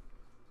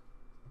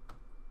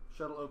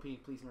 Shuttle OP,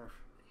 please nerf.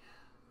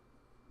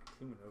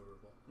 Too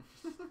maneuverable.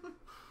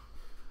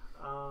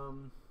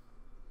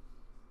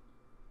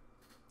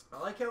 I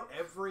like how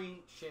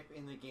every ship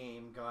in the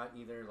game got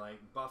either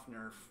like buff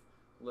nerf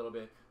a little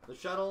bit. The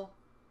shuttle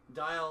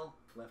dial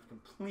left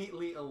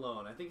completely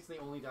alone. I think it's the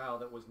only dial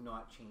that was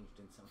not changed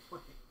in some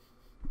way.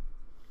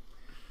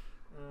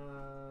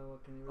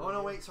 What can you Oh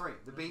no, wait, sorry.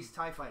 The base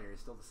TIE fighter is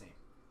still the same.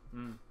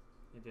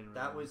 It didn't.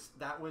 That was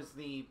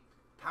the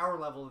power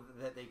level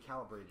that they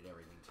calibrated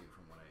everything to,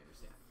 from what I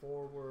understand.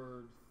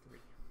 Forward 3.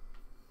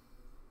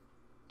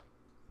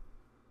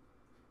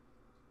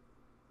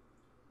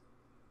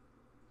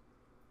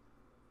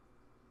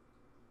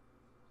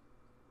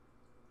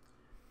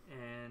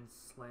 And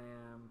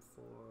slam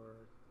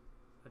for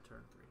a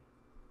turn 3.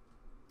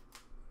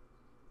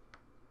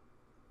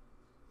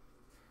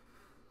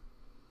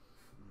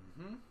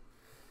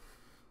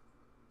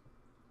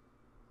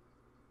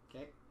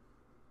 Okay.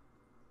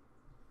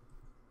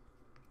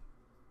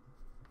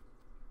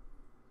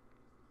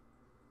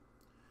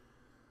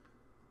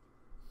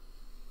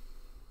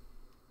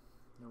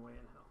 No way in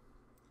hell.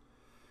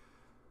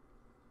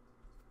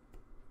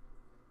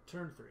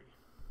 Turn 3.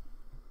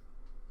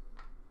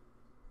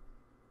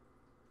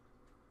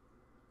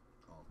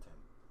 I'll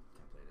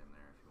template in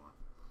there if you want.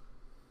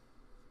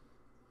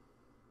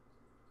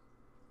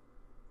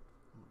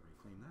 I'll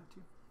reclaim that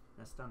too.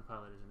 That stun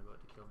pilot isn't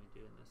about to kill me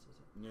doing this, is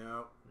it?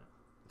 No. No.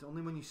 It's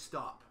only when you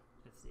stop.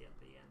 It's the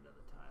end of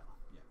the tile.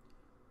 Yeah.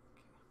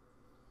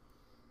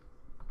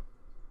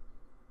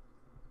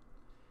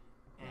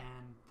 Okay.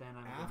 And then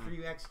I'm after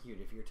you execute,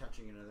 if you're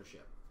touching another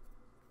ship.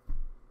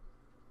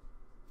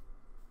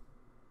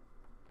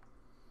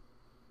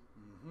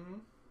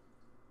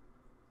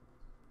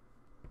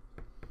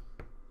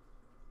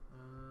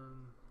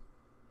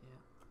 Yeah,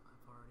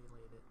 I've already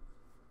laid it.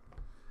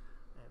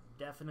 I've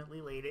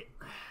definitely laid it.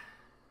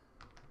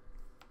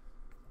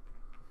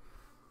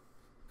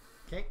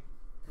 Okay.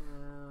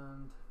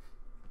 And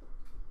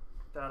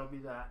that'll be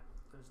that.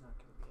 There's not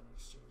going to be any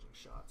exchanging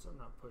shots. I'm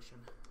not pushing.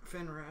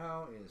 Fenn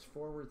Rao is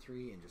forward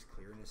 3 and just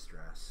clearing his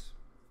stress,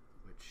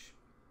 which,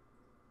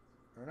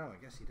 or no, I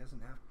guess he doesn't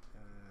have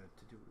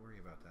to worry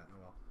about that. Oh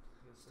well.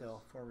 He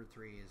Still, forward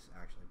 3 is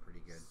actually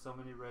pretty good. So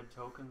many red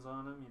tokens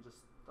on him, you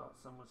just thought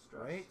some was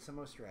stressed. Right? Some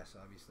was stress,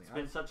 obviously. It's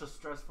been such a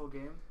stressful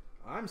game.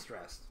 I'm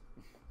stressed.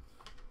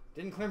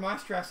 Didn't clear my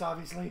stress,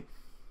 obviously.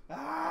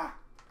 Ah!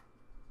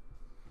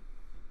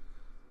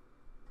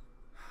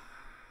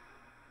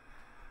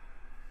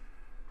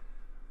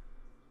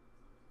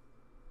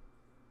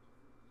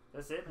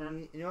 That's it,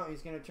 man. You know,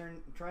 he's going to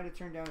try to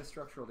turn down his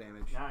structural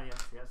damage. Ah,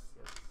 yes.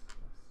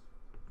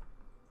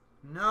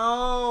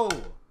 No!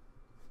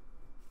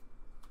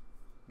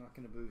 Not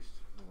going to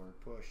boost or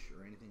push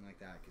or anything like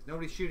that because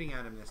nobody's shooting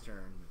at him this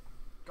turn.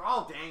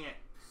 Oh, dang it.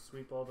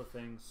 Sweep all the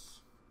things.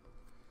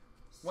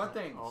 What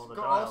things?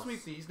 Go, I'll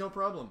sweep these, no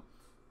problem.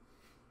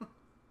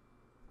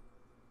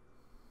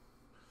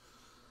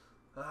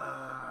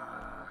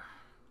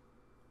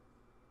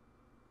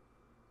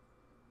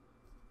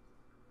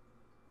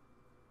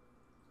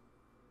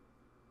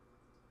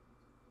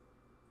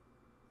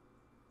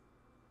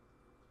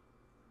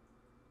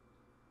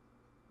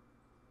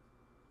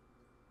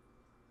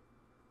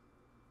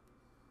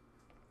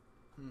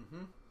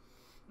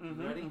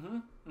 Ready?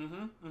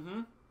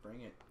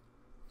 Bring it.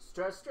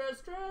 Stress.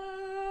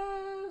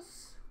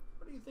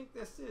 What do you think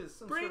this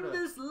is? Bring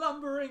this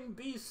lumbering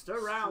beast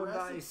around,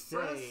 I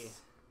say.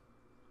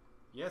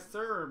 Yes,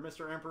 sir,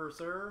 Mr. Emperor,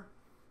 sir.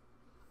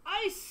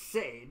 I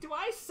say, do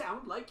I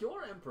sound like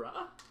your emperor?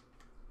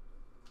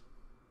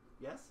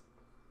 Yes.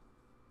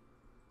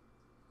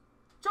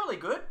 Jolly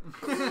good.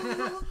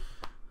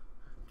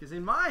 Because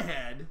in my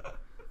head,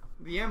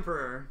 the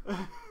emperor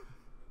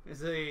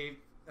is a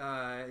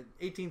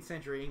 18th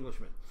century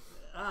Englishman.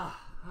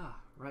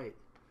 Right.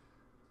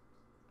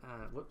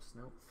 Whoops,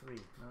 no, 3,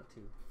 not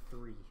 2,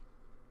 3.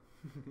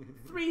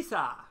 3,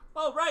 sir.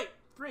 Oh, right,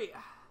 3.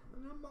 The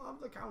number of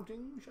the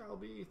counting shall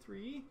be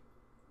 3.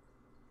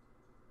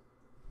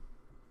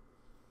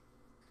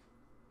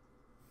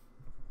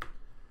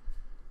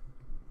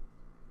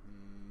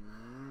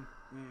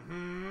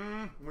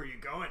 Where you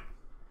going?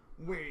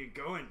 Where you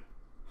going?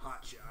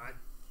 Hot shot.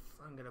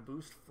 I'm gonna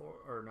boost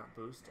not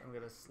boost. I'm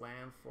gonna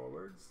slam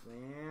forwards.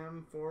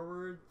 Slam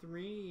forward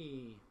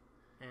 3.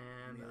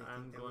 And really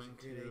I'm going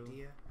to. Good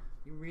idea?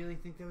 You really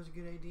think that was a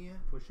good idea?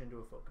 Push into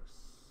a focus.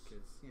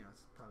 Because it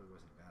probably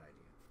wasn't a bad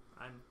idea.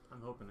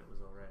 I'm hoping it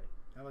was alright.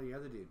 How about the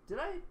other dude? Did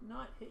I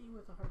not hit you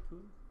with a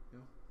harpoon? No.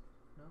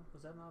 No?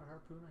 Was that not a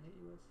harpoon I hit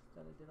you with?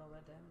 That I did all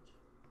that damage?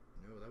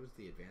 No, that was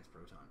the advanced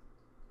proton.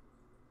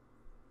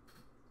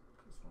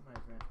 This one, my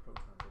advanced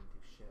proton didn't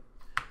do shit.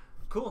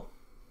 Cool.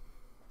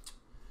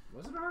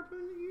 Was it a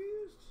harpoon that you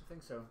used? I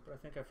think so, but I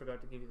think I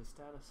forgot to give you the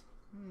status.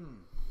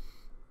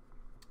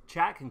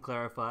 Chat can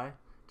clarify.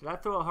 Did I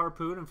throw a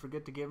harpoon and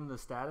forget to give him the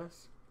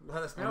status?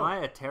 Let us know. Am I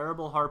a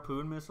terrible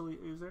harpoon missile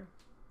user?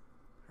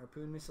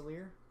 Harpoon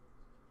missileer?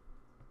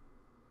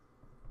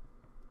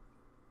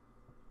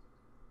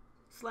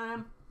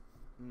 Slam.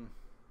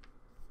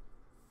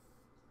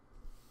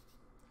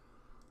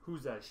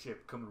 Who's that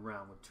ship coming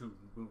around with 2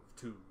 move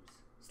 2s?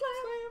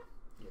 Slam.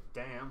 You're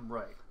damn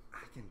right.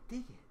 I can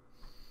dig it.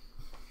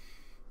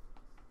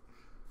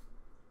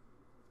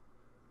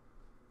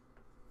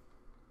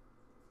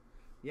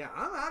 Yeah,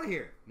 I'm out of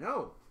here.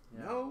 No.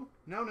 Yeah.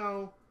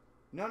 No.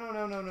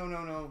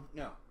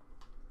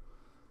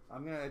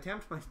 I'm going to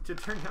attempt to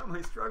turn down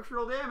my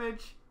structural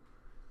damage.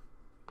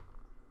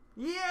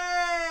 Yay!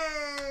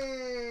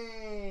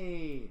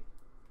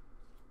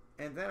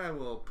 And then I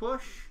will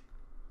push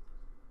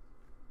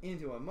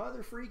into a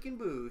mother freaking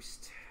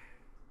boost.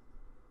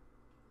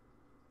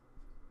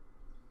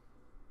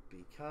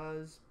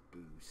 Because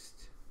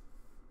boost.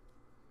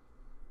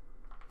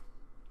 I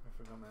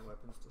forgot my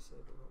weapons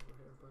disabled over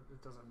here, but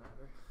it doesn't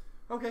matter.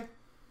 Okay.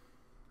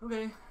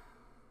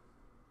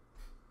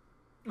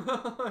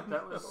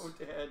 That was so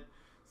dead.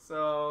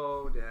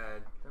 So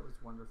dead. That was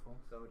wonderful.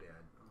 So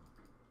dead. Oh,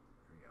 here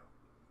we go.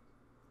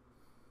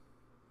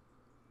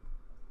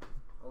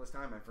 All this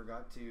time I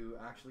forgot to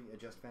actually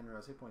adjust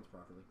Fenrir's hit points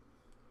properly.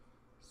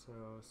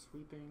 So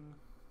sweeping.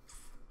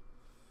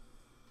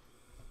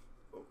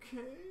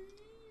 Okay.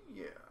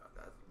 Yeah,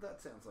 that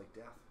sounds like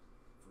death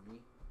for me.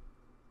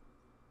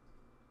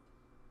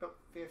 About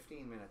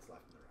 15 minutes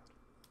left in the round.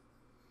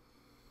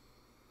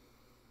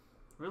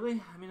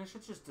 Really? I mean, I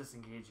should just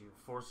disengage you,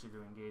 force you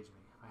to engage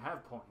me. I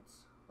have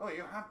points. Oh,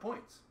 you have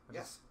points.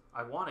 Yes.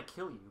 I want to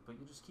kill you, but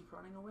you just keep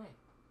running away.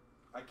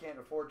 I can't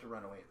afford to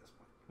run away at this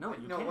point. No,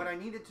 you can't. What I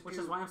needed to Which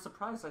is why I'm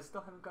surprised I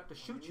still haven't got to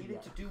shoot you yet. What I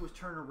needed to do was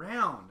turn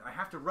around. I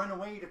have to run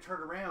away to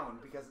turn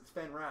around because it's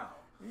Fenn Rao.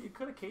 You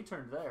could have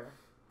K-turned there.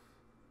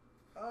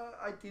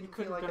 I didn't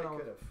feel like I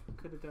could have.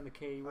 Could have done a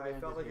K. I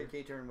felt like a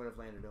K-turn would have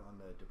landed on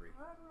the debris.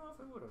 I don't know if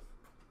it would have.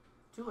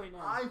 Too late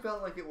now. I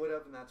felt like it would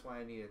have, and that's why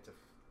I needed to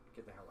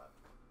get the hell out.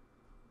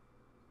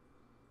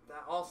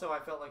 Also, I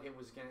felt like it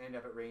was going to end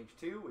up at range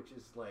 2, which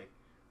is like,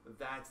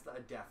 that's a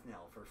death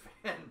knell for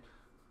Fenn.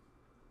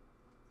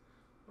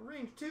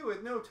 Range 2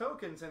 with no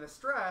tokens and a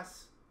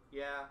stress.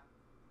 Yeah,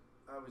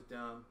 I was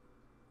dumb.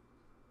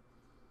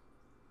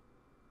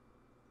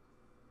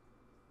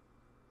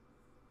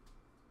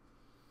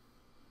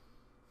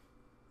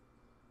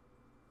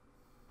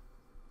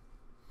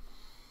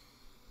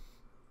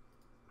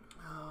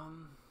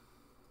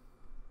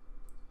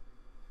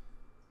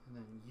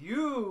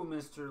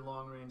 Mr.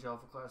 Long Range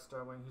Alpha Class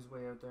Starwing who's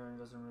way out there and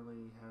doesn't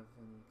really have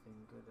anything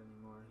good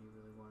anymore. He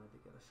really wanted to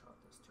get a shot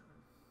this turn.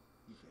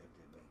 He did,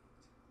 didn't he?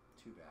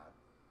 Too bad.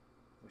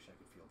 Wish I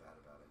could feel bad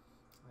about it.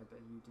 I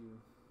bet you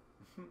do.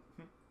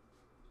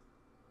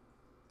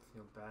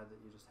 Feel bad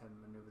that you just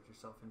hadn't maneuvered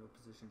yourself into a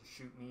position to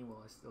shoot me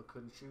while I still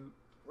couldn't shoot.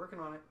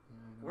 Working on it.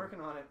 Yeah, I know. Working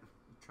on it.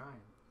 I'm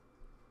trying.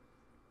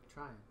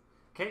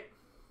 Okay.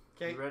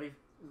 Okay. You ready?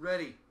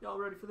 Ready.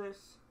 Y'all ready for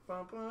this?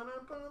 Lambda.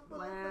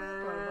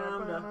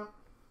 Lambda.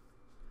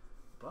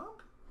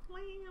 Bump?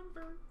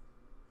 Lambert.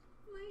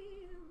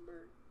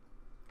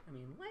 I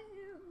mean,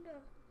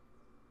 Lambda.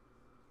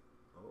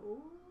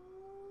 Oh,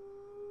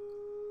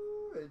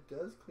 it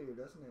does clear,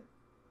 doesn't it?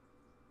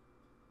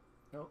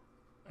 Nope.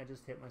 I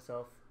just hit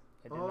myself.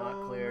 I did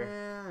not clear.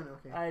 Man.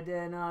 Okay. I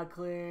did not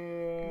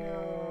clear.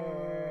 No.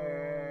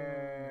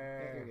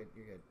 Yeah,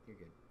 you're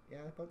good.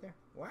 Yeah, about there.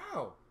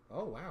 Wow.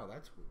 Oh, wow.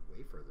 That's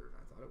way further than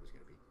I thought it was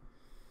going to be.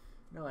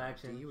 No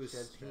action. He's Shed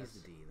the stress.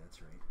 D.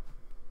 That's right.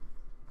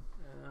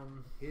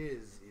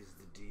 His is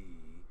the D.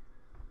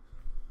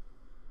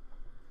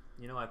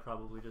 You know, I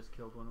probably just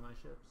killed one of my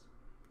ships.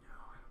 No,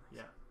 I don't think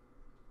Yeah.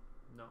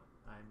 No,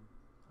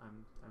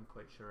 I'm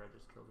quite sure I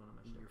just killed one of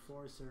my so. ships. Your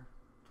 4, sir.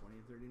 20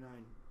 and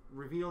 39.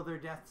 Reveal their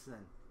deaths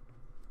then.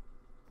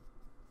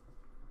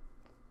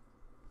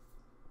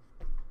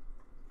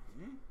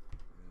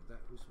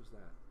 Whose was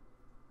that?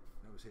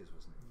 That was his,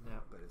 wasn't it?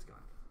 Yeah. But it's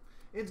gone.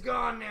 It's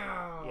gone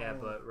now! Yeah,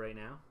 but right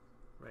now,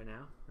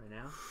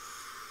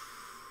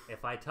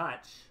 if I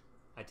touch,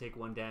 I take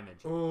 1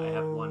 damage. I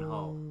have 1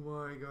 hull. Oh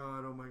my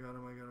god, oh my god.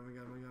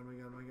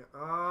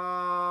 Oh,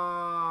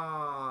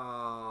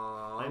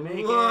 I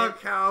make look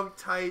it. how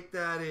tight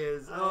that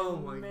is. Oh I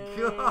my made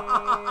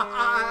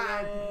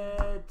god.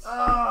 it.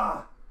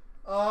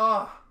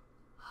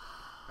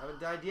 Haven't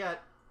died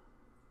yet.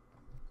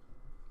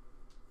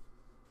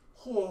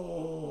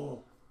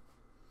 Oh.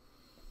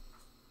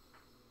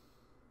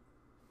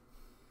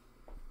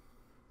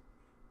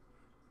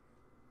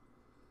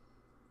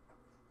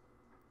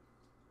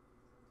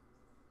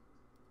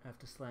 I have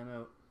to slam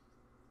out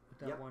with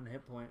that Yep. 1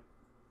 hit point.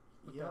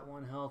 With Yep. that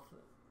 1 health.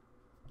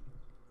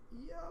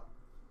 Yep.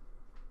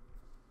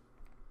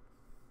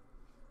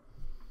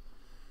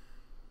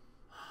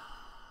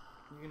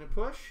 You gonna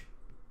push?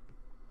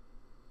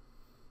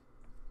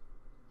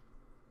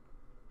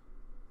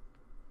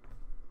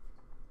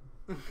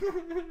 Oh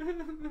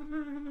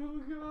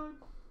god.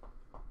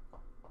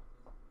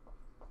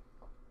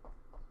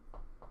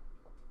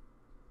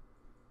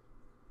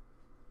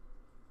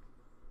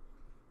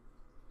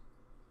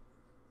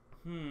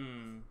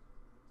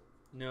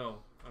 No,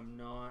 I'm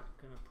not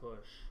gonna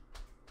push.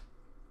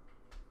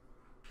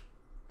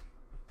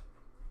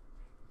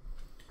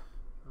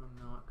 I'm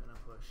not gonna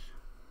push.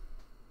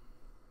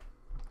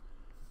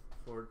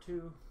 Forward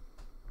 2.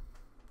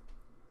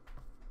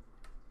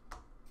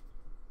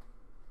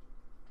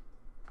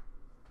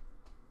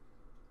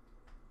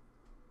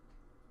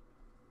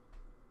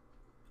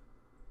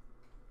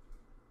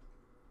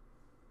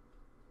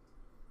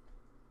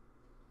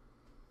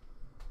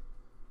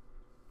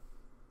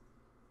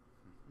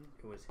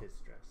 It was his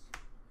stress,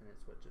 and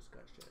it's what just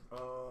got shed.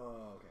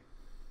 Oh, okay.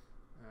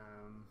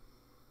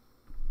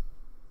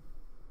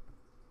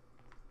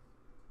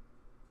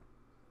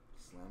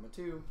 Slam a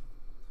 2.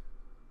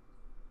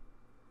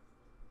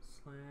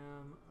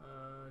 Slam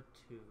a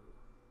 2.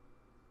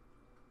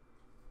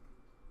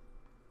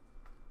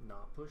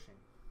 Not pushing.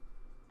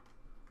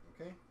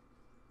 Okay.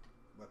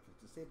 Weapons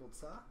disabled,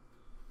 sir.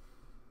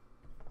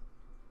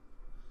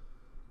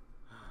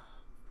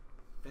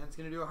 Fenn's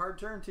gonna do a hard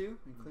turn too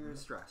and clear his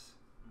stress.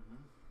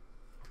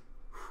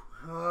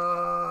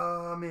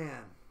 Oh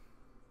man.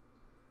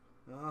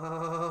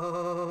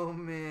 Oh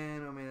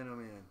man, oh man, oh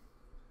man.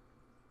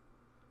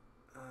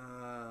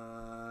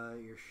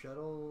 Your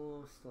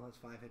shuttle still has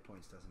 5 hit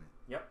points, doesn't it?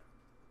 Yep.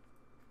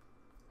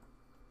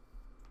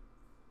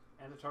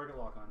 And a target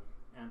lock on you.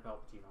 And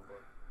Palpatine on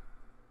board.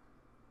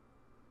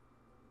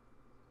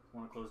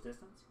 Want to close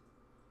distance?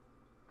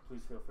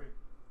 Please feel free.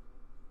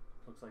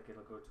 Looks like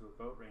it'll go to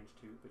about range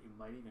 2, but you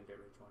might even get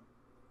range 1.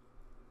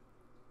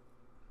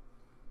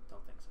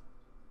 Don't think so.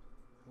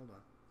 Hold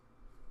on.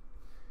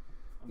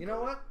 I'm You know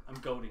goading. what? I'm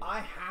goading. I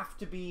have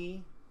to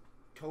be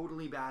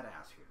totally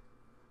badass here.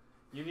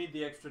 You need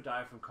the extra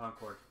die from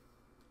Concord.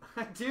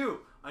 I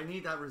do. I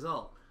need that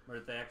result. Or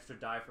the extra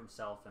die from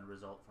Self and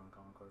result from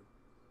Concord.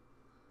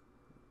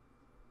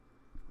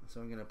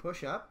 So I'm going to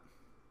push up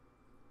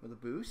with a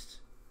boost,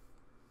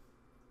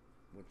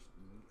 which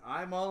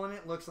eyeballing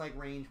it looks like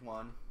range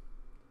 1.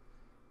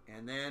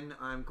 And then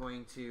I'm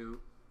going to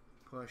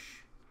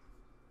push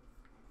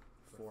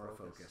for a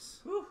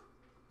focus. Whew.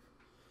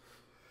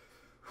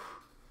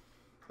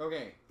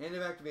 Okay, end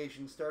of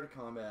activation, start of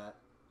combat.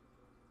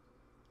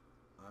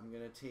 I'm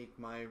going to take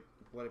my,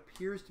 what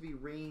appears to be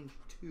range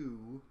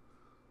 2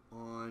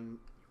 on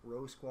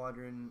Rho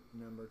Squadron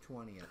number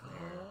 20 up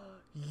there.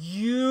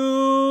 You.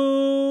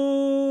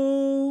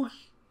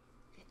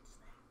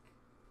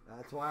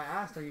 That's why I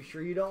asked, are you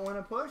sure you don't want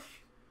to push?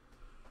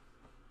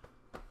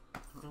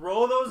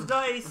 Throw those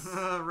dice.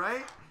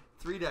 Right?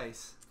 3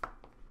 dice.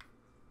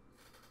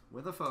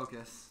 With a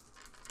focus.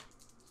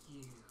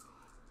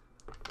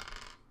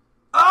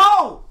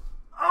 Oh!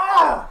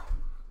 Oh!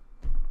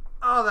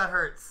 Oh, that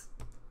hurts.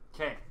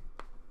 Okay.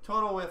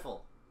 Total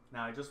whiffle.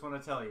 Now, I just want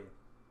to tell you,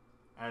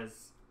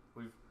 as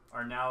we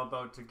are now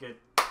about to get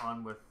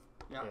on with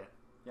it,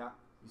 Yeah.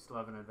 you still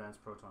have an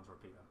advanced proton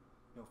torpedo.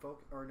 No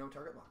focus or no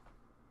target lock.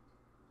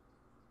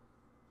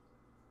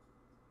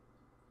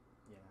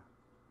 Yeah.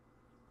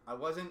 I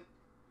wasn't.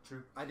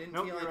 True. I didn't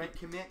Nope, feel you're I right. could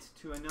commit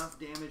to enough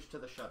damage to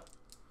the shuttle.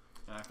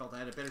 And I felt I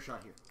had a better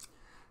shot here.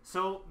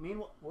 So,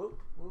 meanwhile, whoop,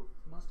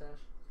 mustache.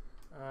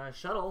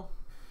 Shuttle,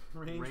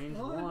 range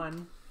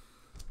 1.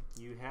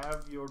 You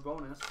have your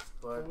bonus,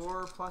 but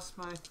 4 plus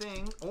my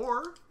thing,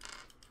 or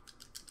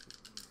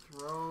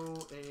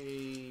throw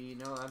a.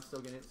 No, I'm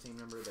still getting the same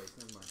number of dice.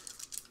 Never mind.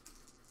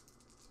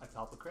 I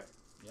palp a crit.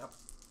 Yep.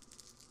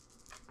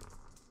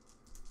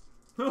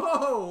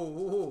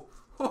 Oh!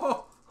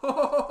 Oh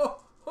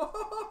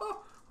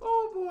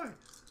boy!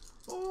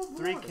 Oh boy!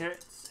 3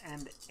 crits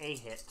and a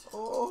hit.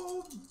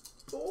 Oh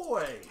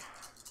boy!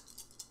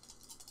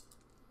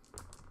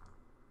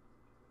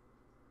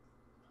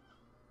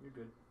 You're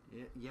good.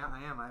 Yeah,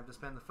 I am. I have to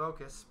spend the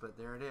focus, but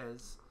there it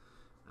is.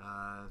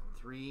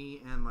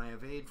 3 and my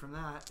evade from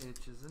that,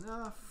 which is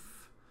enough.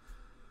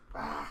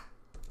 Ah.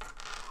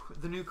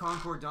 The new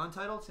Concord Dawn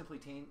title simply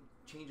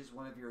changes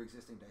one of your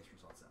existing dice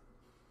results up.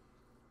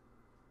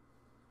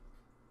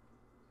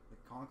 The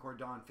Concord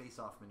Dawn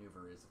face-off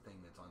maneuver is the thing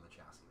that's on the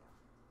chassis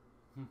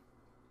now.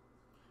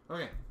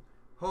 Okay.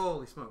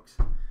 Holy smokes.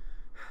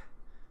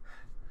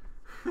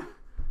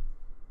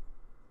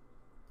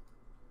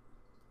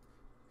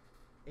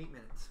 8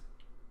 minutes.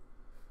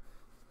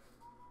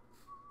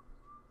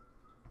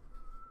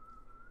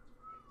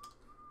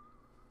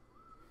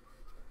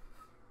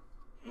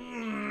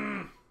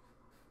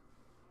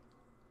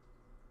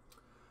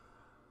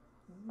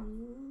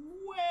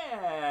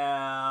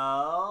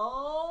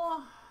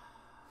 Well,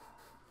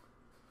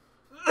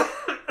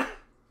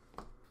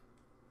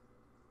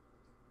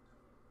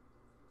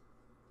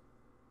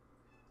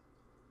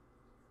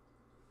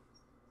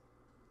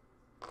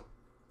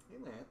 Hey,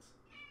 Lance.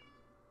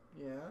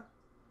 Yeah?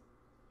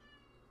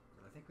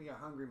 I think we got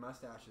hungry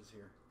mustaches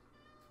here.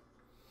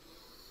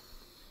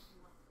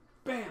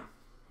 Bam!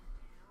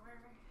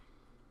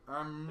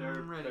 I'm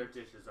ready. their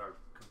dishes are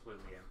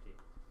completely empty.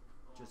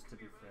 Just to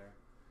be fair.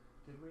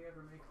 Did we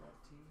ever make that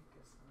tea?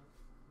 Guess not.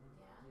 No?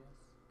 Yeah. Yes.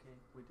 Okay,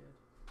 we did.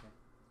 Okay.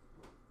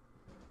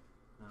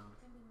 No.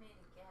 It can be made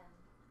again.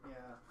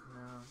 Yeah.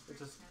 No.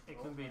 It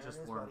can be there just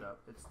it is, warmed buddy. up.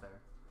 It's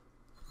there.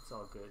 It's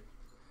all good.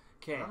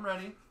 Okay. I'm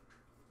ready.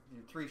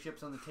 Your 3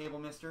 ships on the table,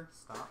 mister.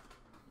 Stop.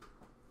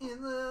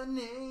 In the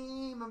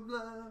name of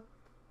love.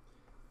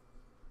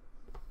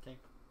 Okay.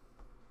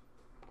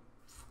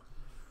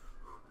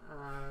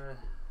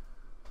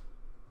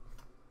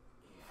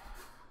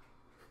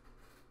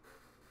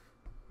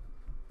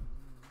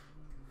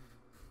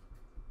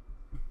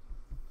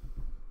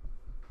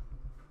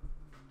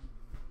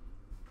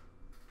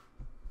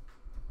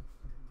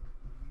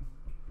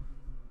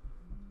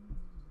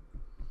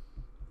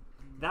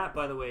 That,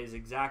 by the way, is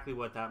exactly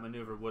what that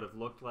maneuver would have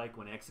looked like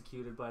when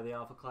executed by the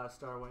Alpha Class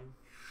Starwing.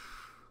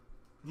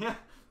 Yeah,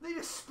 they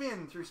just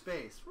spin through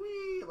space.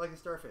 Whee! Like a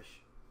starfish.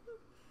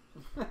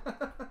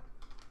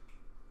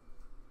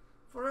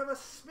 Forever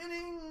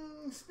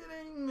spinning,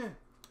 spinning.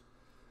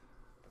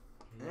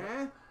 Yep. Eh?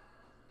 I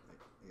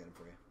got him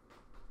for you.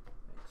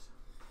 Thanks.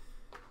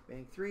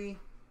 Bank 3.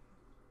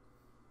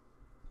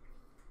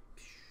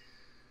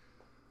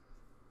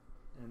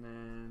 And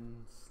then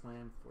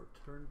slam for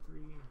turn 3.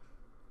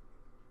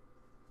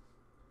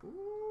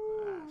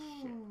 Ooh. Ah,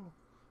 shit.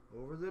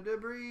 Over the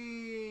debris.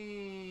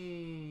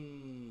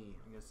 I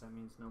guess that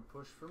means no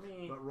push for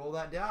me. But roll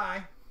that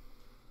die.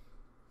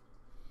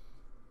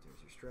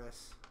 There's your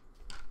stress.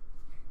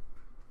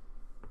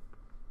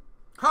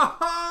 Ho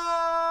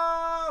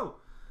ho!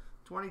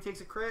 20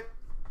 takes a crit.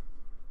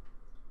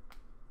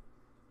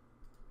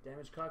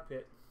 Damage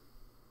cockpit.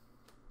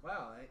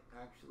 Wow, I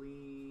don't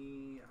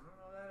know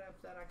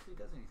if that actually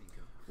does anything to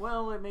him.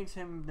 Well, it makes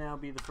him now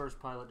be the first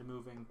pilot to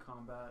move in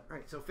combat.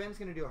 Alright, so Fenn's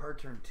going to do a hard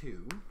turn 2 to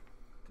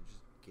just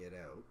get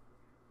out.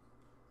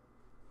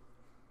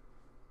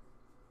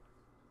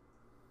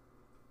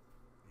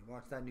 He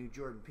watched that new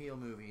Jordan Peele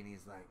movie and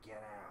he's like,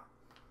 get out.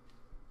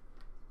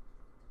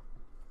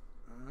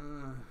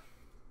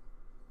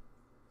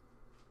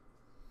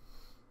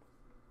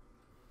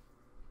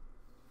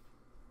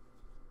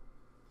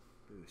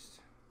 Boost.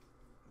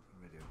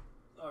 What do I do?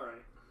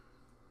 Alright.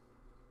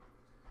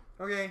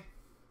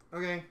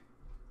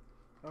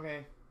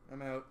 Okay,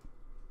 I'm out.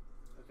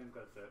 I think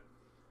that's it.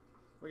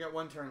 We got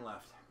 1 turn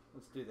left.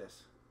 Let's do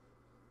this.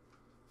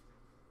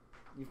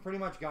 You've pretty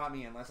much got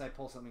me unless I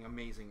pull something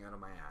amazing out of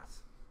my ass.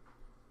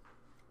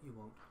 You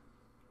won't.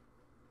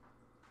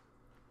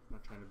 I'm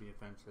not trying to be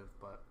offensive,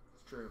 but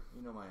It's true.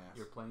 You know my ass.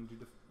 you're playing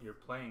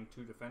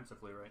too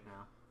defensively right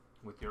now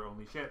with your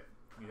only ship.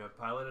 You have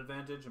pilot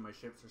advantage, and my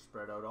ships are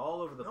spread out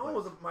all over the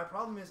place. No, my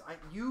problem is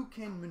you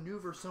can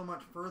maneuver so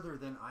much further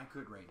than I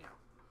could right now.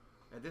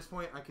 At this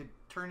point, I could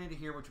turn into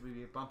here, which would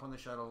be a bump on the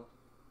shuttle.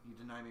 You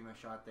deny me my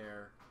shot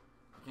there.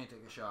 I can't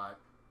take a shot.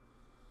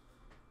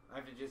 I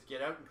have to just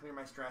get out and clear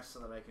my stress so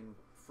that I can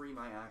free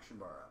my action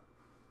bar up.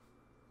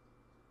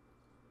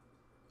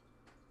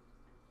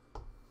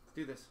 Let's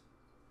do this.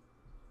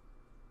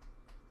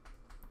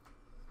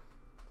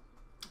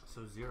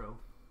 So 0.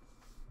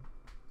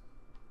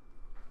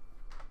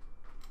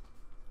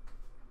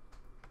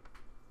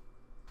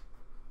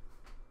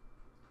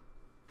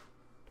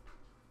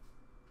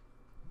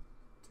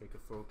 Take a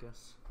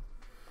focus.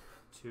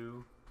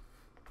 2.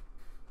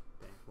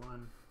 Bank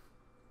 1.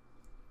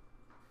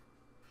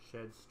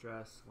 Shed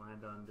stress,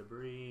 land on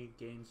debris,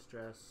 gain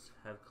stress,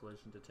 have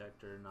collision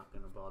detector, not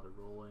gonna bother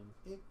rolling.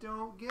 It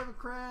don't give a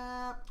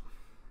crap.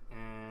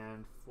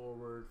 And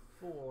forward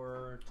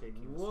 4,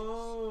 taking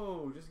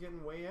Whoa, just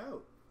getting way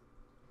out.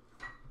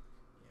 Yeah.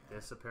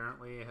 This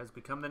apparently has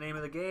become the name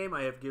of the game.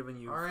 I have given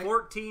you right.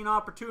 14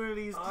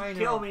 opportunities to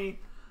kill me.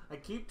 I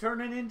keep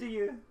turning into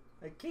you.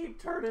 I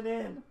keep turning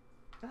in.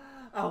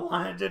 I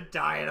wanted to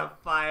die in a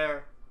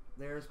fire.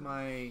 There's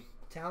my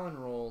Talon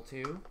roll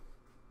too.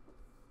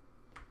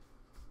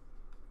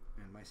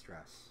 And my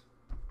stress.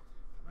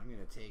 I'm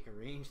going to take a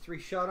range 3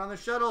 shot on the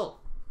shuttle.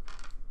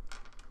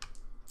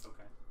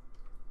 Okay.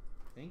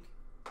 Think.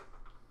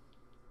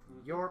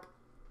 Yorp.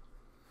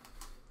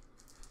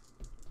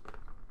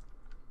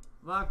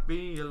 Luck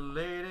be a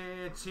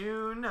lady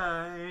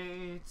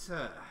tonight.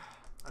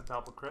 A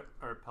palp a crit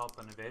or palp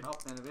and evade.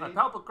 Palp and evade. A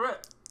palp a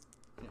crit.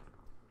 Yeah.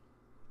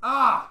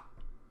 Ah!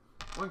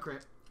 1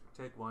 crit.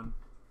 Take 1.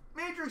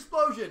 Major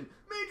explosion!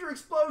 Major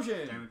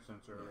explosion! Damage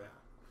sensor array.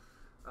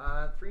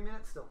 Yeah. 3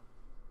 minutes still.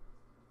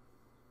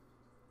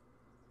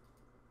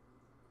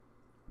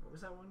 What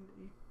was that one that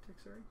you took,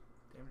 sorry?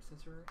 Damage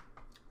sensor array?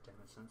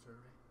 Damage sensor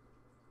array.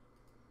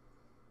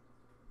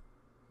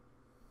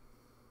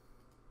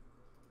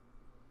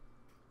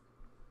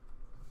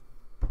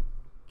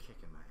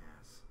 Kicking my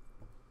ass.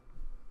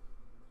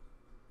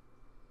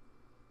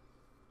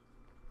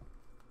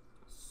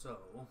 So,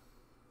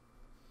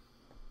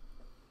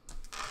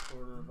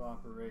 order of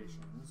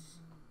operations.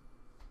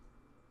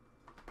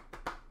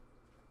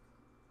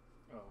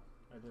 Oh,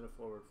 I did a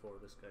forward 4.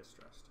 This guy's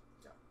stressed.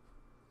 Yeah.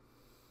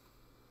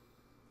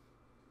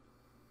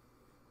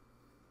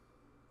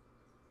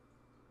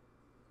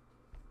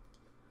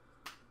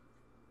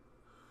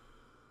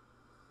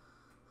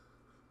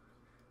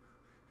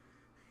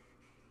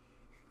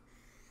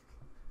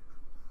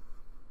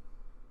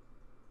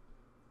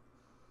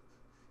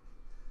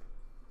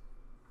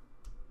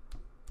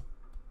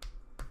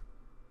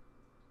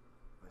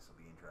 This will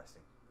be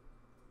interesting.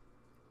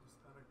 Is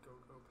that a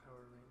Go-Go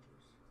Power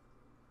Rangers?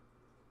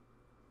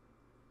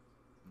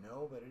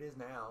 No, but it is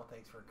now.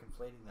 Thanks for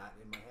conflating that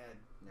in my head.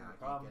 Now No I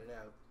problem. can't get it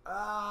out.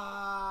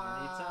 Ah!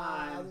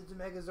 Anytime. There's a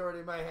Megazord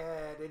in my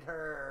head. It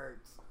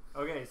hurts.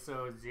 Okay,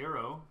 so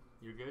 0.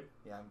 You're good?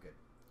 Yeah, I'm good.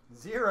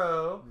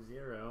 0.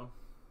 0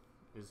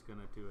 is going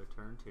to do a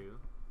turn 2.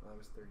 Well, I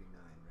was 39,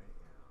 right?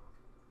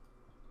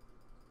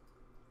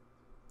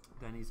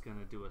 Yeah. Then he's going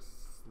to do a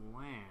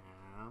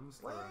slam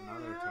for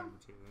another turn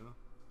 2.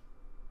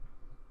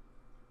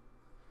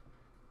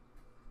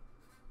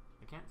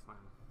 I can't slam.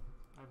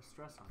 I have a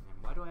stress on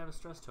him. Why do I have a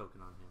stress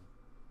token on him?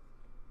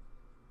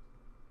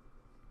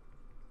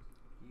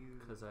 You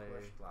 'Cause I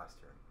pushed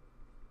last turn.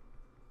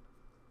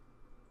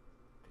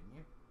 Didn't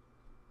you?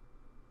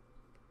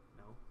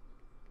 No.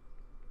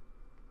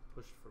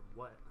 Pushed for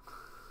what?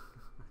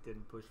 I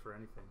didn't push for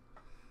anything.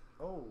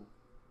 Oh.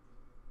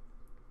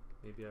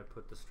 Maybe I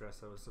put the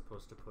stress I was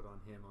supposed to put on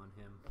him.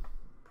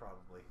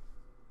 Probably.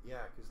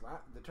 Yeah, because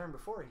the turn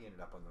before he ended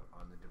up on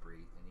the debris,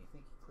 and you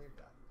think he cleared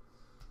that.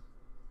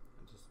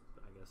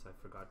 I guess I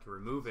forgot to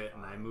remove it,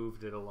 and I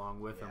moved it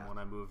along with him when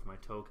I moved my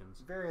tokens.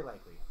 Very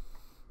likely.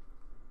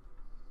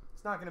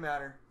 It's not going to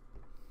matter.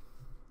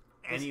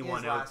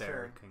 Anyone out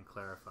there can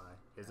clarify.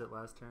 Is it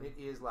last turn? It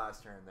is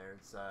last turn.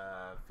 There's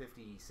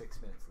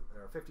 56 minutes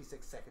or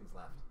 56 seconds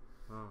left.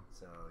 Oh.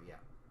 So yeah.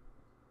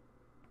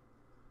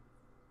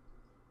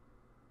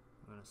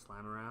 I'm gonna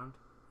slam around,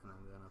 and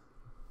I'm gonna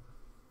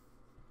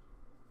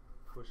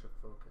push a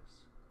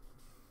focus.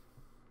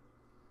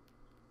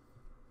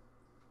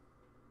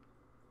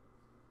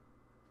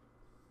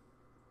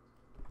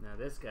 Now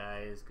this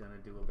guy is gonna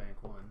do a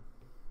bank 1.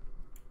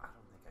 I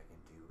don't think I can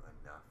do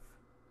enough.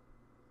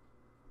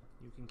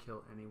 You can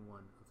kill any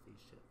one of these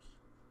ships,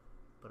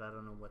 but I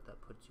don't know what that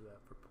puts you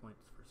at for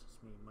points versus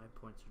me. My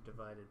points are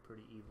divided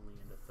pretty evenly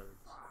into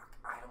thirds. Fuck,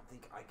 I don't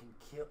think I can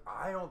kill.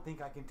 I don't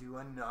think I can do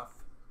enough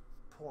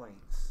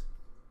points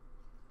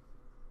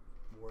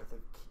worth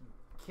of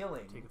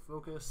killing. Take a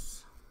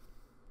focus,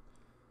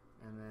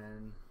 and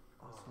then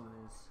this one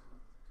is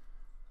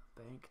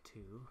bank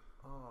 2.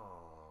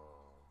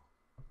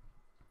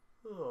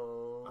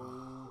 Oh,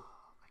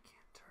 I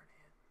can't turn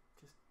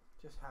in.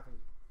 Just have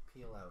him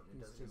peel out. It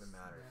doesn't even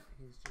matter. Yeah,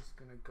 he's just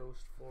gonna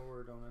ghost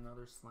forward on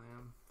another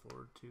slam.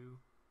 Forward 2.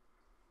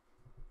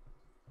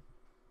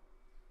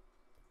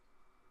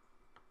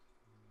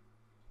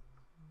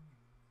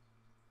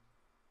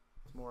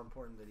 more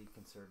important that he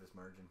conserve his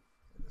margin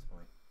at this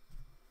point.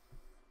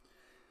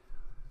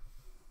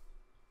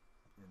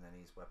 And then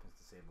he's weapons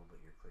disabled, but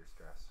you're clear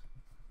stress.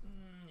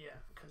 Yeah,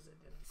 because it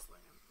didn't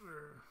slam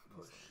or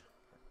push.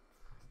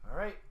 All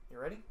right, you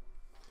ready?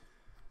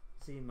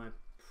 See, my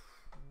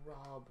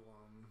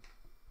problem.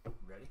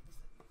 Ready?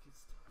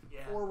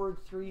 Yeah. Forward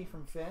 3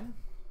 from Fenn.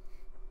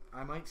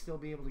 I might still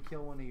be able to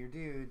kill one of your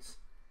dudes,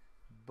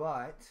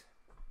 but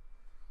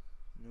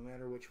no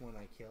matter which one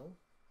I kill,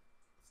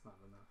 It's not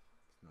enough.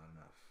 it's not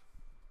enough.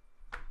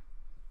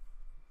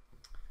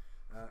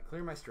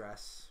 Clear my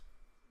stress.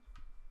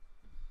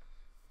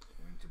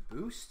 Going to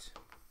boost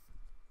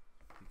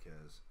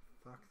because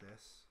fuck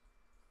this.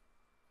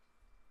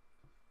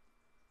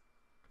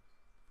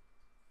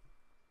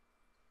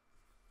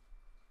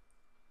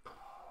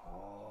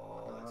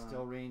 Oh, that's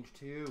still range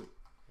 2.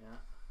 Yeah,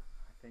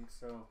 I think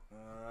so.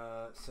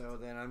 So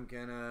then I'm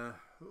gonna.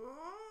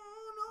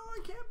 Oh no, I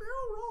can't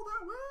barrel roll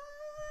that way.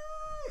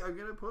 I'm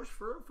gonna push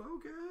for a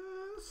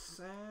focus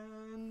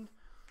and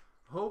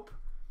hope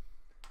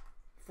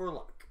for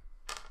luck.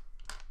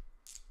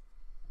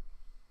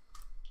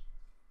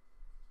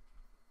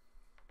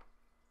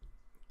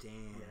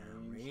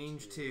 Damn,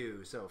 range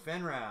 2. So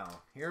Fenrow,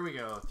 here we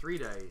go. 3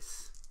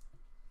 dice.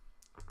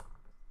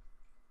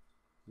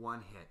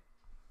 1 hit.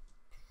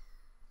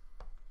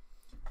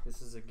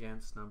 This is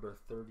against number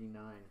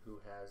 39, who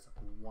has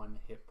 1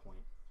 hit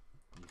point.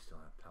 You still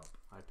have Palp.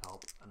 I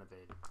palp and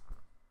evade.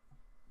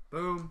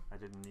 Boom. I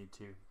didn't need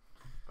to,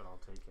 but I'll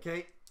take it.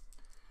 Okay.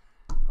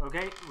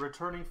 Okay,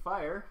 returning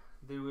fire.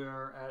 They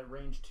were at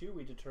range 2,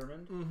 we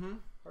determined. Mm-hmm.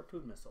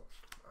 Harpoon missile.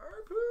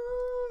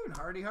 Harpoon.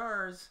 Hardy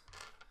hars.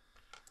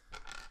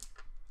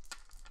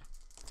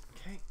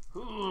 Okay.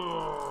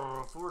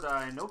 Ooh, 4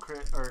 die, no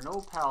crit or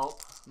no palp,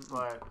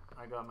 but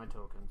I got my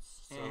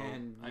tokens. So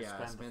And I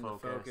spend the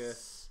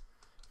focus.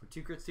 For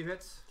 2 crits, 2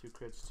 hits. 2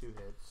 crits, 2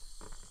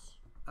 hits.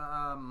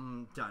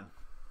 Done.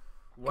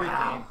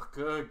 Wow,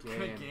 good game.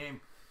 Good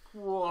game.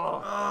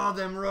 Whoa. Oh,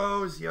 them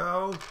rows,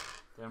 yo.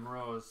 Them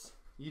rows.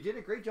 You did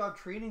a great job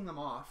trading them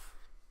off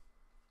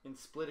and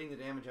splitting the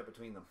damage up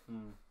between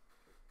them.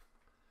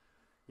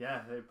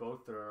 Yeah, they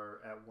both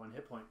are at 1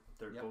 hit point.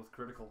 They're Yep. both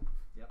critical.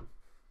 Yep.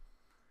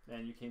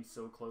 And you came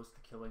so close to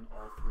killing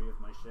all 3 of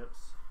my ships.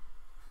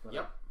 But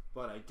Yep.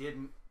 But I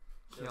didn't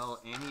kill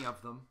any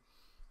of them.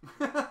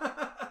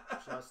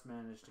 just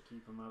managed to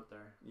keep them out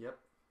there. Yep.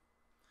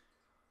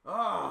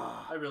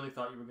 Oh. I really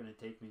thought you were going to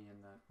take me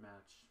in that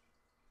match.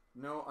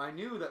 No, I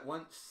knew that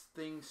once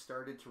things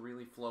started to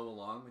really flow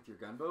along with your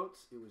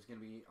gunboats, it was going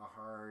to be a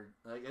hard...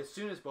 Like, as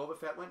soon as Boba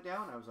Fett went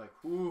down, I was like,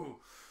 whoo.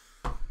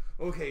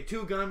 Okay,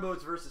 2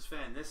 gunboats versus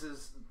Fenn. This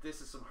is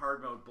some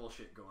hard mode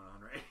bullshit going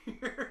on right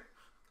here.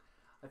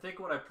 I think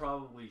what I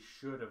probably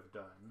should have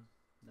done,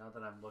 now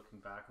that I'm looking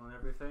back on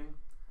everything,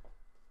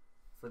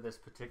 for this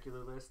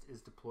particular list,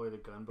 is deploy the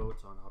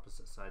gunboats on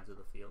opposite sides of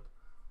the field.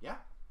 Yeah.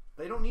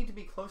 They don't need to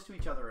be close to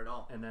each other at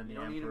all. And then you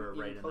the don't need Emperor them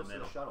right even in close the to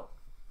middle. shuttle.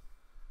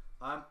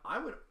 I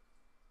would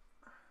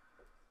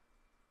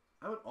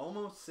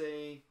almost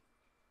say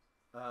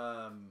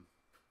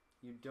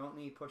you don't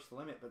need push the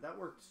limit, but that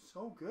worked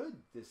so good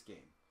this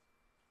game.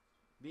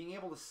 Being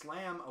able to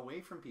slam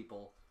away from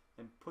people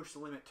and push the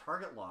limit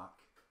target lock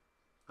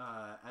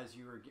as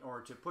you were, or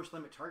to push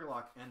limit target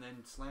lock and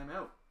then slam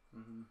out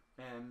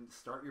and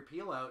start your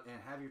peel out and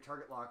have your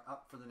target lock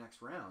up for the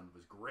next round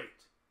was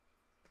great.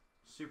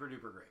 Super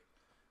duper great.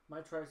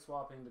 Might try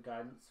swapping the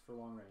guidance for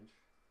long range.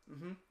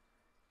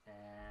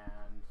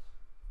 And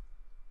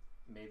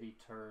maybe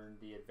turn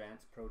the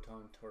advanced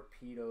proton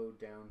torpedo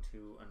down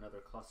to another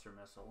cluster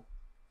missile.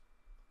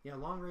 Yeah,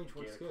 long range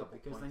works Get a good couple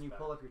because then points you back.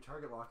 pull up your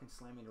target lock and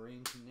slam into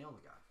range and nail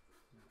the guy.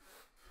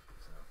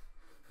 So.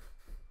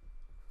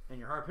 And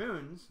your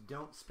harpoons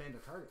don't spend a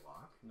target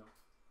lock. No.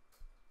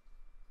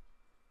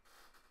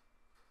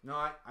 No,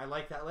 I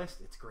like that list.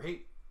 It's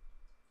great.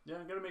 Yeah,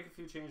 I'm gonna make a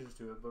few changes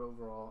to it, but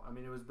overall, I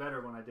mean, it was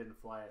better when I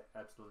didn't fly it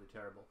absolutely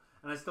terrible,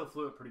 and I still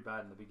flew it pretty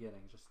bad in the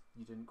beginning. Just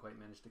you didn't quite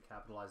manage to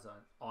capitalize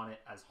on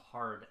it as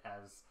hard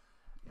as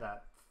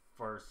that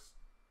first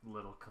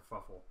little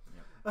kerfuffle.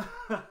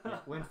 Yeah.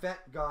 When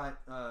Fett got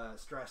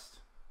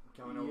stressed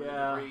going over the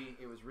debris,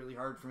 it was really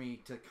hard for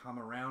me to come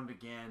around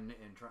again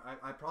and try.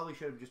 I probably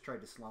should have just tried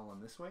to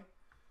slalom this way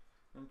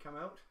and come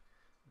out,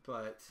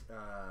 but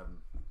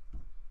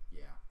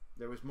yeah.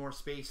 There was more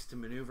space to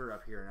maneuver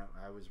up here, and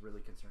I was really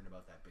concerned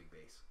about that big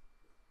base.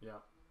 Yeah.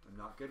 I'm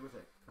not good with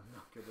it. I'm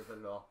not good with it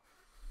at all.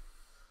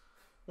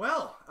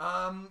 Well,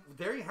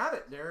 there you have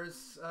it.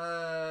 There's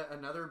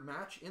another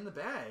match in the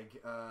bag.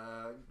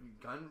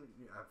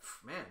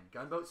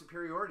 Gunboat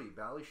superiority.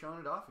 Bali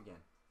showing it off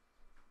again.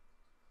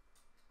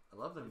 I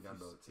love them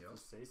gunboats. If you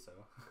say so.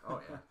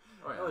 Oh yeah.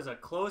 Oh yeah. It was a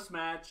close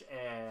match,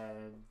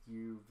 and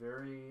you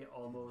very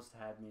almost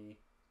had me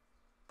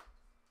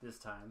this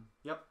time.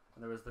 Yep.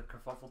 And there was the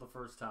kerfuffle the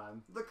first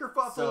time. The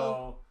kerfuffle.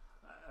 So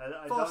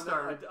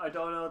I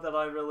don't know that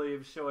I really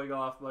am showing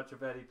off much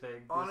of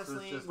anything. Honestly,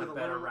 this was just with a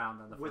better round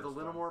than the first with a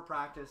little one. more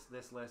practice,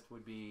 this list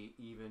would be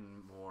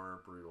even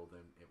more brutal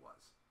than it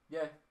was.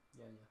 Yeah.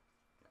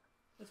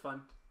 It's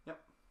fun.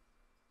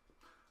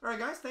 All right,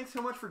 guys. Thanks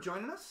so much for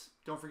joining us.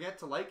 Don't forget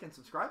to like and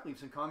subscribe. Leave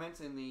some comments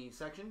in the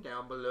section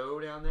down below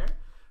down there.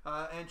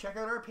 And check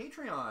out our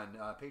Patreon,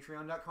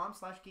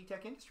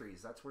 patreon.com/Geektech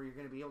Industries. That's where you're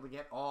going to be able to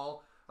get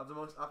all of the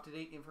most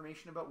up-to-date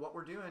information about what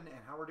we're doing and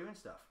how we're doing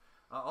stuff.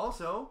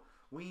 Also,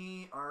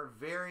 we are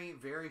very,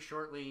 very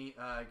shortly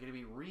going to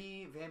be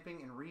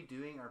revamping and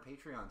redoing our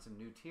Patreon. Some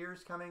new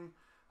tiers coming,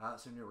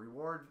 some new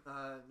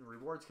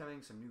rewards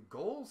coming, some new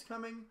goals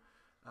coming,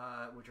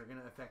 which are going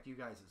to affect you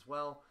guys as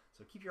well.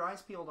 So keep your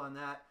eyes peeled on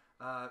that,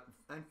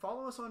 and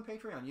follow us on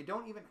Patreon. You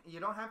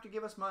don't have to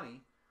give us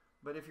money,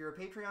 but if you're a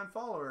Patreon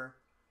follower,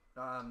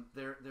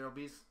 there'll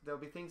be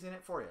things in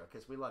it for you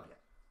because we love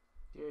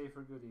you. Yay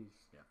for goodies.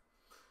 Yeah.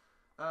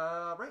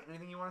 Right.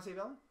 Anything you want to say,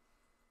 Valen?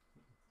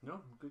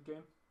 No, good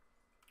game.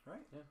 All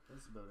right. Yeah,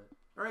 that's about it.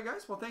 All right,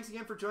 guys. Well, thanks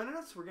again for joining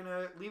us. We're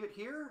gonna leave it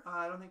here.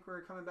 I don't think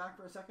we're coming back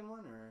for a second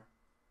one, or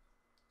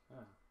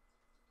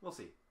we'll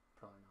see.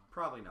 Probably not.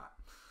 Probably not.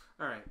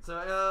 All right.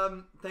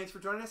 So, thanks for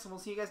joining us, and we'll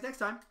see you guys next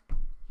time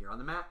here on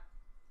the map.